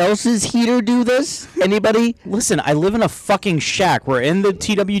anybody else's heater do this? Anybody? Listen, I live in a fucking shack. We're in the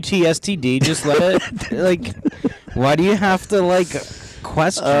TWT STD. Just let it. Why do you have to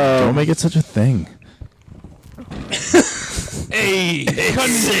question? Don't make it such a thing. Hey,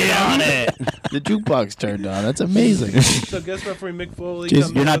 Sit on it. The jukebox turned on. That's amazing. So guest referee Mick Foley. Jeez,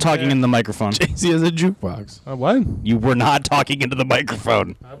 comes You're not out talking there. in the microphone. JC has a jukebox. What? You were not talking into the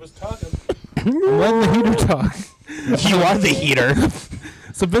microphone. I was talking. I'm letting the heater talk. You are the heater.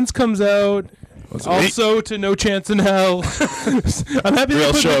 So Vince comes out. Also to No Chance in Hell. I'm happy. Real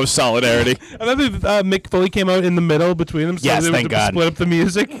they put show of solidarity. I'm happy Mick Foley came out in the middle between them. So Yes, they would thank God. split up the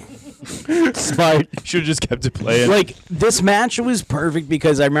music. Smart. Should have just kept it playing. This match was perfect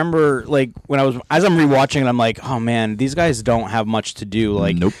because I remember when as I'm rewatching it, I'm like, oh man, these guys don't have much to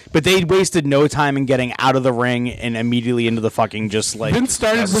do. Nope. But they wasted no time in getting out of the ring and immediately into the fucking Vince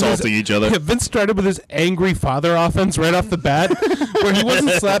started with assaulting each other. Yeah, Vince started with his angry father offense right off the bat, where he wasn't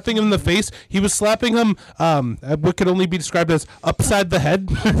slapping him in the face. He was slapping him what could only be described as upside the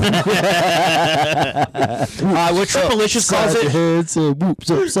head. what Triple Licious calls it. Head, so whoops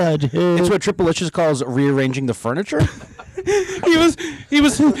upside your head. It's what Triple Licious calls rearranging the furniture. he was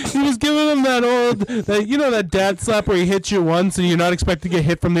giving him that dad slap where he hits you once and you're not expecting to get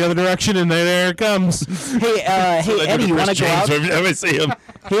hit from the other direction, and then there it comes. Hey, Eddie, you want to go out? Every time I see him.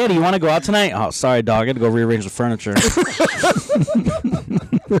 Hey, Eddie, you want to go out tonight? Oh, sorry, dog. I got to go rearrange the furniture.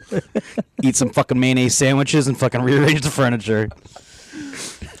 Eat some fucking mayonnaise sandwiches and fucking rearrange the furniture.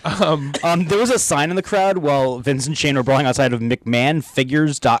 There was a sign in the crowd while Vince and Shane were brawling outside of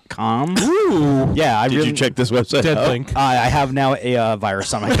McMahonFigures.com. Ooh. Yeah, Did you check this website? Dead out? link. I have now a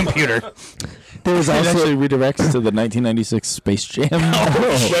virus on my computer. There was It also actually redirects to the 1996 Space Jam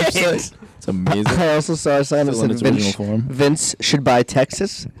website. It's amazing. I also saw a sign that Still in said its original form. Vince should buy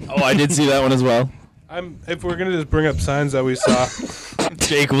Texas. Oh, I did see that one as well. If we're gonna just bring up signs that we saw.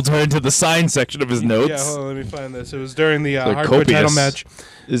 Jake will turn to the sign section of his notes. Yeah, hold on, let me find this. It was during the They're hardcore title copious. match.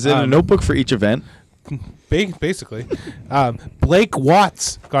 Is it a notebook for each event? Basically, Blake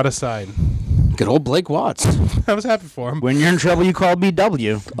Watts got a sign. Good old Blake Watts. I was happy for him. When you're in trouble, you call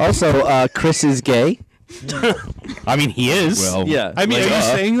BW. Also, Chris is gay. I mean, he is. Well, Yeah. I mean, are you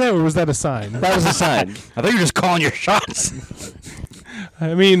saying that, or was that a sign? That was a sign. I thought you were just calling your shots.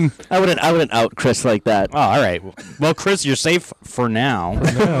 I mean, I wouldn't out Chris like that. Oh, all right. Well, Chris, you're safe for now.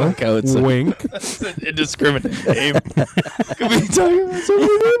 Look how it's wink. an indiscriminate name. Could be talking about so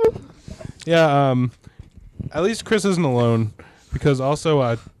many people. Yeah. At least Chris isn't alone, because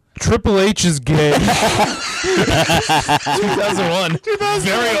also Triple H is gay. 2001.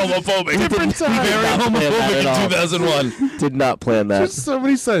 Very homophobic. Different time. Very Not planned that homophobic at in all. 2001. Did not plan that. There's so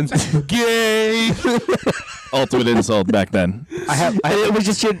many signs. Gay. Ultimate insult back then. And it was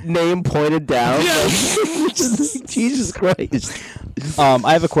just your name pointed down. Yeah. Jesus Christ.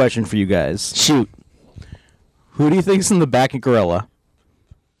 I have a question for you guys. Shoot. Who do you think's in the back of Gorilla?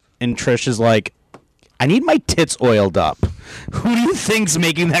 And Trish is like, I need my tits oiled up. Who do you think's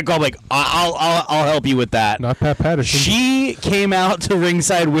making that call? Like, I'll help you with that. Not Pat Patterson. She came out to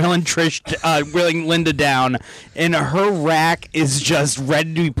ringside wheeling Linda down, and her rack is just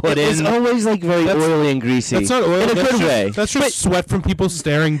ready to be put It's in. always like very oily and greasy. That's not oil. In a That's good just, way. That's just sweat from people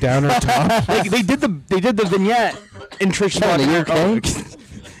staring down her top. Like, they did the vignette, and Trish is Tony, walking. you okay?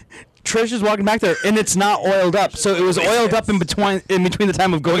 Trish is walking back there, and it's not oiled up. So it was oiled up in between the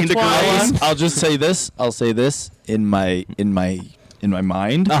time of going to Gorilla. I'll just say this. I'll say this in my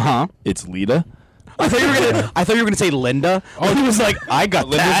mind. Uh-huh. It's Lita. I thought you were gonna say Linda. Oh, he was like, I got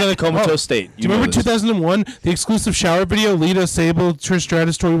Linda's that. in a comatose state. Do you remember 2001, the exclusive shower video, Lita, Sable, Trish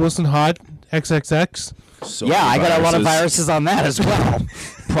Stratus, Tori Wilson, Hot, XXX? So Yeah, I many got a lot of viruses on that as well.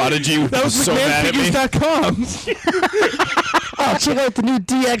 Prodigy That was so mad at me. McMahonFigures.com. Oh, check out the new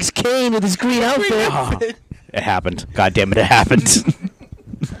DX Kane with his green outfit. It happened. God damn it, it happened.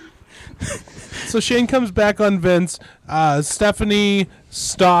 So Shane comes back on Vince. Stephanie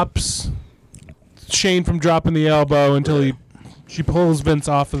stops Shane from dropping the elbow until she pulls Vince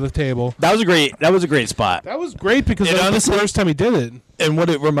off of the table. That was a great spot. That was great because And that was honestly- the first time he did it. And what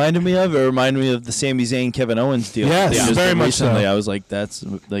it reminded me of the Sami Zayn Kevin Owens deal. Yes, They just very did much so. recently. I was like, that's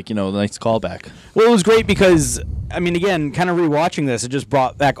like a nice callback. Well, it was great because, I mean, again, kind of rewatching this, it just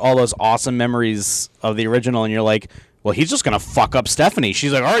brought back all those awesome memories of the original, and you're like, well, he's just going to fuck up Stephanie.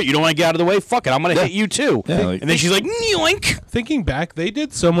 She's like, all right, you don't want to get out of the way? Fuck it, I'm going to hit you too. Yeah, like- and then she's like, yoink. Thinking back, they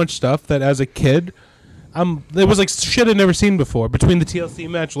did so much stuff that as a kid, there was like shit I'd never seen before. Between the TLC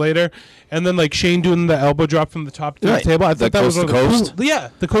match later, and then like Shane doing the elbow drop from the top to Right. the table. I The thought that was coast one to of the coast? cool- yeah,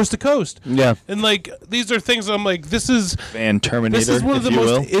 the coast to coast. Yeah. And like these are things that I'm like, this is Terminator, this is one of if the you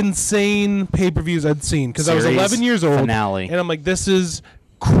most will. insane pay-per-views I'd seen because I was Series 11 years old, finale. and I'm like, this is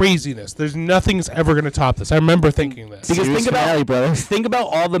craziness. There's nothing's ever gonna top this. I remember thinking this. Because Series finale, brother. think about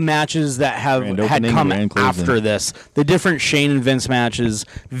all the matches that have Grand had opening, come grand closing. after this. The different Shane and Vince matches,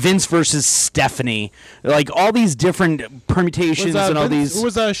 Vince versus Stephanie, like all these different permutations and all these.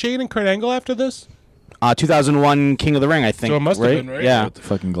 Was Shane and Kurt Angle after this? 2001 King of the Ring, I think. So it must have right? been, right? Yeah. With the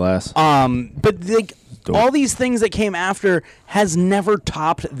fucking glass. But like Dope. all these things that came after has never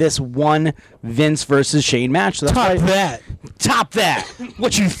topped this one Vince versus Shane match. So that's Top why- that. Top that.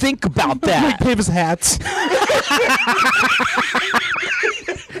 What you think about that? Pavis hats.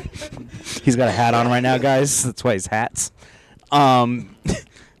 He's got a hat on right now, guys. That's why his hats.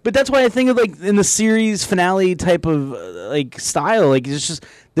 But that's why I think of like in the series finale type of like style, like it's just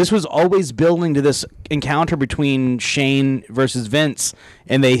this was always building to this encounter between Shane versus Vince,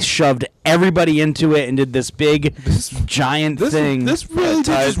 and they shoved everybody into it and did this big, giant thing. This really did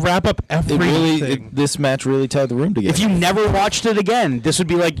just wrap up everything. This match really tied the room together. If you never watched it again, this would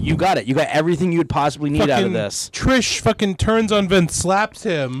be like you got it. You got everything you would possibly need out of this. Trish fucking turns on Vince, slaps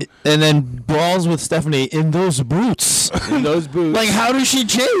him. and then brawls with Stephanie in those boots. In those boots. Like, how does she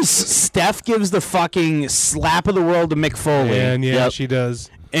change? face. Steph gives the fucking slap of the world to Mick Foley. And yeah, Yep. she does.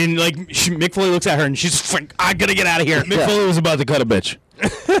 And like Mick Foley looks at her and she's like, I'm gonna get out of here. Mick Foley was about to cut a bitch.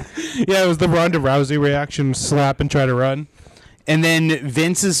 Yeah, it was the Ronda Rousey reaction, slap and try to run. And then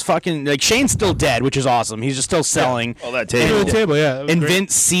Vince is fucking like Shane's still dead, which is awesome. He's just still selling. Oh, that To table. the table, yeah. that was And great.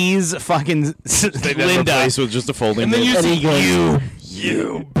 Vince sees fucking They never Linda. replaced with just a folding And then table. you see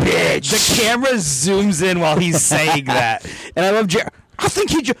You bitch. The camera zooms in while he's saying that. And I love Jerry. I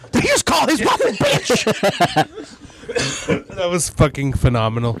think he just called his wife a bitch. That was fucking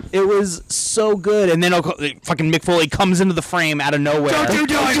phenomenal. It was so good. And then fucking Mick Foley comes into the frame out of nowhere. Don't you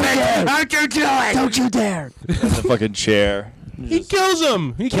do it, man. Don't you do it. Don't you dare. And the fucking chair. He kills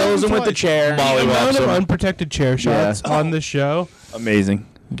him. He Kills him with the twice. chair. The Molly amount Wobs of him. unprotected chair shots on the show. Amazing.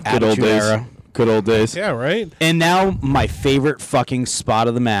 Good Attitude old days. era. Good old days. Yeah, right? And now my favorite fucking spot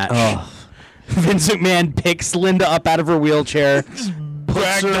of the match. Vince McMahon picks Linda up out of her wheelchair, puts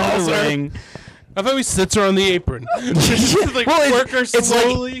her in ragdolls the her. ring. I thought he sits her on the apron. Just like Well, work her it's like-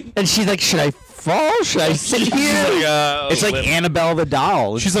 slowly. And she's like, should I fall? Should I sit here? It's like Annabelle the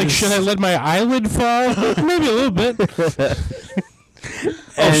doll. She's like, should I let my eyelid fall? Maybe a little bit.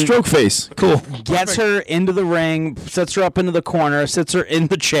 Oh, stroke face. Cool. Gets her into the ring, sets her up into the corner, sits her in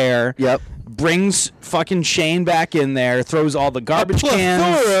the chair. Yep. Brings fucking Shane back in there, throws all the A garbage plethora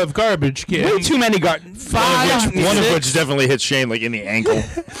cans. of garbage Way cans. too many One of which definitely hit Shane like in the ankle.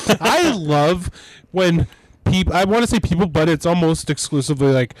 I love when people. I want to say people, but it's almost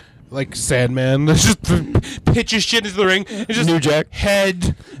exclusively like Sandman. Just pitches shit into the ring. It's just New Jack.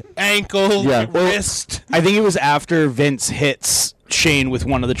 head, ankle, Yeah. wrist. I think it was after Vince hits Shane with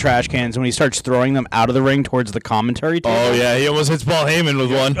one of the trash cans when he starts throwing them out of the ring towards the commentary table. Oh yeah, he almost hits Paul Heyman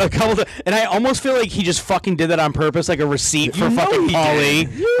with one. A couple and I almost feel like he just fucking did that on purpose, like a receipt for fucking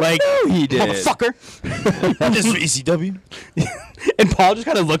Paulie. Like, he did. motherfucker. This is ECW. And Paul just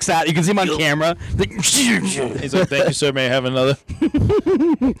kind of looks at it. You can see him on camera. Like, He's like, "Thank you, sir. May I have another?"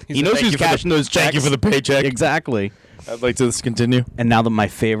 he knows who's cashing those checks. Thank you for the paycheck. Exactly. I'd like to continue. And now my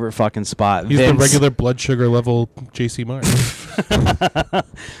favorite fucking spot. He's the regular blood sugar level JC Martin.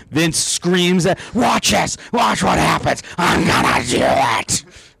 Vince screams at, watch this. Watch what happens. I'm gonna do it.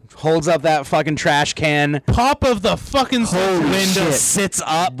 Holds up that fucking trash can. Pop of the fucking Linda shit. sits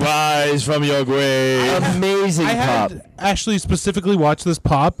up. Rise from your grave. Amazing I pop. had actually specifically watched this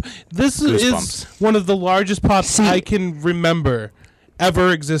pop. This is Goosebumps. one of the largest pops See- I can remember ever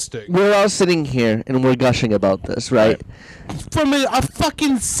existing. We're all sitting here and we're gushing about this, right? From a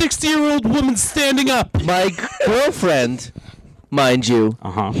fucking 60-year-old woman standing up. My girlfriend, mind you,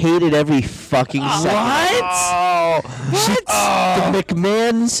 hated every fucking second. What? The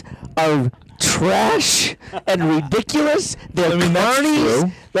McMahons are trash and ridiculous. They're carnies.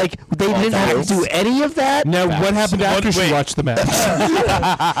 true. Like, they didn't have to do any of that. Now, what happened after she wait. watched the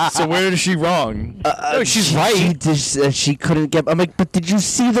match? So where is she wrong? No, she's right. She just, she couldn't get. I'm like, but did you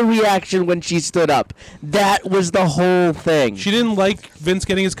see the reaction when she stood up? That was the whole thing. She didn't like Vince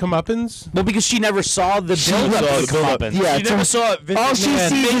getting his comeuppance? Well, because she never saw the build up saw to the the build-up. comeuppance. yeah, She never saw it. Vince all she McMahon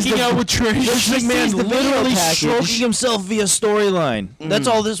sees is making the, out with Trish. She sees the video package. stroking himself via storyline. That's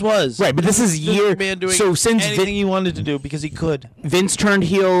all this was. Right, but this is year. Man doing So since anything he wanted to do because he could. Vince turned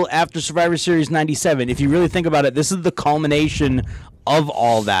heel after Survivor Series '97. If you really think about it, this is the culmination of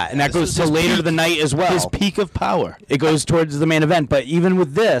all that, and that This goes is to his later peak. the night as well. His peak of power. It goes towards the main event, but even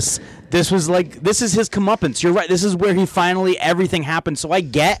with this was like, this is his comeuppance. You're right. This is where he finally, everything happened. So I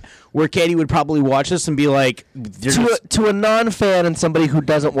get where Katie would probably watch this and be like, To a non-fan and somebody who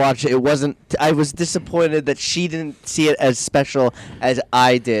doesn't watch it, it wasn't. I was disappointed that she didn't see it as special as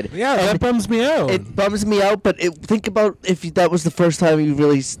I did. Yeah, And that bums me out. it bums me out. But think about if that was the first time you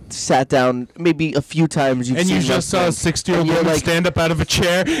really sat down. Maybe a few times you've and you seen just saw a wrestling, 60-year-old and you're woman like, stand up out of a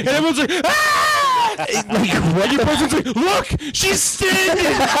chair, and everyone's like, ah! like, what And your the person's like, look, she's standing!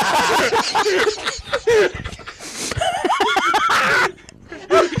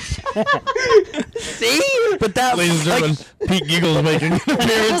 see? But that Ladies and gentlemen, Pete Giggles making an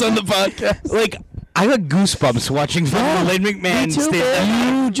appearance on the podcast. like, I got goosebumps watching fucking Lynn McMahon me too, stand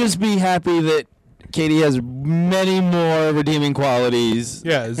man. You just be happy that Katie has many more redeeming qualities.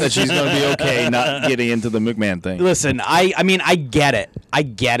 Yeah, That she's going to be okay not getting into the McMahon thing. Listen, I mean, I get it,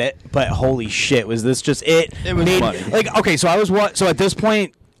 but holy shit, was this just it? It was funny. Like, okay, so so at this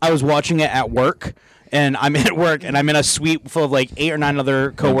point, I was watching it at work, and I'm at work, and I'm in a suite full of like 8 or 9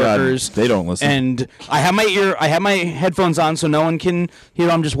 other coworkers. They don't listen. And I have my headphones on, so no one can hear.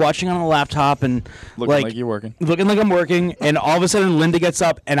 I'm just watching on the laptop and Looking like you're working. looking like I'm working, and all of a sudden Linda gets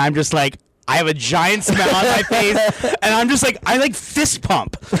up, and I'm just like, I have a giant smile on my face, and I'm just like, I like fist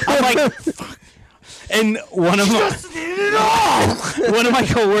pump. I'm like, fuck. And one of my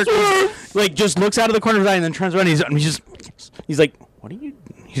coworkers like just looks out of the corner of his eye and then turns around. He's like, what are you?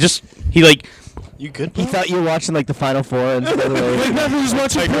 You good? He thought you were watching like the Final Four and the other way. Wait, no, he was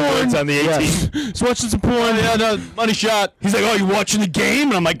watching porn. on the 18th. He's watching some porn. Yeah, no, money shot. He's like, oh, you watching the game?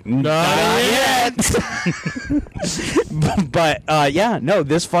 And I'm like, not yet. But yeah, no,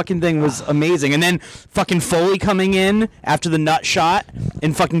 this fucking thing was amazing. And then fucking Foley coming in after the nut shot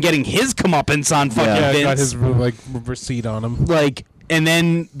and fucking getting his comeuppance on fucking Yeah, Vince. got his like receipt on him. Like, and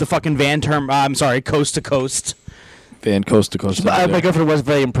then the fucking coast to coast. Van coast to coast. But, my girlfriend was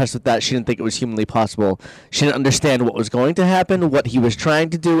very impressed with that. She didn't think it was humanly possible. She didn't understand what was going to happen, what he was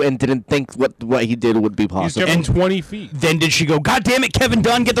trying to do, and didn't think what he did would be He's possible. jumping 20 feet. Then did she go, God damn it, Kevin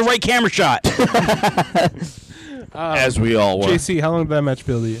Dunn, get the right camera shot? As we all were. JC, how long did that match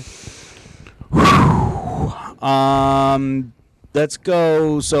feel to you? Let's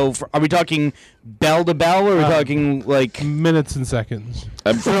go. So, are we talking bell to bell, or are we talking like Minutes and seconds.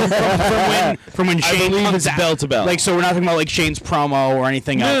 from when Shane believe comes it's out? bell to bell. Like, so we're not talking about like Shane's promo or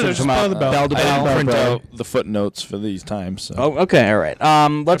anything No, else. no, We're just talking bell about to bell. bell to I didn't bell. print out the footnotes for these times. So. Oh, okay, all right.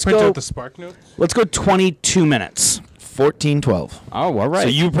 Let's Print go. out the spark notes. Let's go 22 minutes. 14-12. Oh, all right. So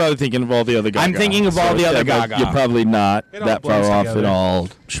you're probably thinking of all the other Gaga. I'm thinking of all the other Gaga. You're probably not It all that far blends off together. at all,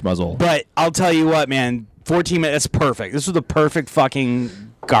 schmuzzle. But I'll tell you what, man. 14 minutes. That's perfect. This was the perfect fucking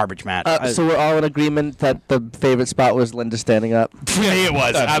garbage match. So we're all in agreement that the favorite spot was Linda standing up. it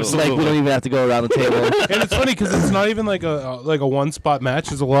was Like we don't even have to go around the table. And it's funny because it's not even like a one spot match.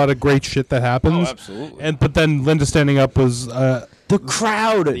 There's a lot of great shit that happens. absolutely. But then Linda standing up was the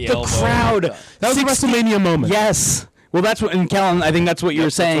crowd. The elbow. crowd. that was a 60 WrestleMania moment. Yes. Well, that's what. And Kellen, I think that's what you were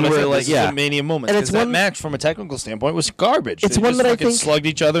saying. Where like, this yeah. is a mania moment. And And it's that one- match, from a technical standpoint, was garbage. It's They one just that I fucking think- slugged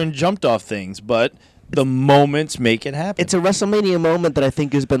each other and jumped off things, but the moments make it happen. It's a WrestleMania moment that I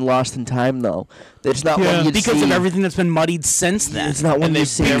think has been lost in time, though. It's not Yeah. one you Because see. of everything that's been muddied since then. It's not one and you they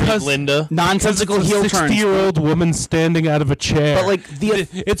see. buried Because- Linda. Nonsensical heel turns. 60-year-old woman standing out of a chair. But like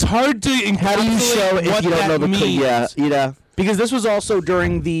it's hard to How do you show encapsulate if what you don't that know the means. yeah. Because this was also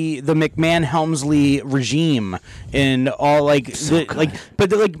during the McMahon Helmsley regime and all like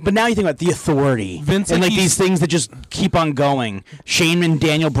but now you think about the authority Vince, and like, like these things that just keep on going. Shane and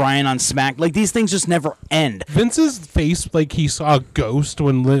Daniel Bryan on Smack, like these things just never end. Vince's face, like he saw a ghost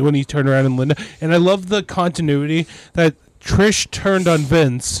when he turned around in Linda, and I love the continuity that Trish turned on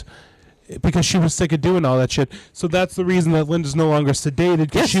Vince because she was sick of doing all that shit. So that's the reason that Linda's no longer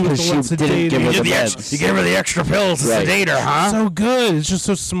sedated because she was the one she didn't give her sedated. the meds. You gave her the extra pills to Right. sedate her, huh? So good. It's just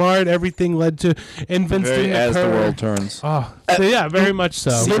so smart. Everything led to and Vince Very didn't as the occur. world turns. Oh, so yeah, very much so.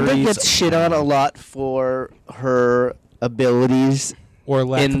 Linda Series- gets shit on a lot for her abilities Or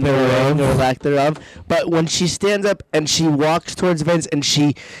lack in the thereof. ring or lack thereof. But when she stands up and she walks towards Vince and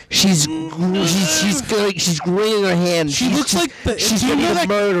she's wringing her hand. She looks like the. she's do you ready know to that?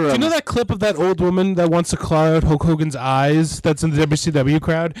 murder Do you him. know that clip of that old woman that wants to claw out Hulk Hogan's eyes? That's in the WCW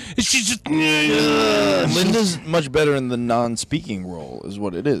crowd. And she's just. Linda's much better in the non-speaking role, is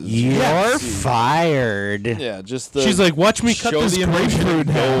what it is. You're fired. Yeah, just the. She's like, watch me cut show this the emotion grapefruit.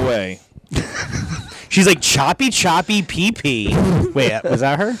 and go away. She's like choppy pee pee. Wait, was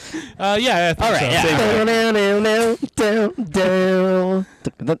that her? Yeah. I think All right, so.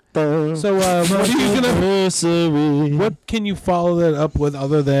 So, what are you gonna? What can you follow that up with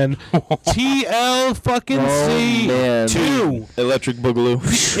other than TL fucking C man. 2? Electric Boogaloo.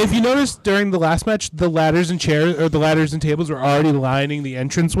 If you notice during the last match, the ladders and chairs or the ladders and tables were already lining the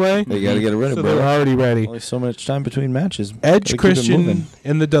entranceway. They gotta get rid So of they were it. already ready. Only so much time between matches. Edge, Gotta keep it Christian, moving.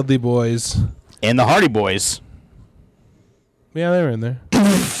 and the Dudley Boys. And the Hardy Boys. Yeah, they were in there.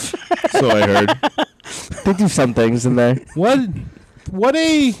 So I heard. They do some things in there. What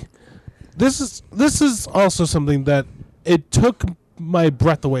a this is also something that it took my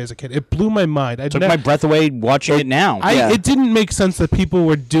breath away as a kid. It blew my mind. Took my breath away watching it now. Yeah. It didn't make sense that people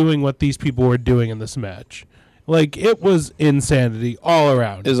were doing what these people were doing in this match. Like, it was insanity all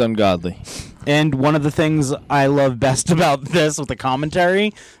around. Is ungodly. And one of the things I love best about this with the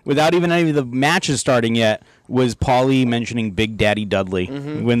commentary, without even any of the matches starting yet, was Paulie mentioning Big Daddy Dudley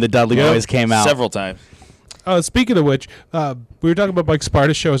when the Dudley Yep. Boys came out. Several times. Speaking of which, we were talking about like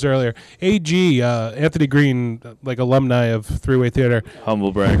Sparta shows earlier. AG, Anthony Green, like alumni of Three-Way Theater,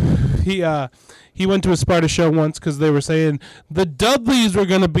 Humble brag. he went to a Sparta show once because they were saying the Dudleys were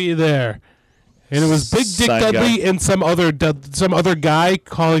going to be there. And it was Big Dick Side Dudley guy. and some other guy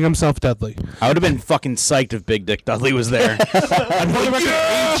calling himself Dudley. I would have been fucking psyched if Big Dick Dudley was there. And for the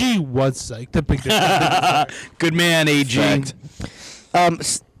record, AG was psyched that Big Dick Dudley was there. Good man, AG. Fact.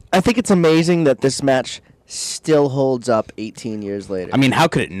 I think it's amazing that this match still holds up 18 years later. I mean, how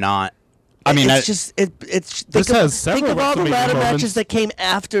could it not? I mean, it's This think has several of all the WrestleMania ladder moments. matches that came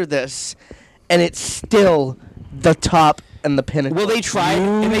after this, and it's still the top and the pinnacle. well, they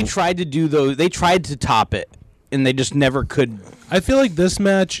tried to do those. They tried to top it, and they just never could. I feel like this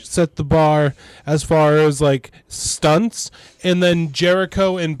match set the bar as far as like stunts, and then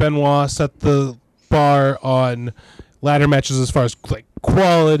Jericho and Benoit set the bar on ladder matches as far as like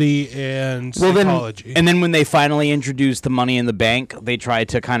quality and psychology. And then when they finally introduced the Money in the Bank, they tried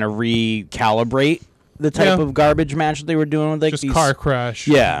to kind of recalibrate the type Yeah. of garbage match that they were doing with like just these car crash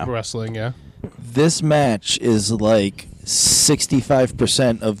wrestling, yeah. This match is like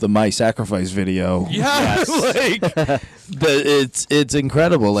 65% of the My Sacrifice video. Yeah. Like it's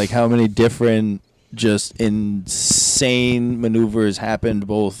incredible like how many different just insane maneuvers happened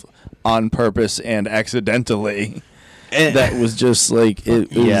both on purpose and accidentally. That was just like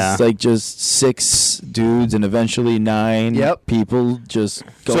it was like just 6 dudes and eventually 9 Yep. people just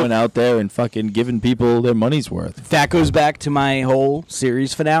going out there and fucking giving people their money's worth. That goes back to my whole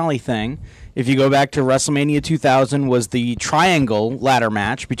series finale thing. If you go back to WrestleMania 2000 was the triangle ladder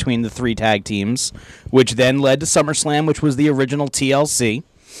match between the 3 tag teams, which then led to SummerSlam, which was the original TLC,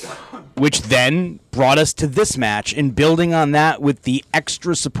 which then brought us to this match, and building on that with the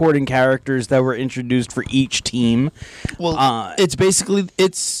extra supporting characters that were introduced for each team. Well, it's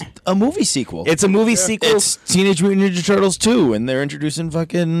a movie sequel. It's a movie sequel. It's Teenage Mutant Ninja Turtles 2, and they're introducing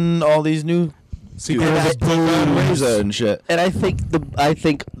fucking all these new Secret And of I- the Blue Batteries. and shit. And I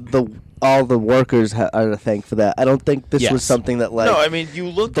think all the workers are to thank for that. I don't think this Yes. was something that like No, I mean you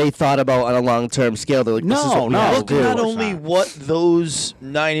look. they thought about on a long-term scale. They're like, this is No, what we no. have to Look do. not only what those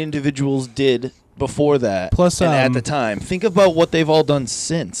 9 individuals did before that, Plus, and at the time, think about what they've all done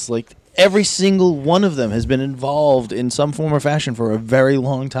since. Like every single one of them has been involved in some form or fashion for a very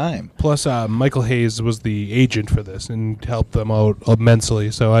long time. Plus, Michael Hayes was the agent for this and helped them out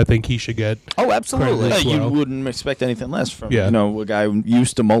immensely. So I think he should get. Oh, absolutely. Credit. You well. wouldn't expect anything less from Yeah. a guy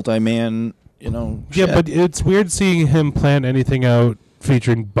used to multi-man. Yeah, shit. but it's weird seeing him plan anything out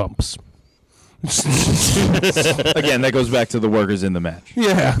featuring bumps. Again, that goes back to the workers in the match.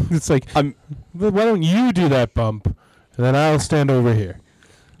 Yeah, it's like, why don't you do that bump, and then I'll stand over here.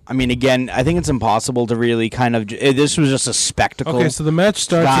 I mean, again, I think it's impossible to really kind of. This was just a spectacle. Okay, so the match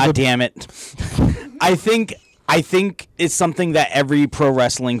starts. God with a- damn it! I think it's something that every pro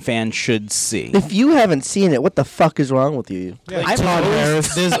wrestling fan should see. If you haven't seen it, what the fuck is wrong with you? Yeah, I'm Todd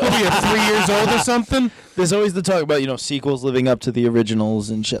always- Harris. What are you, 3 years old or something? There's always the talk about sequels living up to the originals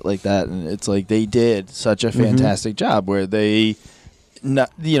and shit like that, and it's like they did such a fantastic job where they,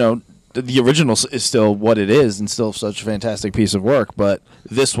 not the original is still what it is and still such a fantastic piece of work, but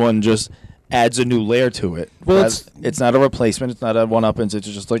this one just adds a new layer to it. Well, it's not a replacement, it's not a one-up, it's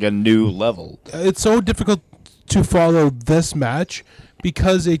just like a new level. It's so difficult to follow this match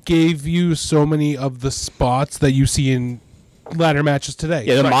because it gave you so many of the spots that you see in ladder matches today.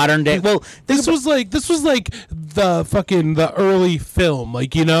 Yeah, the modern day. Well, This was like the early film,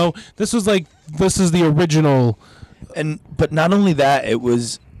 this is the original. But not only that, it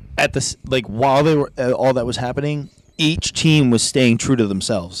was at while they were all that was happening, each team was staying true to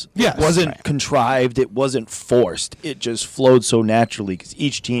themselves. Yes. It wasn't contrived. It wasn't forced. It just flowed so naturally because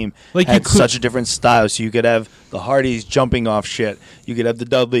each team Like, you had could- such a different style. So you could have the Hardys jumping off shit. You could have the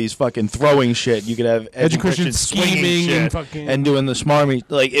Dudleys fucking throwing shit. You could have Edge and Christian Christian swinging scheming shit and fucking- and doing the smarmy.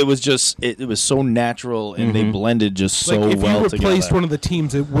 Like it was just it was so natural and they blended just so Like if well you replaced together. one of the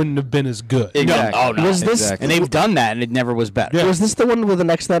teams, it wouldn't have been as good. Exactly. Oh, no. Was this- Exactly. and they've done that, and it never was better. Yeah. Was this the one where the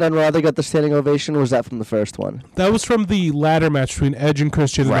next night on Raw they got the standing ovation, or was that from the first one? That was from the ladder match between Edge and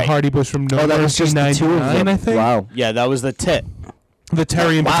Christian and Right. the Hardy Boys from No Oh, that was Mercy just the two of 99, them. I think. Wow. Yeah, that was the tit. The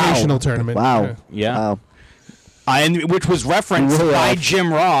Terry Invitational tournament. Wow. Yeah. Wow. And which was referenced Way by off.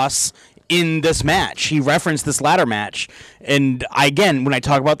 Jim Ross in this match. He referenced this ladder match. And again, when I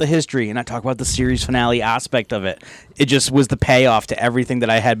talk about the history and I talk about the series finale aspect of it, it just was the payoff to everything that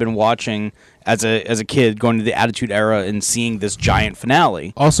I had been watching as a kid, going to the Attitude Era and seeing this giant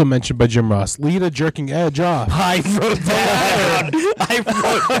finale. Also mentioned by Jim Ross. Lita jerking Edge off. I wrote that down. I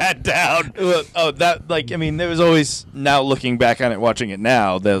wrote that down. There was always, now looking back on it, watching it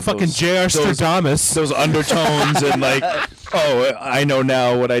now, Fucking J.R. Stradamus. those undertones and I know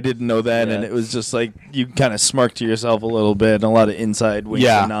now what I didn't know then, and it was just like you kind of smirk to yourself a little bit, and a lot of inside winks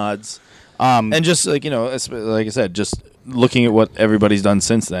Yeah. and nods, and just like I said, just looking at what everybody's done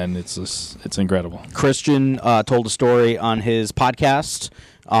since then, it's incredible. Christian told a story on his podcast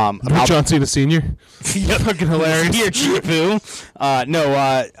about John Cena Sr. Fucking hilarious. Here, Chiapoo.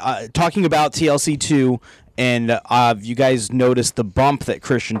 Talking about TLC 2 And you guys noticed the bump that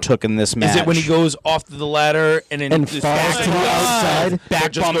Christian took in this match? Is it when he goes off to the ladder and And falls to the outside?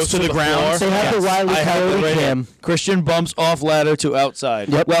 back just bumps goes to the ground? They have the Wile E. I have it Coyote right here. cam. Christian bumps off ladder to outside.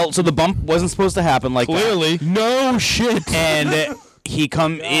 Yep. Well, so the bump wasn't supposed to happen like that. Clearly. No shit. And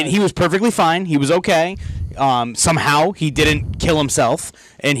he was perfectly fine. He was okay. Somehow he didn't kill himself,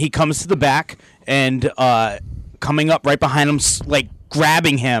 and he comes to the back and coming up right behind him, like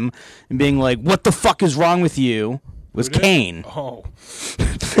grabbing him and being like, "What the fuck is wrong with you?" was Kane. Oh.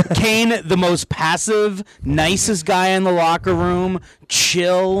 Kane, the most passive, nicest guy in the locker room,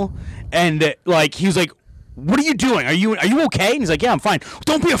 chill, and like he was like, "What are you doing? Are you okay?" And he's like, "Yeah, I'm fine."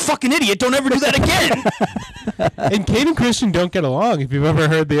 Don't be a fucking idiot. Don't ever do that again. And Kane and Christian don't get along. If you've ever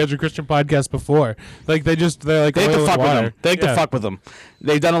heard the Edge of Christian podcast before, like they're like They like oil to fuck and with water. him. They like to fuck with him.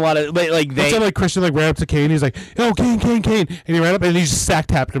 They've done a lot of like They like Christian like ran up to Kane. He's like, "Oh, Kane," and he ran up and he just sack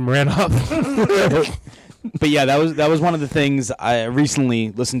tapped him, and ran up. But yeah, that was one of the things I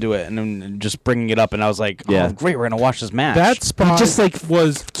recently listened to it and I'm just bringing it up, and I was like, "Oh, Yeah. great, we're gonna watch this match." That spot just, like,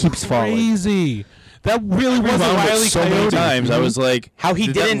 was keeps falling. crazy. That really was a Rewound it Wile E. so many Coyote. times. I was like, how he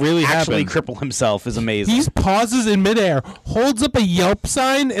did that didn't really actually happen? cripple himself is amazing. He pauses in midair, holds up a Yelp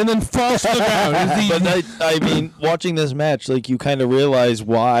sign, and then falls to the ground. Is he- But I mean, watching this match, like you kind of realize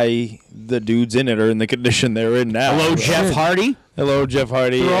why the dudes in it are in the condition they're in now. Hello, Jeff Hardy. Hello, Jeff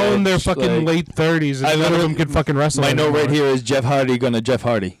Hardy. They're all in their It's fucking like- late 30s, and I none of literally- them can fucking wrestle. My note anymore. right here is Jeff Hardy gonna Jeff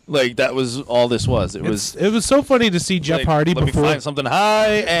Hardy. Like that was all this was. It was It was so funny to see Jeff like, Hardy let me before find something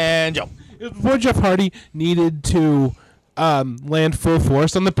high and jump. Jeff Hardy needed to land full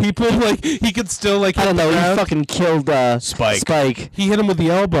force on the people. Like he could still like. I hit don't the know. He ground. fucking killed Spike. He hit him with the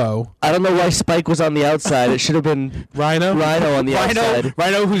elbow. I don't know why Spike was on the outside. It should have been Rhino. Rhino on the outside.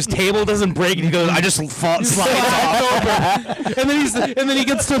 Rhino, whose table doesn't break, and he goes, "I just slide off." and then he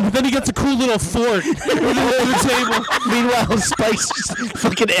gets a cool little fort under the table. Meanwhile, Spike's just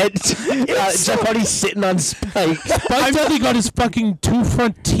fucking Jeff Hardy's sitting on Spike. Spike Dudley got his fucking 2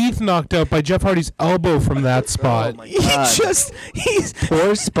 front teeth knocked out by Jeff Hardy's elbow from that spot. He's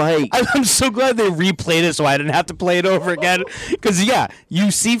Poor Spike. I'm so glad they replayed it so I didn't have to play it over again. Because, yeah,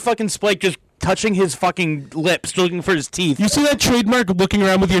 you see fucking Spike just touching his fucking lips, looking for his teeth. You see that trademark looking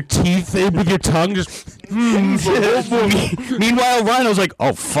around with your teeth, with your tongue, just. Meanwhile, Rhino's like,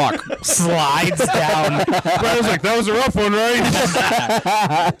 "Oh, fuck." Slides down. Rhino's like, that was a rough one,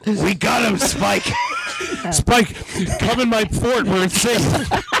 right? We got him, Spike. Spike, come in my fort where it's safe.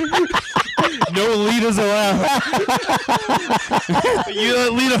 No Alitas allowed. You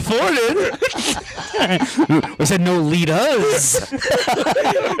let Lita Ford in. We said no leaders.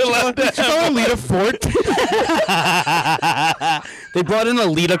 Oh, Alita Fort. They brought in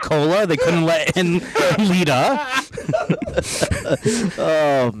Alita Cola. They couldn't let in Lita.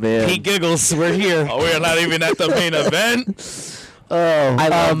 Oh man. He giggles. We're here. Oh, we're not even at the main event. Oh, I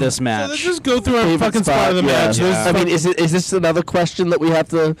love this So match. let's just go through our favorite fucking spot of the yeah. match. There's- I mean, is this another question that we have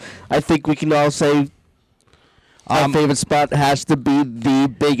to? I think we can all say our favorite spot has to be the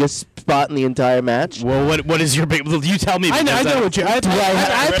biggest spot in the entire match. Well, what is your big? You tell me. I because know what you. I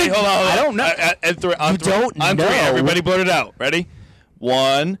Ready? think. Hold on. I don't know. On three, You don't on three. know. Everybody blurt it out. Ready?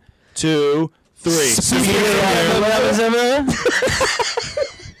 1, 2, 3.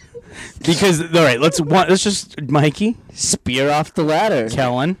 Because all right, let's just Mikey, Spear off the ladder.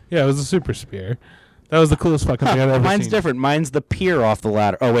 Kellen. Yeah, it was a super spear. That was the coolest fucking thing I've ever Mine's seen. different. Mine's the pier off the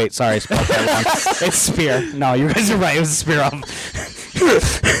ladder. Oh wait, sorry, I spelled that wrong. It's spear. No, you guys are right. It was a spear off.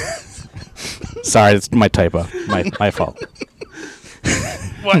 Sorry, it's my typo. My fault.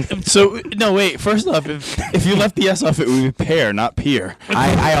 What? So no, wait. First off, if you left the S off, it would be pair, not peer.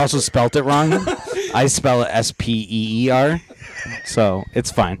 I also spelt it wrong. I spell it SPEER, so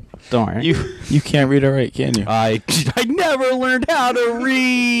it's fine. Don't worry. You can't read or write, can you? I never learned how to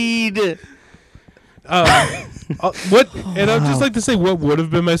read. What? And I'd just like to say, what would have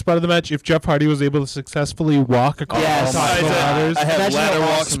been my spot of the match if Jeff Hardy was able to successfully walk across Yes. the top of the ladders? I have Imagine ladder how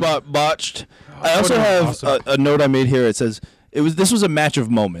walk awesome. spot botched. I also would've been have awesome. a note I made here. It says this was a match of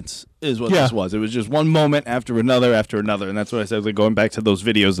moments. Is what Yeah. this was. It was just one moment after another, and that's what I said. Like going back to those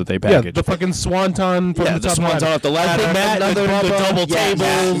videos that they Yeah, packaged. the fucking swanton from Yeah, the the top swanton of the off the ladder. Another the double yeah,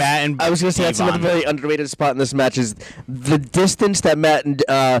 table. Matt and I was gonna say that's another Devon. very underrated spot in this match is the distance that Matt and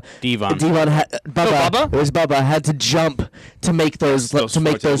Devon. Bubba, Bubba? it was Bubba had to jump to make those Those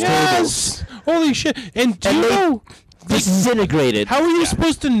tables. Yes! Holy shit. And do And you they- know... Disintegrated. How are you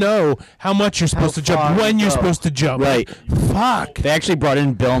supposed to know how much you're supposed to jump far when to you're go. supposed to jump? Right. Fuck. They actually brought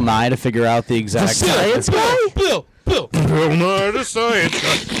in Bill Nye to figure out the exact. science guy? Bill. Bill Nye the Science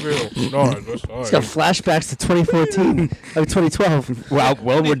Guy. Bill Nye the It's got Science. flashbacks to 2014, 2012. Well,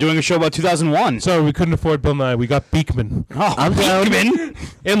 we're doing a show about 2001. Sorry, we couldn't afford Bill Nye. We got Beekman Oh, I'm down. Beekman.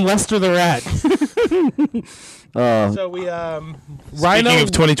 and Lester the Rat. Oh, So we Speaking Rhino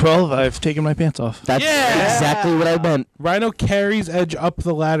of 2012, I've taken my pants off. that's Yeah. exactly what I meant. Rhino carries Edge up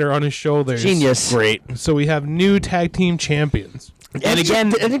the ladder on his shoulders. Genius. Great. So we have new tag team champions. And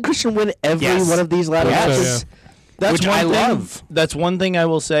again, didn't Christian win every Yes. one of these ladder Yeah. matches? That's Which one I thing, love. That's one thing I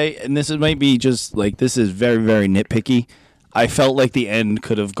will say, and might be just like this is very, very nitpicky. I felt like the end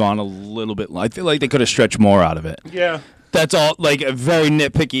could have gone a little bit. I feel like they could have stretched more out of it. Yeah. That's all, like a very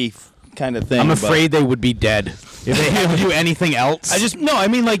nitpicky kind of thing. I'm but- afraid they would be dead if they had to do anything else. I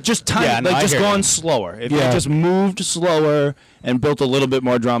mean like just time, Yeah, no, like I just hear gone you. slower. If Yeah. they just moved slower and built a little bit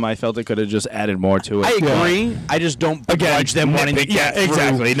more drama, I felt it could have just added more to it. I agree. I just don't begrudge them wanting to nitpick- yeah, get through.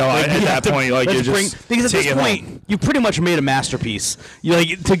 exactly. No, at you that have to- point, like, let's you're just because at take this it point home. you pretty much made a masterpiece. You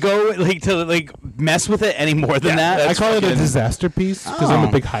like to go to mess with it any more than that. I call it a disaster piece because I'm a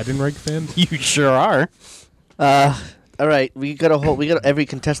Oh. big Heidenreich fan. You sure are. All right, we got every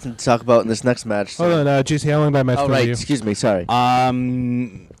contestant to talk about in this next match. so- Hold on, JC, how long did I match Oh for right, you? excuse me, sorry.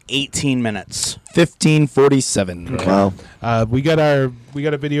 18 minutes. 1547. Wow, We got a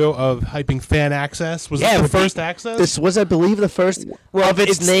video of hyping Fan Access. Was Yeah, it the with the- first Access? this was, I believe, the first of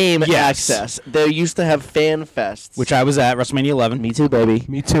its name. yes. Access. They used to have fan fests. Which I was at WrestleMania 11. me too, baby.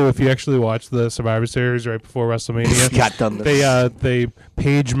 Me too. If you actually watched the Survivor Series right before WrestleMania, Got done this. they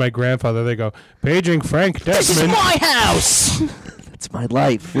page my grandfather. They go paging Frank This is Desmond. my house. It's my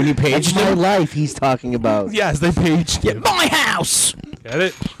life. When you paged It's my him? life. He's talking about. Yes, they paged. him. My house. Get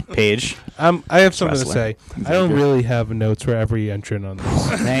it? Page. I have something Wrestling. to say. I don't really have notes for every entrant on this.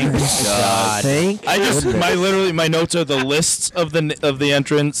 Thank God. Thank I just goodness. my notes are the lists of the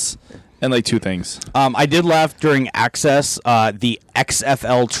entrants and like two things. I did laugh during Access, the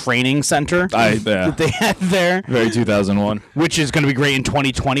XFL Training Center that they had there, very 2001. which is going to be great in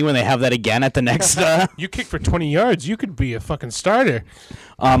 2020 when they have that again at the next. You kick for 20 yards, you could be a fucking starter.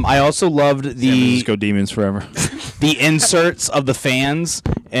 I also loved San the Francisco Demons forever. the inserts of the fans.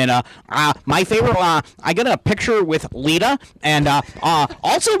 And my favorite, I got a picture with Lita and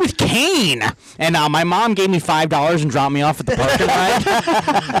also with Kane. And my mom gave me $5 and dropped me off at the parking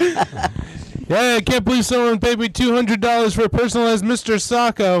lot. Yeah, I can't believe someone paid me $200 for a personalized Mr.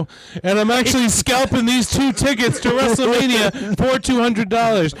 Sacco, and I'm actually scalping these 2 tickets to WrestleMania for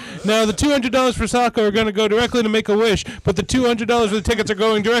 $200. Now, the $200 for Sacco are going to go directly to Make-A-Wish, but the $200 for the tickets are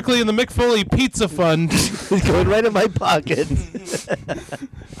going directly in the Mick Foley Pizza Fund. It's going right in my pocket.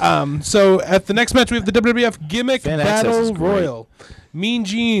 So, at the next match, we have the WWF Gimmick Fan Access is Battle great. Royal. Mean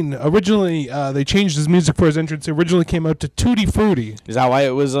Gene, originally, they changed his music for his entrance. It originally came out to Tutti Frutti. Is that why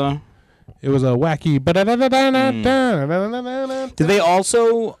it was? It was a wacky. Did they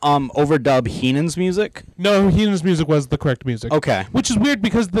also overdub Heenan's music? No, Heenan's music was the correct music. Okay. Which is weird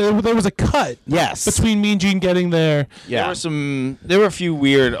because there was a cut Yes. between Mean Gene getting there. Yeah. There were a few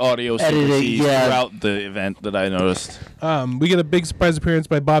weird audio Editing, sequences yeah. throughout the event that I noticed. We get a big surprise appearance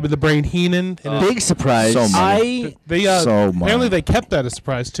by Bobby the Brain Heenan. And Big surprise. So much. they so much. apparently they kept that a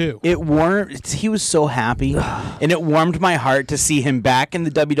surprise too. It warmed. He was so happy, and it warmed my heart to see him back in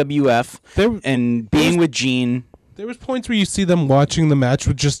the WWF There- and being with Gene. There was points where you see them watching the match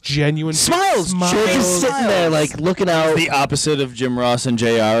with just genuine Smiles. They're just sitting there, like, looking out. The opposite of Jim Ross and JR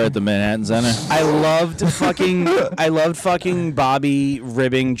at the Manhattan Center. I loved fucking Bobby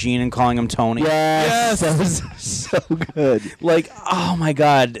ribbing Gene and calling him Tony. Yes, that was so good. Like, oh my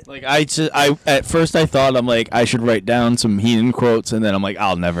God. Like I at first I thought I'm like I should write down some Heenan quotes, and then I'm like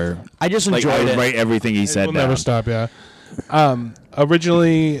I'll never. I just Like I enjoyed would it. write everything he said We'll down. never stop. Yeah.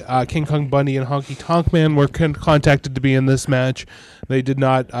 Originally, King Kong Bundy and Honky Tonk Man were contacted to be in this match. They did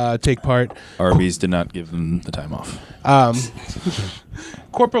not take part. Arby's did not give them the time off.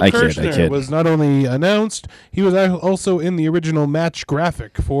 Corporal I kid, I Kirshner kid. was not only announced, he was also in the original match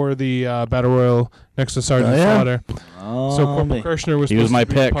graphic for the Battle Royal next to Sergeant Oh, yeah? Slaughter. So Corporal Kirshner was He was supposed my to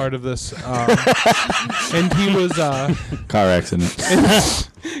be pick. part of this, and he was Car accident.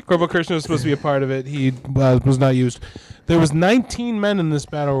 Corporal Kirshner was supposed to be a part of it. He was not used. There was 19 men in this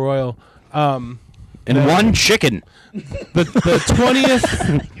Battle Royal. And one chicken. The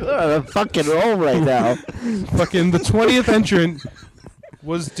 20th You're on a fucking roll right now. fucking the 20th entrant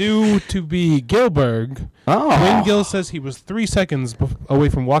was due to be Gilberg. Oh. Wayne Gill says he was 3 seconds away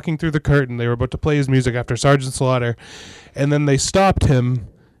from walking through the curtain. They were about to play his music after Sergeant Slaughter, and then they stopped him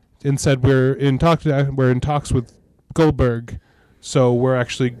and said, "We're in talks with Goldberg, so we're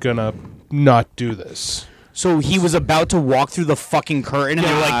actually gonna not do this." So he was about to walk through the fucking curtain, and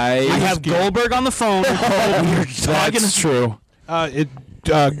they're like, "I have Goldberg on the phone." We're talking. That's true.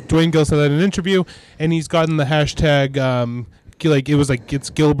 Dwayne Gill said that in an interview, and he's gotten the hashtag. It's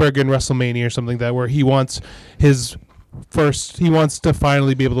Gillberg in WrestleMania or something like that, where he wants he wants to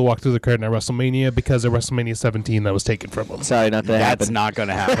finally be able to walk through the curtain at WrestleMania because of WrestleMania 17 that was taken from him. Sorry, not that That's happened. not going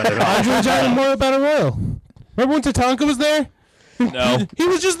to happen at all. Andre the Giant Memorial Battle Royal. Remember when Tatanka was there? No. He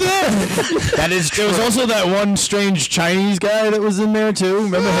was just there. That is true. There was also that one strange Chinese guy that was in there too.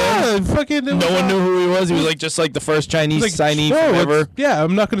 Remember him? Yeah, fucking. No one knew who he was. He was like just like the first Chinese signee no, ever. Yeah,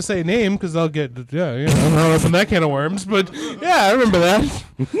 I'm not going to say a name because I'll get. I'm not open that can of worms, but yeah, I remember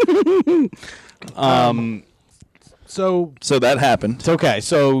that. So that happened. It's okay.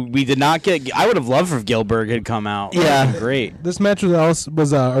 So we did not get. I would have loved if Gillberg had come out. Yeah. Great. this match was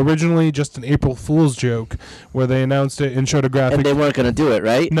originally just an April Fool's joke where they announced it and showed a graphic. And they weren't going to do it,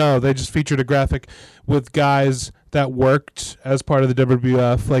 right? No, they just featured a graphic with guys that worked as part of the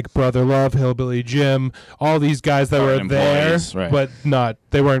WWF, like Brother Love, Hillbilly Jim, all these guys that were there, employees, right. but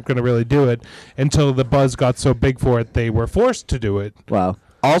they weren't going to really do it until the buzz got so big for it, they were forced to do it. Wow.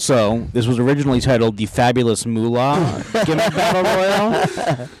 Also, this was originally titled the Fabulous Moolah Gimmick Battle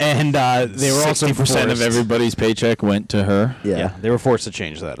Royal, and they were also 60% of forced- everybody's paycheck went to her. Yeah. they were forced to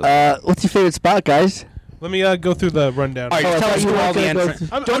change that. What's your favorite spot, guys? Let me go through the rundown. All right, I tell thought us you who were all the gonna go entrants. through-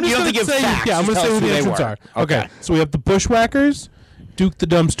 I'm You don't just have to gonna give say, facts. Yeah, I'm Just going to tell say us who the they entrants were. are. Okay, so we have the Bushwhackers, Duke the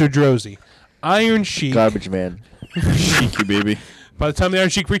Dumpster Drozy, Iron Sheik. Garbage Man. Cheeky baby. By the time the Iron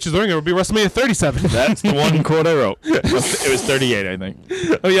Sheik reaches the ring, it will be WrestleMania 37. That's the one quote I wrote. It was 38, I think.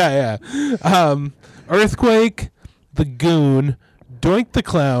 Oh yeah. Earthquake, the Goon, Doink the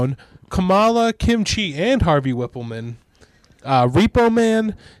Clown, Kamala, Kimchi, and Harvey Whippleman, Repo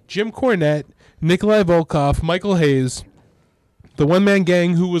Man, Jim Cornette, Nikolai Volkov, Michael Hayes, the one-man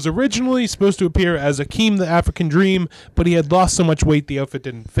gang who was originally supposed to appear as Akeem the African Dream, but he had lost so much weight the outfit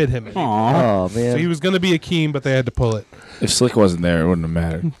didn't fit him anymore. Aw. Oh, man. So he was going to be Akeem, but they had to pull it. If Slick wasn't there, it wouldn't have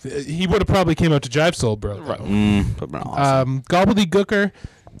mattered. He would have probably came out to Jive Soul, bro. Would've been awesome. Gobbledygooker,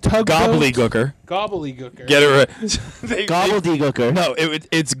 Tugboat. Gobbledygooker. Gobbledygooker. Get it right. Gobbledygooker. No,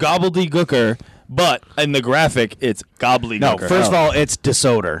 it's Gobbledygooker, but in the graphic, it's Gobbledygooker. No, first of all, it's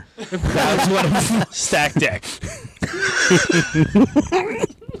DeSoder. that's what I'm stack deck.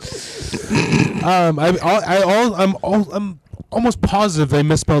 I'm almost positive they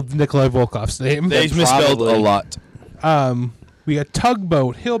misspelled Nikolai Volkov's name. They misspelled probably. a lot. We got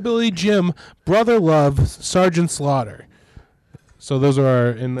Tugboat, Hillbilly Jim, Brother Love, Sergeant Slaughter. So those are our.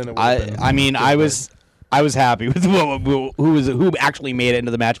 And then it would've been I mean, I was happy with who actually made it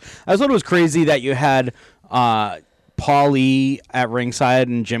into the match. I thought it was crazy that you had Paul Lee at ringside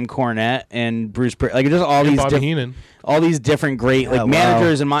and Jim Cornette and Bruce like just all and these Bobby Heenan. all these different great wow.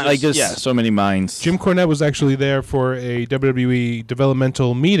 managers and just Yeah, so many minds. Jim Cornette was actually there for a WWE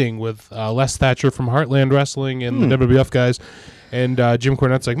developmental meeting with Les Thatcher from Heartland Wrestling and the WWF guys. And Jim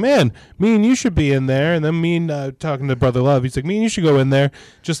Cornette's like, man, me and you should be in there. And then me and talking to Brother Love, he's like, me and you should go in there.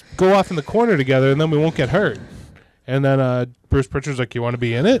 Just go off in the corner together, and then we won't get hurt. And then Bruce Pritchard's like, you want to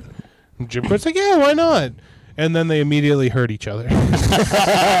be in it? And Jim Cornette's like, yeah, why not? And then they immediately hurt each other.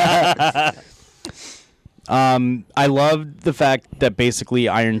 I loved the fact that basically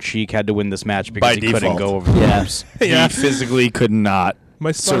Iron Sheik had to win this match because By he couldn't default. go over the ropes. Yeah. He physically could not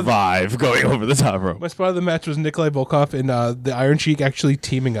My spot of- survive going over the top rope. My spot of the match was Nikolai Volkov and the Iron Sheik actually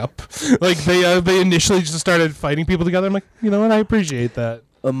teaming up. Like they initially just started fighting people together. I'm like, you know what? I appreciate that.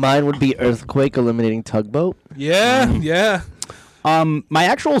 Mine would be Earthquake eliminating Tugboat. Yeah, yeah. My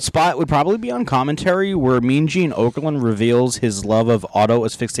actual spot would probably be on commentary where Mean Gene Okerlund reveals his love of auto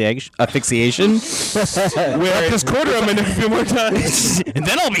asphyxiation. We're at this quarter. I'm gonna a few more times. And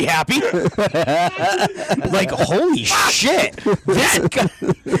then I'll be happy. Like, holy shit.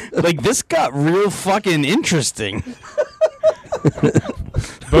 This got real fucking interesting.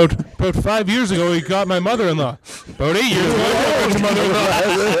 About 5 years ago, he got my mother-in-law. About 8 years ago, he got your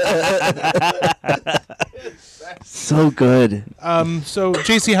mother-in-law. So good. So,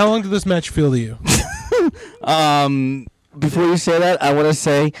 JC, how long did this match feel to you? Before you say that, I want to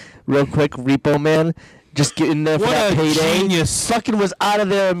say real quick, Repo Man just getting there for What that a payday. genius. Fucking was out of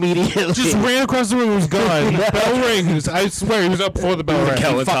there immediately. Just ran across the room and was gone. Bell rings. I swear he was up before the bell rang.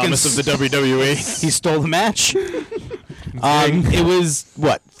 Kellen fucking Thomas of the WWE. He stole the match. It was,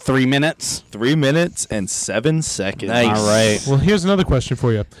 3 minutes? 3 minutes and 7 seconds. Nice. All right. Well, here's another question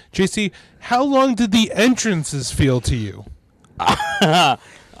for you. JC, how long did the entrances feel to you?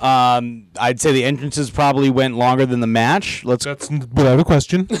 I'd say the entrances probably went longer than the match. That's without a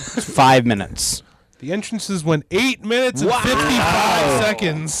question. 5 minutes. The entrances went 8 minutes and 55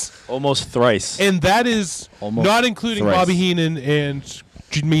 seconds. Almost thrice. And that is Almost not including thrice. Bobby Heenan and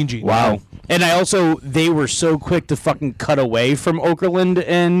Mean Gene. Wow. And they were so quick to fucking cut away from Okerlund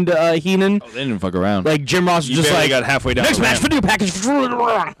and Heenan. They didn't fuck around. Like Jim Ross was You just barely like, got halfway down next the match ramp. video package.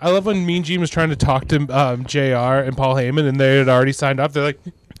 I love when Mean Gene was trying to talk to JR and Paul Heyman, and they had already signed off. They're like,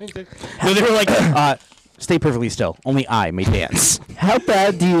 No, they were like, stay perfectly still. Only I may dance. How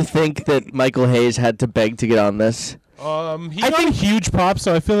bad do you think that Michael Hayes had to beg to get on this? he got a huge pop,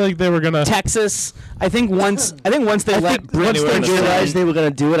 so I feel like they were gonna. Texas. I think once they Once let they Bridge realized they were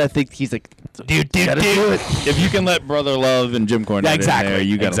going to do it, I think he's like, dude. If you can let Brother Love and Jim Cornette Exactly, in there,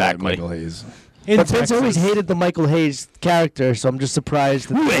 you got to exactly. let Michael Hayes. In but Vince always Texas. hated the Michael Hayes character, so I'm just surprised.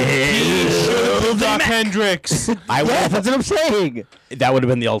 That Doc Hendricks. yeah, that's what I'm saying. That would have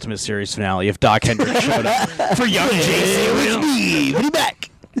been the Ultimate Series finale if Doc Hendricks showed up for young JC. With me, be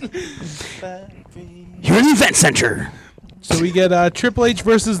back. You're in the event center. So we get Triple H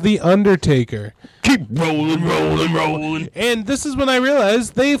versus The Undertaker. Keep rolling. And this is when I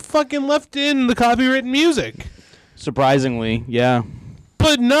realized they fucking left in the copywritten music. Surprisingly, yeah.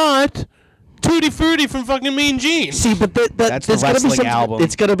 But not Tutti Frutti from fucking Mean Gene. See, but That's the there's gotta be wrestling some- album.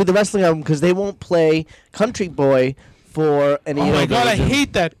 It's going to be the wrestling album because they won't play Country Boy for any. Oh my god, I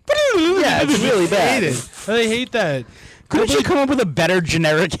hate that. Yeah, it's really bad. I hate that. Couldn't you come up with a better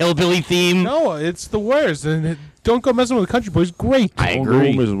generic hillbilly theme? No, it's the worst. And Don't Go Messing with the Country Boys. Great. I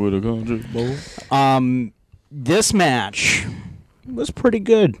agree. This match was pretty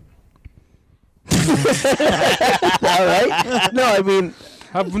good. All right. No, I mean,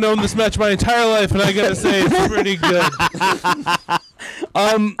 I've known this match my entire life, and I gotta say it's pretty good.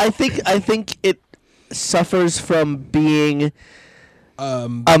 I think it suffers from being a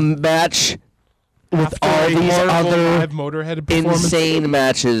match with all these other live Motorhead performance. insane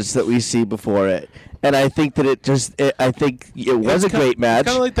matches that we see before it. And I think that I think it was a great match.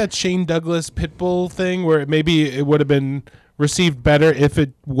 Kind of like that Shane Douglas Pitbull thing, where maybe it would have been received better if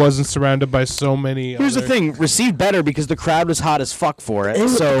it wasn't surrounded by so many. Here's the thing: received better because the crowd was hot as fuck for it. The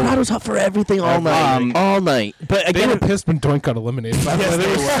So, crowd was hot for everything all night. All night. but They were again, pissed when Doink got eliminated. By the way. They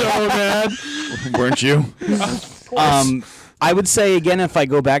were so mad. Weren't you? I would say again, if I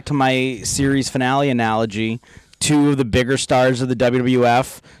go back to my series finale analogy, two of the bigger stars of the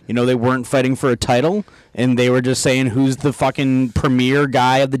WWF, they weren't fighting for a title, and they were just saying who's the fucking premier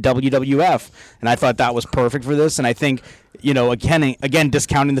guy of the WWF, and I thought that was perfect for this. And I think, again,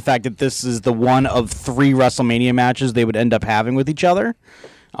 discounting the fact that this is the one of 3 WrestleMania matches they would end up having with each other.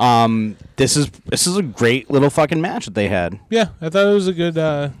 This is a great little fucking match that they had. Yeah, I thought it was a good.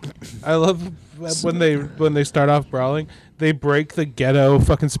 I love when they start off brawling. They break the ghetto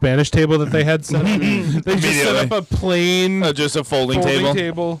fucking Spanish table that they had set up. They just set up a plain Just a folding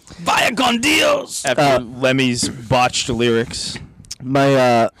table. Vaya con Dios! After Lemmy's botched lyrics.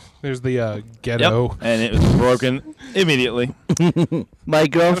 My There's the ghetto. And it was broken immediately. my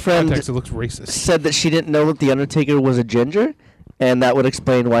girlfriend Context, it looks racist. said that she didn't know that the Undertaker was a ginger, and that would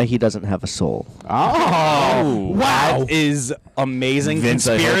explain why he doesn't have a soul. Oh, wow. That is amazing. Vince,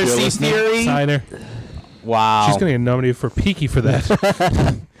 I hope you're Conspiracy listening. theory. Signer. Wow. She's gonna get nominated for Peaky for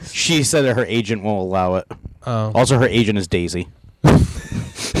that. She said that her agent won't allow it. Oh. Also, her agent is Daisy.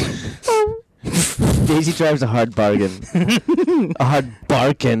 Daisy drives a hard bargain. A hard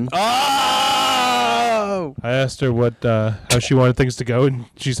bargain. Oh! I asked her what how she wanted things to go, and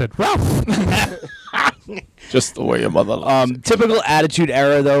she said Ralph. Just the way your mother loves Typical Attitude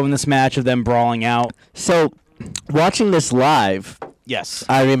Era, though, in this match of them brawling out. So, watching this live, Yes.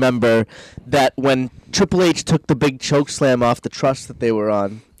 I remember that when Triple H took the big choke slam off the truss that they were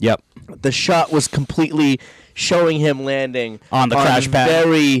on, Yep. the shot was completely showing him landing On the crash pad.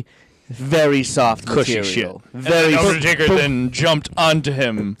 very, very soft cushy material. shit. Very and Undertaker then jumped onto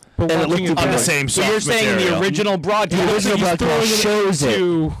him But And it watching looked it on the Right. same So soft you're saying material. the original broadcast. The original He's broadcast throwing it shows it.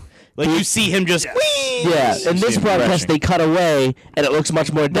 into- Like, you see him just... Yeah, in this him broadcast crashing. they cut away, and it looks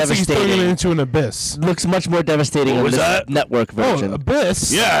much more Looks like he's throwing it devastating. into an abyss. Looks much more devastating in was this that? network version. Oh,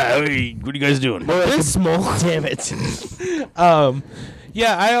 abyss. Yeah, hey, what are you guys doing? More like a- Abysmal. Damn it.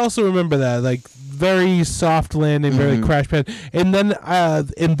 Yeah, I also remember that. Like, very soft landing, very crash pad. And then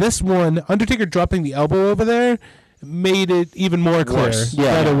in this one, Undertaker dropping the elbow over there made it even more clear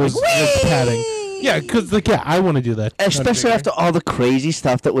Yeah. that it was padding. Yeah, because, I want to do that. Especially after all the crazy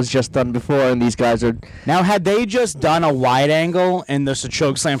stuff that was just done before, and these guys are... Now, had they just done a wide angle and there's a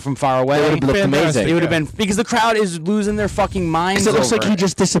choke slam from far away, It would've looked amazing. It would have been because the crowd is losing their fucking minds. Because it looks like over he it.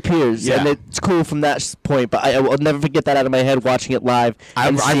 just disappears, Yeah. and it's cool from that point, but I will never forget that out of my head watching it live.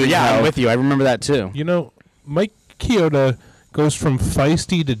 and seeing I'm how- with you. I remember that too. You know, Mike Chioda goes from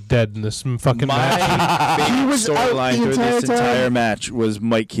feisty to dead in this fucking match. My favorite was out storyline the through this entire time. entire match was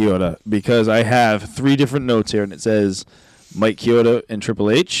Mike Chioda, because I have 3 different notes here, and it says Mike Chioda and Triple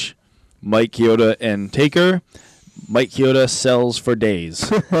H, Mike Chioda and Taker, Mike Chioda sells for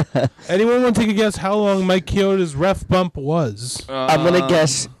days. Anyone want to take a guess how long Mike Chioda's ref bump was? I'm gonna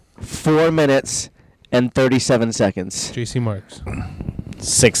guess 4 minutes and 37 seconds. JC Marks.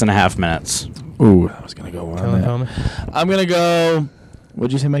 6.5 minutes. Ooh, I was gonna go Tell on me. that. I'm gonna go.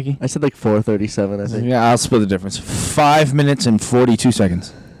 What'd you say, Mikey? I said like 4:37. I think. Yeah, I'll split the difference. 5 minutes and 42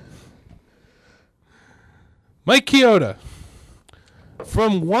 seconds. Mike Chioda,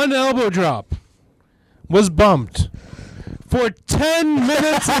 from one elbow drop, was bumped for 10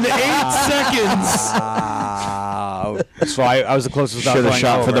 minutes and 8 seconds. So I was the closest without Should have going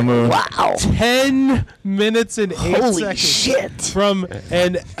shot for over. the moon. Wow. 10 minutes and 8 Holy seconds shit. from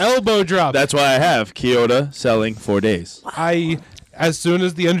an elbow drop. That's why I have Chioda selling 4 days. As soon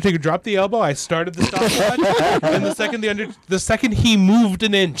as the Undertaker dropped the elbow, I started the stopwatch, and the second he moved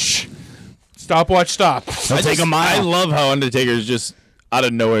an inch, stopwatch stopped. I love how Undertaker's just out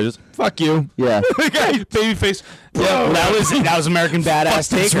of nowhere, just fuck you. Yeah. Babyface. Yeah, that was American Badass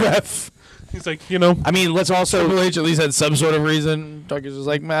Taker. Ref. He's like, I mean, let's also. Triple H at least had some sort of reason. Tucker's just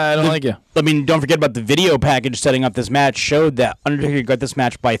like, man, I don't like you. I mean, don't forget about the video package setting up this match showed that Undertaker got this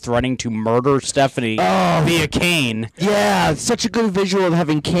match by threatening to murder Stephanie via Kane. Yeah, it's such a good visual of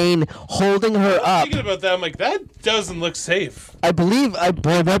having Kane holding her up. thinking about that, I'm like, that doesn't look safe. I believe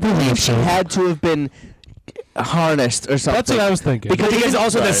she had to have been harnessed or something. That's what I was thinking. Because Because even-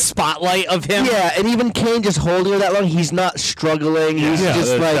 also the spotlight of him. Yeah, and even Kane just holding her that long, he's not struggling. He's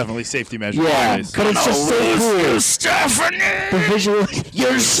just like, definitely safety measures. yeah. But it's just so cool. Stephanie! The visual,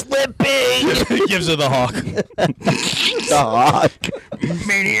 you're slipping. Gives her the hawk. Dog.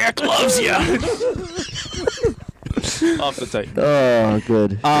 Maniac loves you. Off the tape. Oh,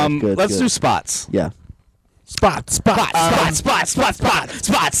 good. Good, Let's good. do spots. Yeah. Spot.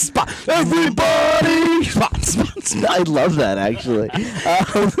 Everybody. Spots. I love that actually.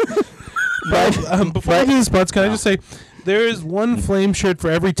 Before I do the spots, can I just say, there is one flame shirt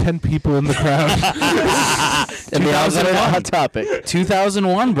for every 10 people in the crowd. And they all got a hot topic.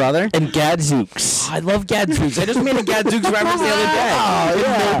 2001, brother. And Gadzooks. I love Gadzooks. I just made a Gadzooks reference the other day. Oh,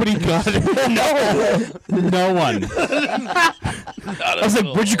 yeah. Nobody got it. No one. I was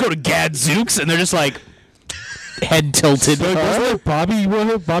like, where'd you go to Gadzooks? And they're just like, head tilted. Wasn't it Bobby's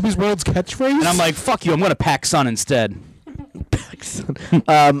World's catchphrase? And I'm like, fuck you, I'm going to pack Sun instead.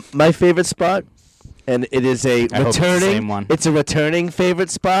 My favorite spot, and it is a I hope it's the returning. same one. It's a returning favorite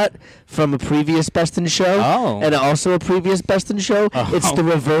spot from a previous Best in Show, Oh. and also a previous Best in Show. It's the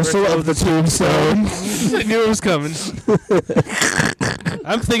reversal of the tombstone. I knew it was coming.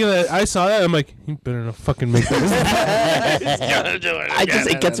 I'm thinking that I saw that. I'm like, you better not fucking make that.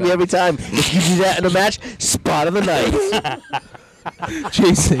 It gets me every time. If you do that in a match, spot of the night.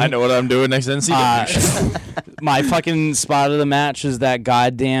 JC. I know what I'm doing next NCW. My fucking spot of the match is that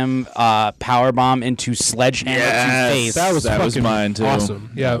goddamn power bomb into Sledgehammer to face. That was fucking mine too.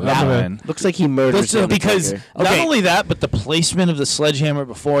 awesome. Yeah, That I'm gonna- one. Looks like he murdered Listen, because Undertaker. Not okay, only that, but the placement of the sledgehammer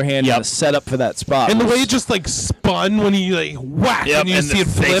beforehand Yep. and the setup for that spot. and the was- way it just like spun when he like whacked Yep, and you and see it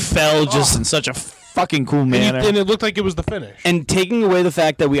they flip. fell just in such a fucking cool manner. And it looked like it was the finish. and taking away the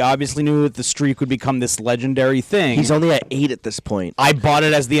fact that we obviously knew that the streak would become this legendary thing. He's only at 8 at this point. I bought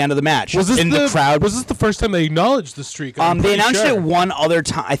it as the end of the match. Was this in the crowd? Was this the first time they acknowledged the streak? I'm They pretty announced sure. it one other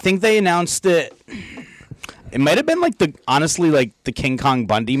time. I think they announced it. It might have been like the King Kong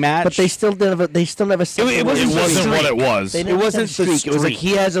Bundy match. But they still never said It the wasn't word the streak. streak. what it was. They never wasn't said the streak. It was like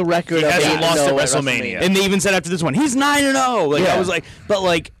streak. he has a record of hasn't 8-0 lost at at WrestleMania. And they even said after this one, he's 9-0. Like Yeah. I was like, but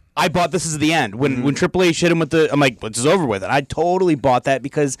like I bought this as the end. When Triple H hit him with I'm like, this is over with. And I totally bought that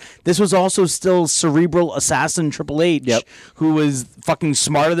because this was also still cerebral assassin Triple H, Yep. who was fucking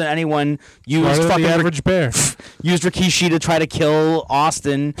smarter than anyone. Used Smarter than fucking the average bear. used Rikishi to try to kill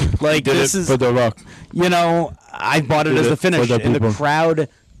Austin. Like Did this it is for The Rock. you know, I bought it Did as it the for finish, the and the people. crowd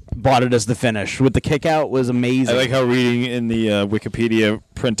bought it as the finish. With the kick out was amazing. I like how reading in the Wikipedia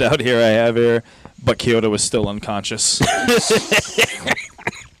printout here I have here, but Kyoto was still unconscious.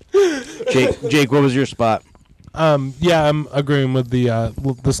 Jake, what was your spot? Yeah, I'm agreeing with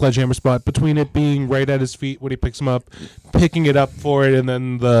the sledgehammer spot. Between it being right at his feet when he picks him up, picking it up for it, and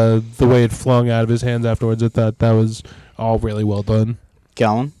then the way it flung out of his hands afterwards, I thought that was all really well done.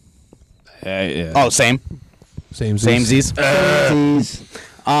 Kellen? Yeah. Oh, same. Samesies. Samesies.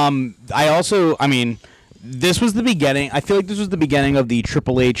 Jeez. I mean, this was the beginning. I feel like this was the beginning of the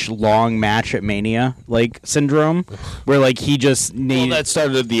Triple H long match at Mania, like, syndrome, where, like, he just Well, needed... that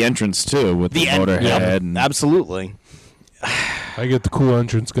started at the entrance too with the, Motorhead. Yep, and absolutely. I get the cool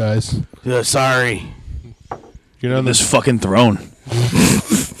entrance, guys. Sorry. You know This fucking throne.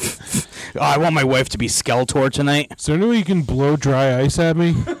 Oh, I want my wife to be Skeletor tonight. Is there any way you can blow dry ice at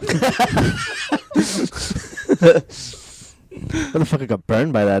me? Motherfucker got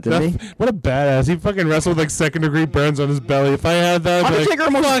burned by that, didn't he? What a badass. He fucking wrestled with like second-degree burns on his belly. If I had that, I'd be Undertaker like,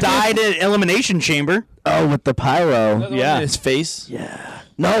 almost fuck it. died at Elimination Chamber. Oh, with the pyro. Yeah. His face.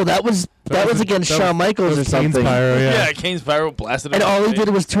 No, that was against Shawn Michaels or Kane's something. pyro, yeah. Kane's pyro blasted And all he did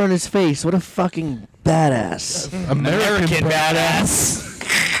was turn his face. What a fucking badass. American badass.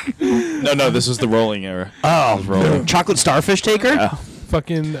 No, this was the rolling era. Oh, rolling. Chocolate Starfish Taker?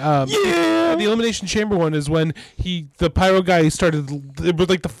 Fucking the Elimination Chamber one is when the pyro guy started, it was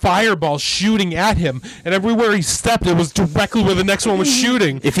like the fireball shooting at him, and everywhere he stepped it was directly where the next one was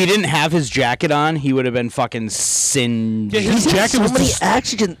shooting. If he didn't have his jacket on, he would have been fucking singed. Yeah, his He's had jacket so was many just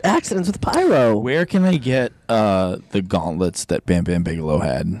accidents with pyro. Where can I get the gauntlets that Bam Bam Bigelow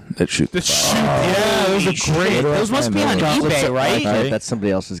had that shoot? the shoot. Yeah, those are great. Those must be on eBay, right? Okay, that's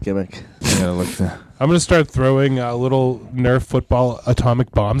somebody else's gimmick. I gotta look there. I'm gonna start throwing little Nerf football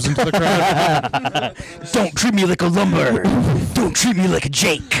atomic bombs into the crowd. Don't treat me like a lumber. Don't treat me like a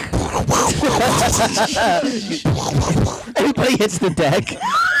Jake. Everybody hits the deck.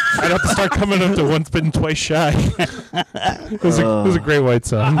 I'd have to start coming up to once bitten, twice shy. It was a great white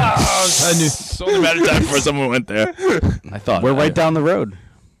song. I knew it's only a matter of time before someone went there. I thought We're right down the road.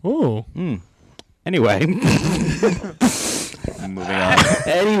 Ooh. Anyway, Moving on.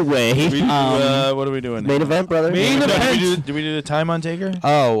 Anyway, What are we doing? main event, brother. Did we do the time on Taker?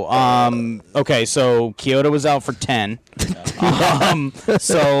 okay, so Kyoto was out for 10.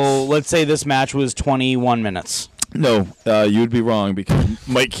 So let's say this match was 21 minutes. No, you would be wrong because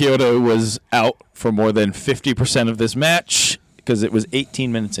Mike Kyoto was out for more than 50% of this match because it was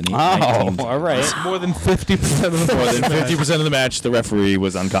 18 minutes and 19. all right. More than 50% of the More than 50% of the match, the referee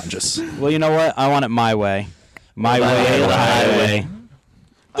was unconscious. Well, you know what? I want it my way. My way or the highway.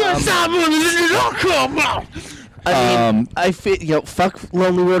 I mean, I feel, fuck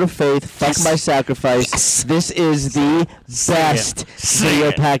Lonely Road of Faith, fuck My Sacrifice. This is the best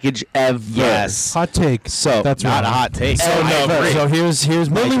video package ever. Yes. hot take. So, That's Not a wrong. hot take. So here's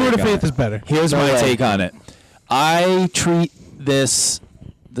my Lonely take Road of on Faith it. is better. Here's No my way. take on it. I treat this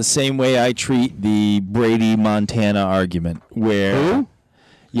the same way I treat the Brady Montana argument, where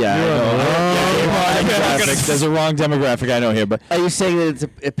yeah, I know. There's a wrong demographic I know here, but Are you saying that it's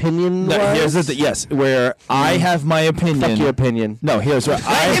opinion? no, here's the yes, where I have my opinion. Fuck your opinion. No, here's where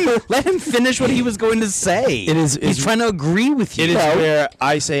Let him finish what he was going to say. It is- He's trying to agree with you. It is where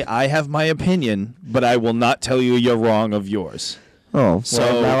I say I have my opinion, but I will not tell you you're wrong of yours. Oh, So-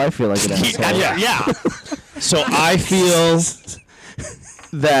 well, now I feel like an asshole. Yeah. So I feel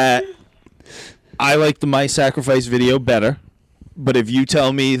that I like the My Sacrifice video better. But if you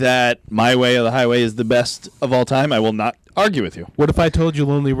tell me that My Way or the Highway is the best of all time, I will not argue with you. What if I told you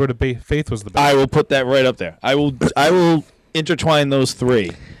Lonely Road of Faith was the best? I will put that right up there. I will intertwine those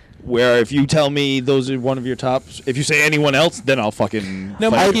three. Where if you tell me those are one of your tops, if you say anyone else, then I'll fucking. Now,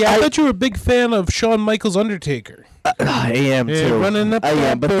 fight. Mikey, I thought you were a big fan of Shawn Michaels' Undertaker. I am Yeah, too. running up I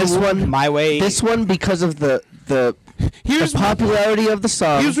am, but this one, My way. because of the Here's popularity of the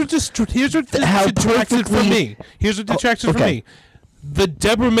song. Here's what How detracted from perfectly- me. Here's what detracted from okay. me. The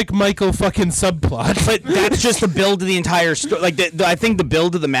Deborah McMichael fucking subplot. But that's just the build of the entire story. Like, I think the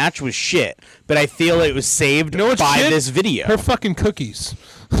build of the match was shit, but I feel it was saved what's by shit? this video. Her fucking cookies.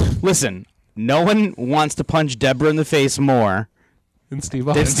 Listen, no one wants to punch Deborah in the face more And Steve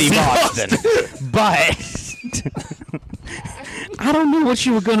than Austin. Steve Austin. But I don't know what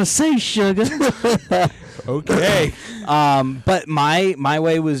you were gonna say, sugar. Okay. But my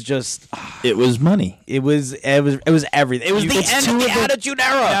way was just It was money. it was everything. It was the It's end two of the of the- Attitude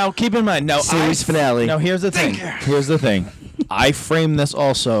Era. Now keep in mind. Now Series finale. Now here's the thing. Here's the thing. I frame this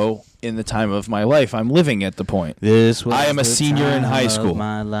also in the time of my life I'm living at the point. This was I am a the senior in time high of school.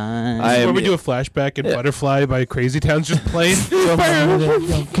 My life. I Where am. we do a flashback and Butterfly by Crazy Town's just playing.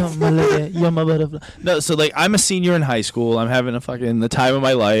 No, so like I'm a senior in high school. I'm having a fucking the time of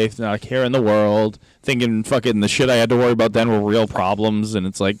my life, not a care in the world, thinking fucking the shit I had to worry about then were real problems, and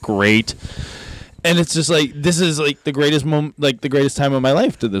it's like great. And it's just like this is like the greatest moment, like the greatest time of my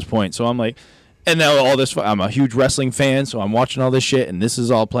life to this point. So I'm like, and now all this, I'm a huge wrestling fan, so I'm watching all this shit, and this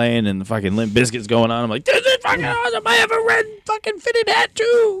is all playing, and the fucking Limp Bizkit's going on. I'm like, this is fucking awesome. I have a red fucking fitted hat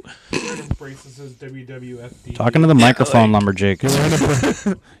too. Talking to the microphone, Lumberjake.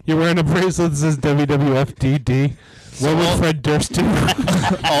 You're wearing a bracelet that says WWFDD. What would Fred Durst do?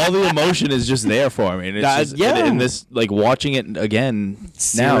 All the emotion is just there for me. And it's just, yeah. and this like watching it again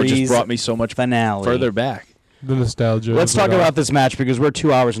now Series just brought me so much finale. further back. The nostalgia. Let's of it talk all. about this match because we're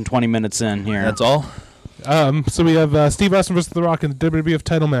 2 hours and 20 minutes in here. That's all. So we have Steve Austin versus The Rock in the WWF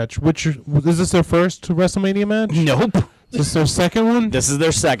title match. Is this their first WrestleMania match? Nope. Is this their second one? This is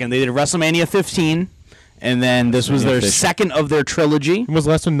their second. They did WrestleMania 15, and then this was their 15. second of their trilogy. Was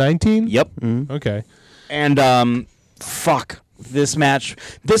the last one 19? Yep. Okay. And fuck this match.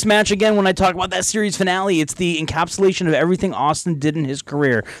 This match again. When I talk about that series finale, it's the encapsulation of everything Austin did in his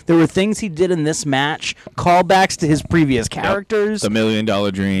career. There were things he did in this match, callbacks to his previous characters. The $1 Million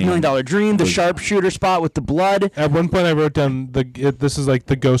Dream. $1 Million Dream, the sharpshooter spot with the blood. At one point, I wrote down this is like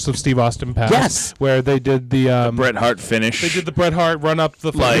the Ghost of Steve Austin past. Yes. Where they did the Bret Hart finish. They did the Bret Hart run up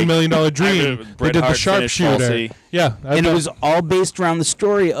the fucking $1 Million Dream. They Bret did the Hart finish sharpshooter. falsy. Yeah, And it was all based around the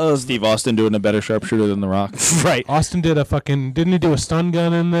story of Steve Austin doing a better sharpshooter than The Rock. right. Austin did didn't he do a stun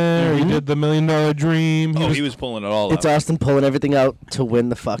gun in there? He did the $1 Million Dream. He was pulling it all It's out. Austin pulling everything out to win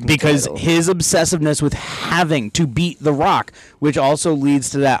the fucking Because title. his obsessiveness with having to beat The Rock, which also leads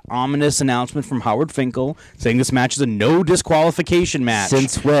to that ominous announcement from Howard Finkel saying this match is a no disqualification match.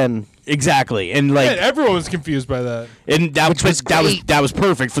 Since when? Exactly, and like, Yeah, everyone was confused by that. and that was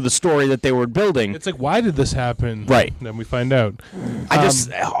perfect for the story that they were building. It's like, why did this happen? Right. Then we find out.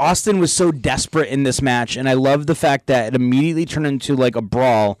 Austin was so desperate in this match, and I love the fact that it immediately turned into like a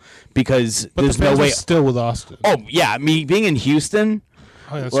brawl because But there's the no fans way. are still with Austin. Oh yeah, me being in Houston,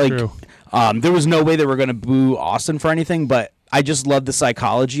 Oh, that's like, true. there was no way they were going to boo Austin for anything, but I just love the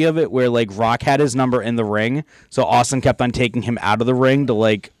psychology of it where like Rock had his number in the ring, so Austin kept on taking him out of the ring to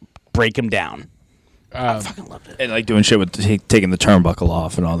like break him down. I fucking loved it. And like doing shit with taking the turnbuckle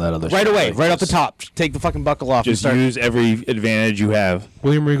off and all that other shit. Right away, Like, right off the just- top, take the fucking buckle off and Just start. use every advantage you have.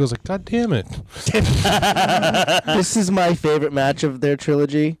 William Regal's like, God damn it. This is my favorite match of their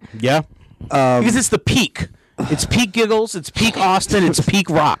trilogy. Yeah, because it's the peak. It's peak Giggles. It's peak Austin. It's peak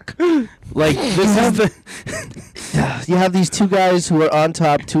Rock. Like this is the. You have these two guys who are on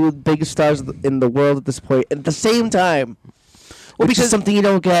top, two of the biggest stars in the world at this point, at the same time. Well, Which is because something you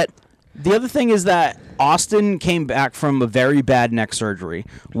don't get. the other thing is that Austin came back from a very bad neck surgery,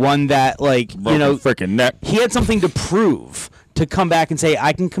 one that like freaking neck. he had something to prove to come back and say,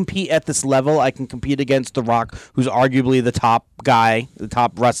 I can compete at this level. I can compete against The Rock, who's arguably the top guy, the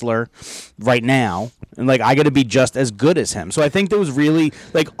top wrestler right now. And, like, I got to be just as good as him. So I think there was really,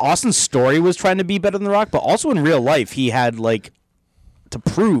 like, Austin's story was trying to be better than The Rock, but also in real life, he had, like, to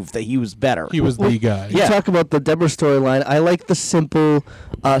prove that he was better. He was the guy. You talk about the Deborah storyline. I like the simple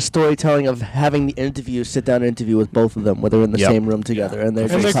storytelling of having the interview, sit-down interview with both of them, where they're in the same room together, and they're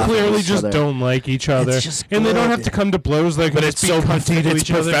And they just talking to clearly each just other. don't like each other. just And they don't good. have to come to blows. They can But just it's be so cunty to it's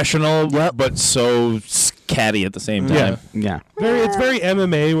each other. professional, Yep. but so catty at the same time. Yeah. yeah. It's very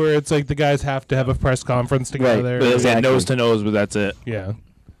MMA where it's like the guys have to have a press conference together. But it's Exactly. nose to nose, but that's it. Yeah.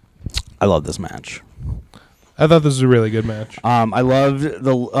 I love this match. I thought this was a really good match. I loved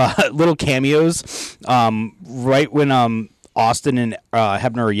the little cameos. Right when Austin and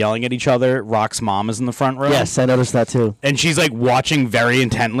Hebner are yelling at each other, Rock's mom is in the front row. Yes, I noticed that too. And she's like watching very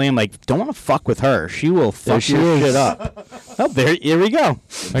intently. I'm like, don't want to fuck with her. She will fuck she your is. shit up. Oh, here we go.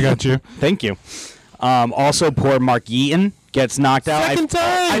 I got you. Thank you. Also, poor Mark Yeaton gets knocked out. Second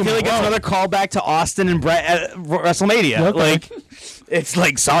time! I feel like it's Whoa. another callback to Austin and Brett at WrestleMania. Okay. Like, it's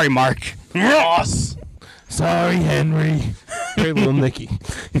like, sorry, Mark. Sorry, Henry. Great little Nicky.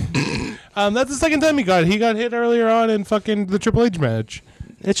 That's the second time he got it. He got hit earlier on in fucking the Triple H match.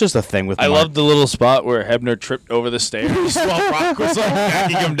 It's just a thing with I Mark. love the little spot where Hebner tripped over the stairs while Rock was like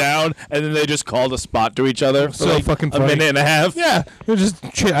backing him down, and then they just called a spot to each other for So like fucking a funny. minute and a half. Yeah. It was just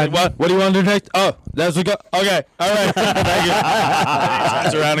What do you want to do next? Oh, that's what go. Okay, all right. Thank you. He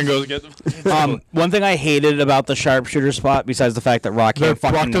turns around and goes get them. One thing I hated about the sharpshooter spot, besides the fact that Rock The can't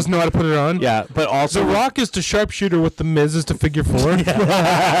fucking... Rock doesn't know how to put it on. Yeah, but also... The Rock is to sharpshooter what the Miz is to figure four.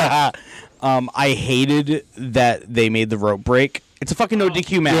 I hated that they made the rope break. It's a fucking no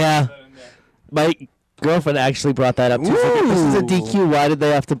DQ match. Yeah. My girlfriend actually brought that up too. She's like, this is a DQ. Why did they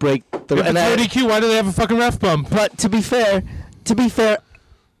have to break the? If it's no DQ, why do they have a fucking ref bump? But to be fair,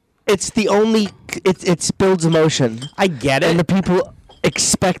 it's the only. It builds emotion, I get and the it. people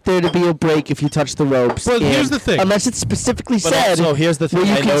expect there to be a break if you touch the ropes. Well, here's and the thing. Unless it's specifically But said. also, here's the where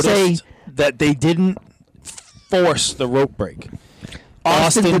thing: you I can noticed say that they didn't force the rope break.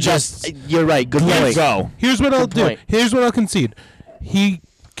 Austin Austin did just that. You're right. Good let point. go. Here's what I'll do. point. Here's what I'll concede. He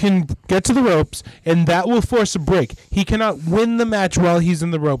can get to the ropes, and that will force a break. He cannot win the match while he's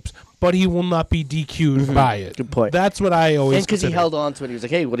in the ropes, but he will not be DQ'd by it. Good point. That's what I always. And because he consider. held on to it, he was like,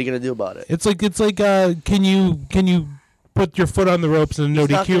 "Hey, what are you gonna do about it?" It's like can you put your foot on the ropes in a no He's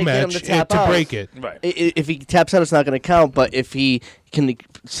not DQ gonna get him match to tap to out. break it. Right. If he taps out, it's not going to count. But if he can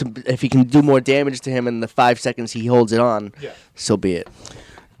do more damage to him in the 5 seconds he holds it on, so be it.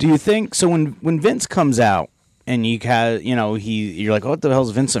 Do you think so? When Vince comes out and you're like, what the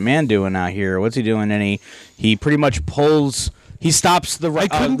hell's Vince McMahon doing out here? What's he doing? And he pretty much pulls. He stops the. I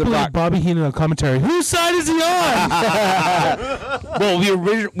couldn't the believe Rock. Bobby Heenan on commentary. Whose side is he on?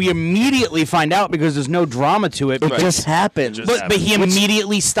 Well, we immediately find out because there's no drama to it. It just happened. But he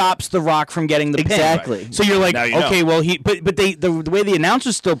immediately stops The Rock from getting the pin. Exactly. So you're like, Now you know. okay, well, the way the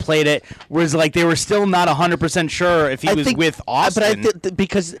announcers still played it was like they were still not 100% sure if he was with Austin. But I think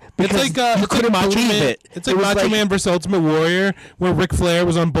because It's you like couldn't Macho believe Man. it. It's like It was Macho Man versus Ultimate Warrior, where Ric Flair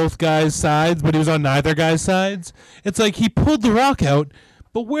was on both guys' sides, but he was on neither guy's sides. It's like he pulled The Rock out,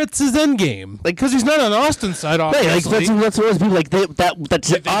 but where's his end game? Like, because he's not on Austin's side, Right, like obviously. that's what it was. People like that's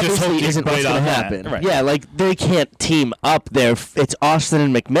just obviously hoped isn't you what's played going on to that. happen. Right. Yeah, like they can't team up there. It's Austin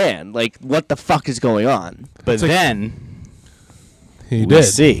and McMahon. Like, what the fuck is going on? but like- then he we did.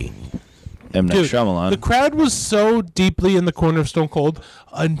 see. M. Night Dude, Shyamalan. the crowd was so deeply in the corner of Stone Cold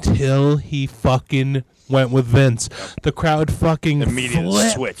until he fucking went with Vince. The crowd fucking Immediate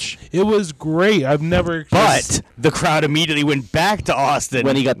flipped. switch. It was great. I've never. But the crowd immediately went back to Austin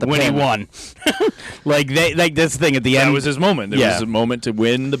When he got the when pin. he won. like that's the thing at the That end. was his moment. There Yeah. was a moment to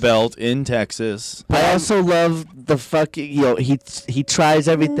win the belt in Texas. I also love the fucking he tries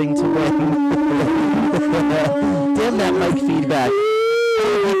everything to win. Damn that mic feedback.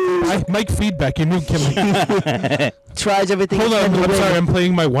 Mike feedback. You knew Kim. Tries everything. Hold he on. can to I'm win. sorry. I'm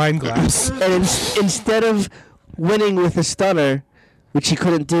playing my wine glass. And instead of winning with a stunner, which he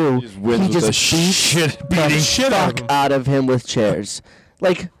couldn't do, He just wins he with just the beats shit- the beating shit out of fuck him. out of him with chairs.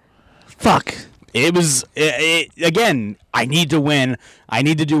 Like, fuck. It was again. I need to win. I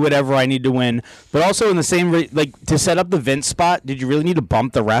need to do whatever I need to win. But also in the same like to set up the Vince spot. Did you really need to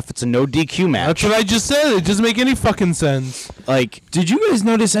bump the ref? It's a no DQ match. That's what I just said. It doesn't make any fucking sense. Like Did you guys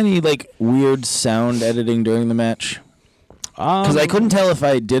notice any like weird sound editing during the match? Because I couldn't tell if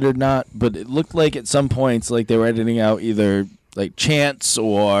I did or not, but it looked like at some points like they were editing out either like chants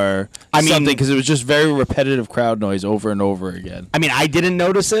or something because it was just very repetitive crowd noise over and over again. I mean, I didn't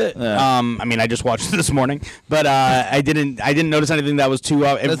notice it. Yeah. I mean, I just watched it this morning, but I didn't notice anything that was too.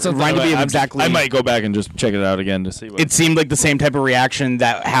 It That's something reminded me of I- exactly. I might go back and just check it out again to see what. It seemed like the same type of reaction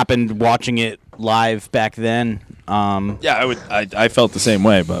that happened watching it live back then. Yeah, I felt the same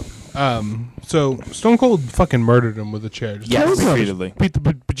way, but So Stone Cold fucking murdered him with a chair. Just Yes. repeatedly. beat the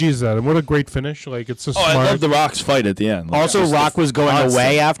bejesus out of him. What a great finish! Like it's so Oh, I smart. love the Rock's fight at the end. Like, Also, just the Rock was going constant-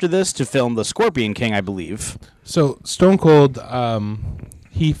 away after this to film the Scorpion King, I believe. So Stone Cold,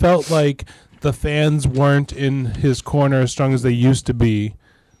 he felt like the fans weren't in his corner as strong as they used to be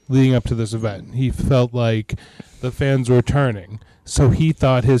leading up to this event. He felt like the fans were turning, so he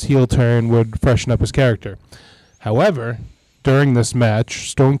thought his heel turn would freshen up his character. However, during this match,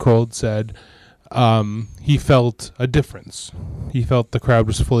 Stone Cold said he felt a difference. He felt the crowd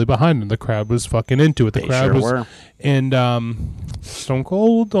was fully behind him. The crowd was fucking into it. The They crowd sure was, were. and Stone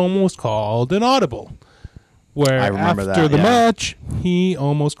Cold almost called an audible. Where I remember after that, the yeah. match, he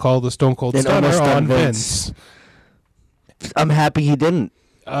almost called the Stone Cold And Stunner almost on on Vince. Vince. I'm happy he didn't.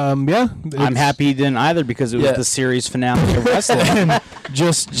 Yeah, I'm it's- happy he didn't either because it was Yeah. the series finale of wrestling.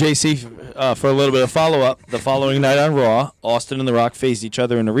 Just JC for a little bit of follow up. The following night on Raw, Austin and The Rock faced each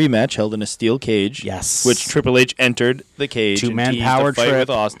other in a rematch held in a steel cage. Yes. Which Triple H entered the cage. Two-man and teased power a fight trip. with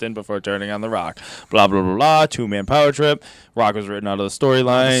Austin before turning on The Rock. Blah blah blah blah. 2-man power trip. Rock was written out of the This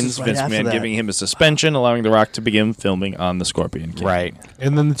storylines. is right Vince after McMahon that. giving him a suspension, allowing The Rock to begin filming on the Scorpion King. Right.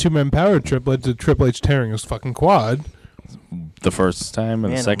 And then the two-man power trip led to Triple H tearing his fucking quad. The first time or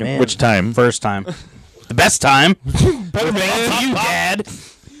Man, the oh, second? man. Which time? First time. The best time. Better man. You, Dad.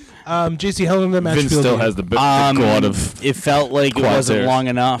 JC, how long did that match Vince feel still to you? has the god of. It felt like it quad wasn't tears. long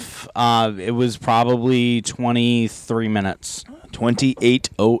enough. It was probably 23 minutes.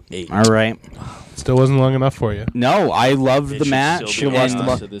 28:08. All right. Still wasn't long enough for you. No, I loved It the should match. still be and-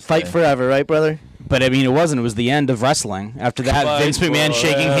 on to this Fight day. forever, right, brother? But I mean, it wasn't. It was the end of wrestling. After that, Fight Vince McMahon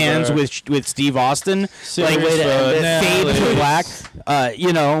shaking hands forever. with Steve Austin, Serious like fade to finale. black.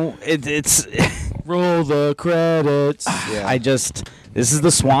 It's. Roll the credits. I just. This is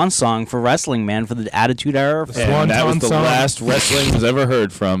the swan song for wrestling, man, for the Attitude Era. The Swan And that was Song the song. last wrestling was ever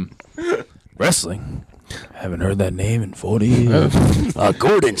heard from. Wrestling. Haven't heard that name in 40 years.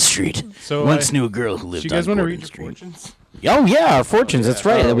 Gordon Street. So Once I- knew a girl who Do lived you guys on want to Gordon read your Street. fortunes? Oh yeah, our fortunes. That's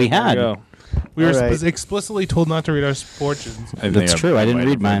right. That we had. We were All right. explicitly told not to read our fortunes. That's true. I didn't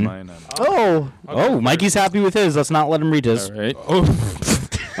read mine. Oh, Oh, Mikey's happy with his. Let's not let him read his. All right. Oh,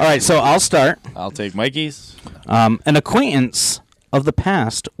 All right, so I'll start. I'll take Mikey's. An acquaintance of the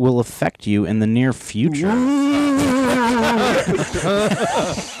past will affect you in the near future.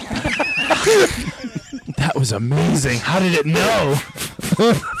 That was amazing. How did it know?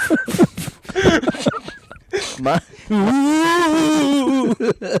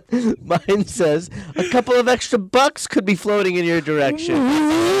 Mine says a couple of extra bucks could be floating in your direction.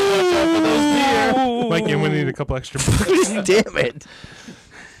 Mikey, I'm gonna need a couple extra bucks. Damn it.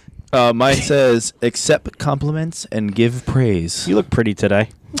 Mine says, accept compliments and give praise. You look pretty today.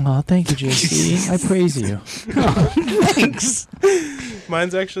 Oh, thank you, JC. I praise you. Thanks.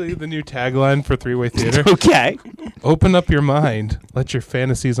 Mine's actually the new tagline for Three-Way Theater. Okay. Open up your mind. Let your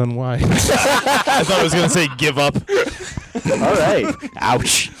fantasies unwind. I thought I was going to say give up. All right.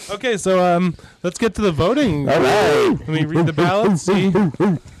 Ouch. Okay, so let's get to the voting. All right. Let me read the ballot. See.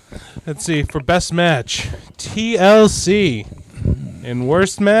 Let's see. For best match, TLC. In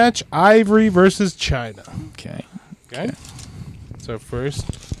worst match, Ivory versus China. Okay. Okay. So first,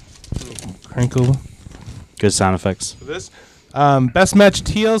 crinkle Good sound effects. for this. Best match,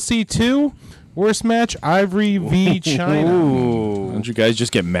 TLC 2. Worst match, Ivory v China. Why don't you guys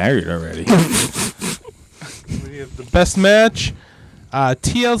just get married already? We have the best match,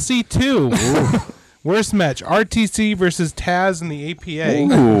 TLC 2. Worst match, RTC versus Taz in the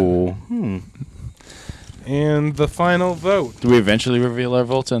APA. Ooh. And the final vote. Do we eventually reveal our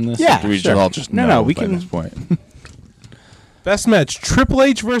votes on this? Yeah, Or do we sure. all just No, know no, we by can- this point? Best match, Triple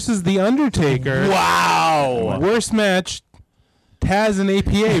H versus The Undertaker. Wow. Worst match, Taz and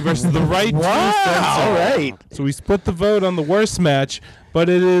APA versus The Right True Sensor. All right. So we split the vote on the worst match, but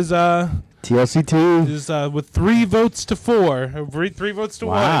it is TLC 2. with 3 votes to 4. 3 votes to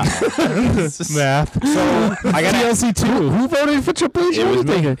 1. Math. So I got TLC 2. Who voted for Triple H? It was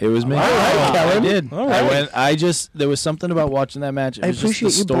me. It was me. All right, Kellen. I did. All right. There was something about watching that match. It I was just the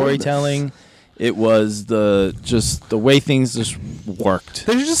appreciate you boldness. storytelling. It was the way things just worked.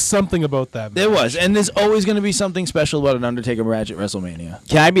 There's just something about that. There match. was, and there's always going to be something special about an Undertaker match at WrestleMania.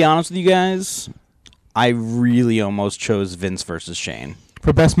 Can I be honest with you guys? I really almost chose Vince versus Shane.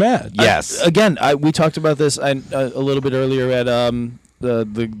 For best match. Yes. Again, we talked about this a little bit earlier at the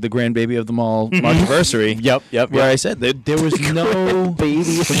grandbaby of them all Marchiversary. Yep. Where I said that there was no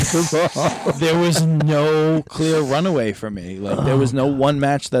Baby of them all. there was no clear runaway for me. Like there was no one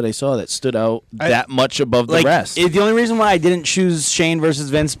match that I saw that stood out that much above the rest. The only reason why I didn't choose Shane versus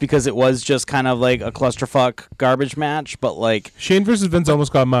Vince because it was just kind of like a clusterfuck garbage match, but like Shane versus Vince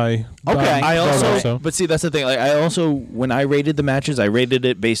almost got my. Okay. I vote also, but see, that's the thing. Like, I also, when I rated the matches, I rated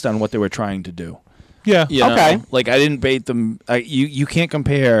it based on what they were trying to do. Yeah. You know? Okay. Like I didn't bait them. You can't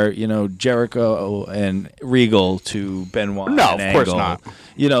compare Jericho and Regal to Benoit. No, and of course Angle.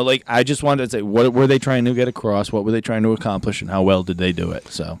 not. Like I just wanted to say, what were they trying to get across? What were they trying to accomplish, and how well did they do it?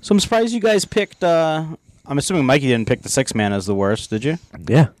 So I'm surprised you guys picked. I'm assuming Mikey didn't pick the 6-man as the worst, did you?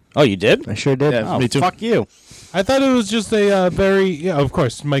 Yeah, Oh, you did? I sure did. Yeah. Oh, Me too. fuck you. I thought it was just a very. Yeah, of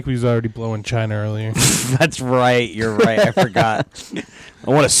course, Mike was already blowing China earlier. That's right. You're right. I forgot. I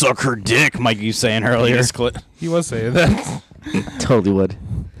want to suck her dick, Mikey was saying earlier. He was saying that. Totally would.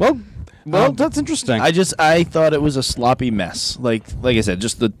 Well, that's interesting. I thought it was a sloppy mess. Like I said,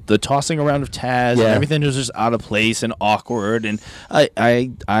 just the tossing around of Taz and Yeah. everything was just out of place and awkward. And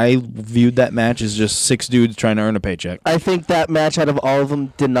I viewed that match as just 6 dudes trying to earn a paycheck. I think that match out of all of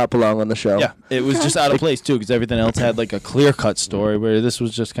them did not belong on the show. Yeah, it was just out of place too, because everything else had like a clear-cut story, where this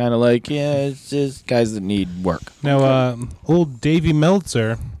was just kind of like, it's just guys that need work. Now, old Davey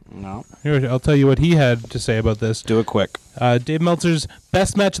Meltzer. no. Here, I'll tell you what he had to say about this. Do it quick. Dave Meltzer's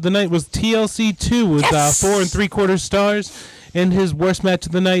best match of the night was TLC 2 with 4 3/4 stars. And his worst match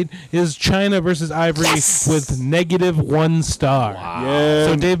of the night is China versus Ivory with -1 star. Wow.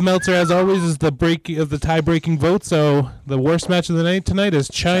 So Dave Meltzer, as always, is the tie-breaking vote. So the worst match of the night tonight is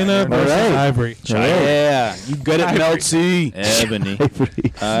China versus Alright. Ivory. Yeah. You good at Meltsy. Ebony,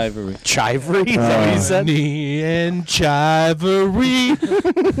 Ivory. Chivery? Is that what you said? Ebony and Chivery.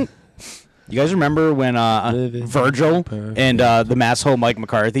 You guys remember when Virgil and the masshole Mike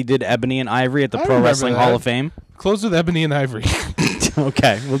McCarthy did Ebony and Ivory at the I Pro remember Wrestling that. Hall of Fame? Close with Ebony and Ivory.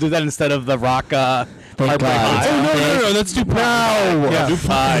 Okay, we'll do that instead of the Rock. God. Oh, no, that's too no. Yeah.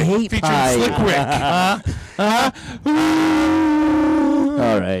 I hate Featuring pie. Slick Rick.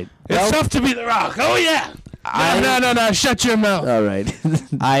 All right. It's tough to be the Rock. Oh yeah. No. Shut your mouth. All right.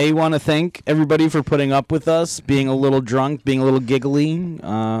 I want to thank everybody for putting up with us, being a little drunk, being a little giggly.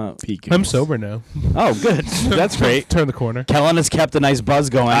 I'm sober now. Oh, good. That's great. Turn the corner. Kellen has kept a nice buzz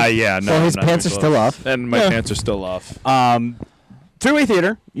going. Yeah, no. Well, his not pants are too still close. off. And my Yeah. pants are still off. Three-Way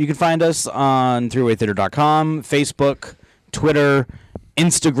Theater. You can find us on threewaytheater.com, Facebook, Twitter,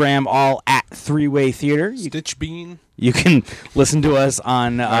 Instagram, all at Three-Way Theater. Stitch Bean. You can listen to us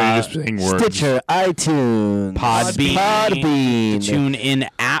on Are you just saying words? Stitcher, iTunes, Podbean, the TuneIn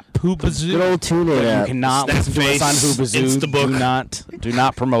app. Hoopazoo. Good old TuneIn You app. cannot listen to us on Hoobazoo. Do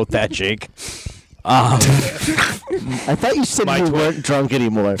not promote that, Jake. I thought you said you Twit. weren't drunk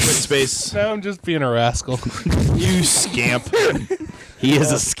anymore. Space. No, I'm just being a rascal. You scamp. He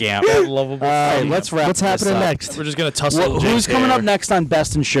is a scamp. Lovable. Let's wrap What's this happening up. next? We're just gonna tussle. Who's Jake's coming up hair. next on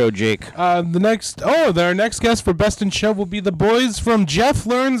Best in Show, Jake? Our next guest for Best in Show will be the boys from Jeff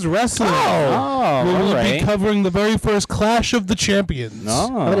Learns Wrestling. We all will right. be covering the very first Clash of the Champions.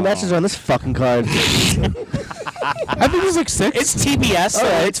 How many matches are on this fucking card? I think it's like 6. It's TBS. So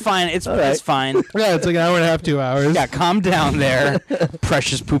right. it's fine. It's right. fine. Yeah, it's like an hour and a half, 2 hours. Yeah, calm down there,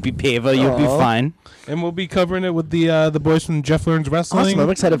 precious poopy Pava. You'll be Aw. fine. And we'll be covering it with the boys from Jeff Learns Wrestling. Awesome. I'm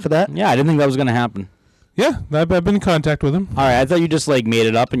excited for that. Yeah, I didn't think that was gonna happen. Yeah, I've been in contact with him. All right, I thought you just like made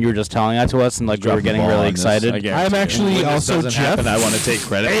it up and you were just telling that to us and like we Drop were the getting ball really on this, excited. I guarantee I'm you. actually When this also doesn't Jeff. happen, I want to take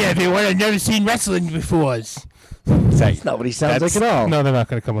credit. everyone, I've never seen wrestling before. That's not what he sounds like at all. No, they're not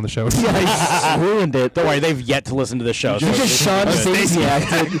going to come on the show. Yeah, he ruined it. Don't worry, they've yet to listen to the show. You just Sean Stacey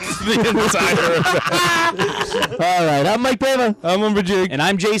acted. All right, I'm Mike Bama. I'm Lumberjack. And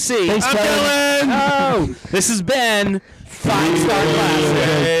I'm JC. Thanks, Kevin. Oh, this has been 5-Star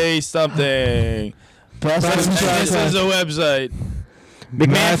Classic. Say something. Best in This Show. is a website.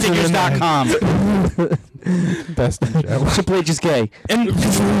 McMahonFigures.com. Best in Show. Triple H is gay. And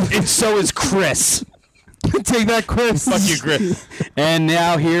so is Chris. Take that, Chris. Fuck you, Chris. And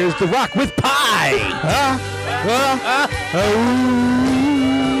now here's The Rock with Pie.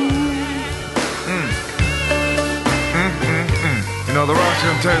 You know, The Rock's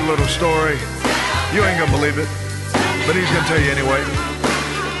gonna tell you a little story. You ain't gonna believe it, but he's gonna tell you anyway.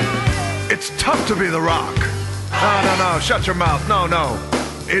 It's tough to be The Rock. No, shut your mouth. No.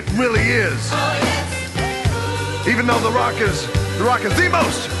 It really is. Even though The Rock is the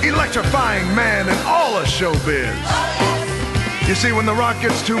most electrifying man in all of showbiz. You see, when The Rock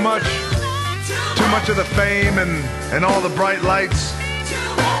gets too much of the fame and all the bright lights,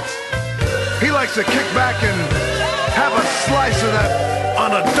 he likes to kick back and have a slice of that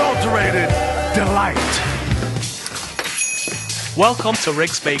unadulterated delight. Welcome to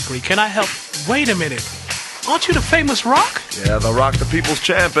Rick's Bakery. Can I help? Wait a minute. Aren't you the famous Rock? Yeah, The Rock, the people's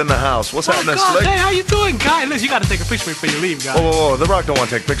champ in the house. What's happening, God, Slick? hey, how you doing, guy? Listen, you got to take a picture before you leave, guy. Whoa, The Rock don't want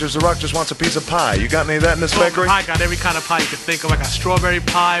to take pictures. The Rock just wants a piece of pie. You got any of that in this bakery? I got every kind of pie you can think of. I got strawberry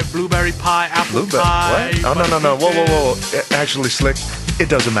pie, blueberry pie, apple Blueberry? pie. What? Oh, no. Whoa. Actually, Slick, it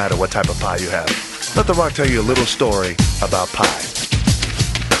doesn't matter what type of pie you have. Let The Rock tell you a little story about pie.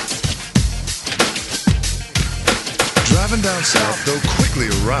 Driving down south, though quickly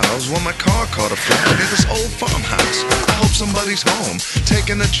aroused when my car caught a flat near this old farmhouse. I hope somebody's home,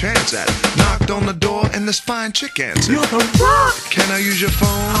 taking a chance at. Knocked on the door and this fine chick answered. You're The Rock. Can I use your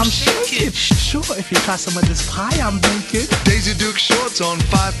phone? I'm shaking. Sure, if you try some of this pie I'm baking. Daisy Duke shorts on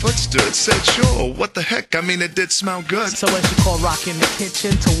 5 foot stood. Said sure, what the heck, I mean it did smell good. So as you call Rock in the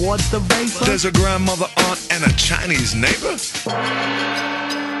kitchen towards the vapor. There's a grandmother, aunt, and a Chinese neighbor.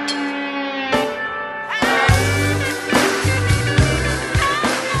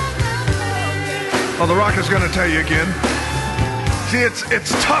 Well, The Rock is going to tell you again. See,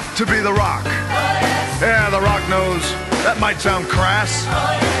 it's tough to be The Rock. Yeah, The Rock knows. That might sound crass.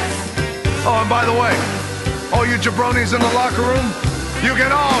 Oh, and by the way, all you jabronis in the locker room, you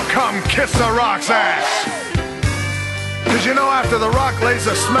can all come kiss The Rock's ass. Because you know after The Rock lays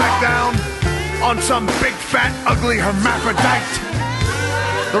a smackdown on some big, fat, ugly hermaphrodite,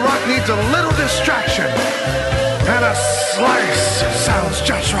 The Rock needs a little distraction. And a slice sounds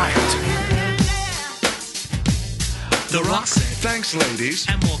just right. The Rock said, Thanks, ladies.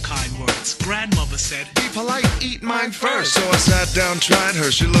 and more kind words. Grandmother said, Be polite, eat mine first. So I sat down, tried her.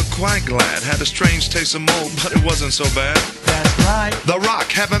 She looked quite glad. Had a strange taste of mold, but it wasn't so bad. that's right. The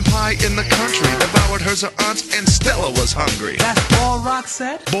Rock, having pie in the country, devoured hers her aunts, and Stella was hungry. That's all Rock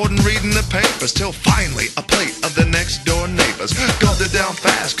said? Bored and reading the papers, till finally a plate of the next door neighbors. Gulped it down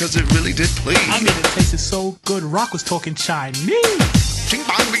fast, cause it really did please. I mean, it tasted so good, Rock was talking Chinese. Ching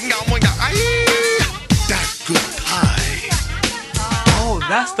bong bing gong bong, aye. That good pie. Oh,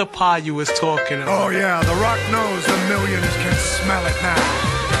 that's the pie you was talking about. Oh yeah, The Rock knows the millions can smell it now.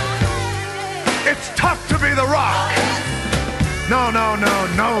 It's tough to be The Rock. No,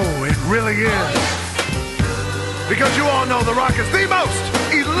 it really is. Because you all know The Rock is the most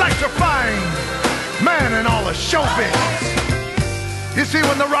electrifying man in all of showbiz. You see,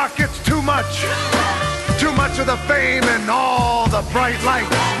 when The Rock gets too much of the fame and all the bright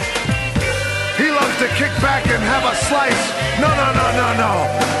lights, he loves to kick back and have a slice No, no, no, no, no.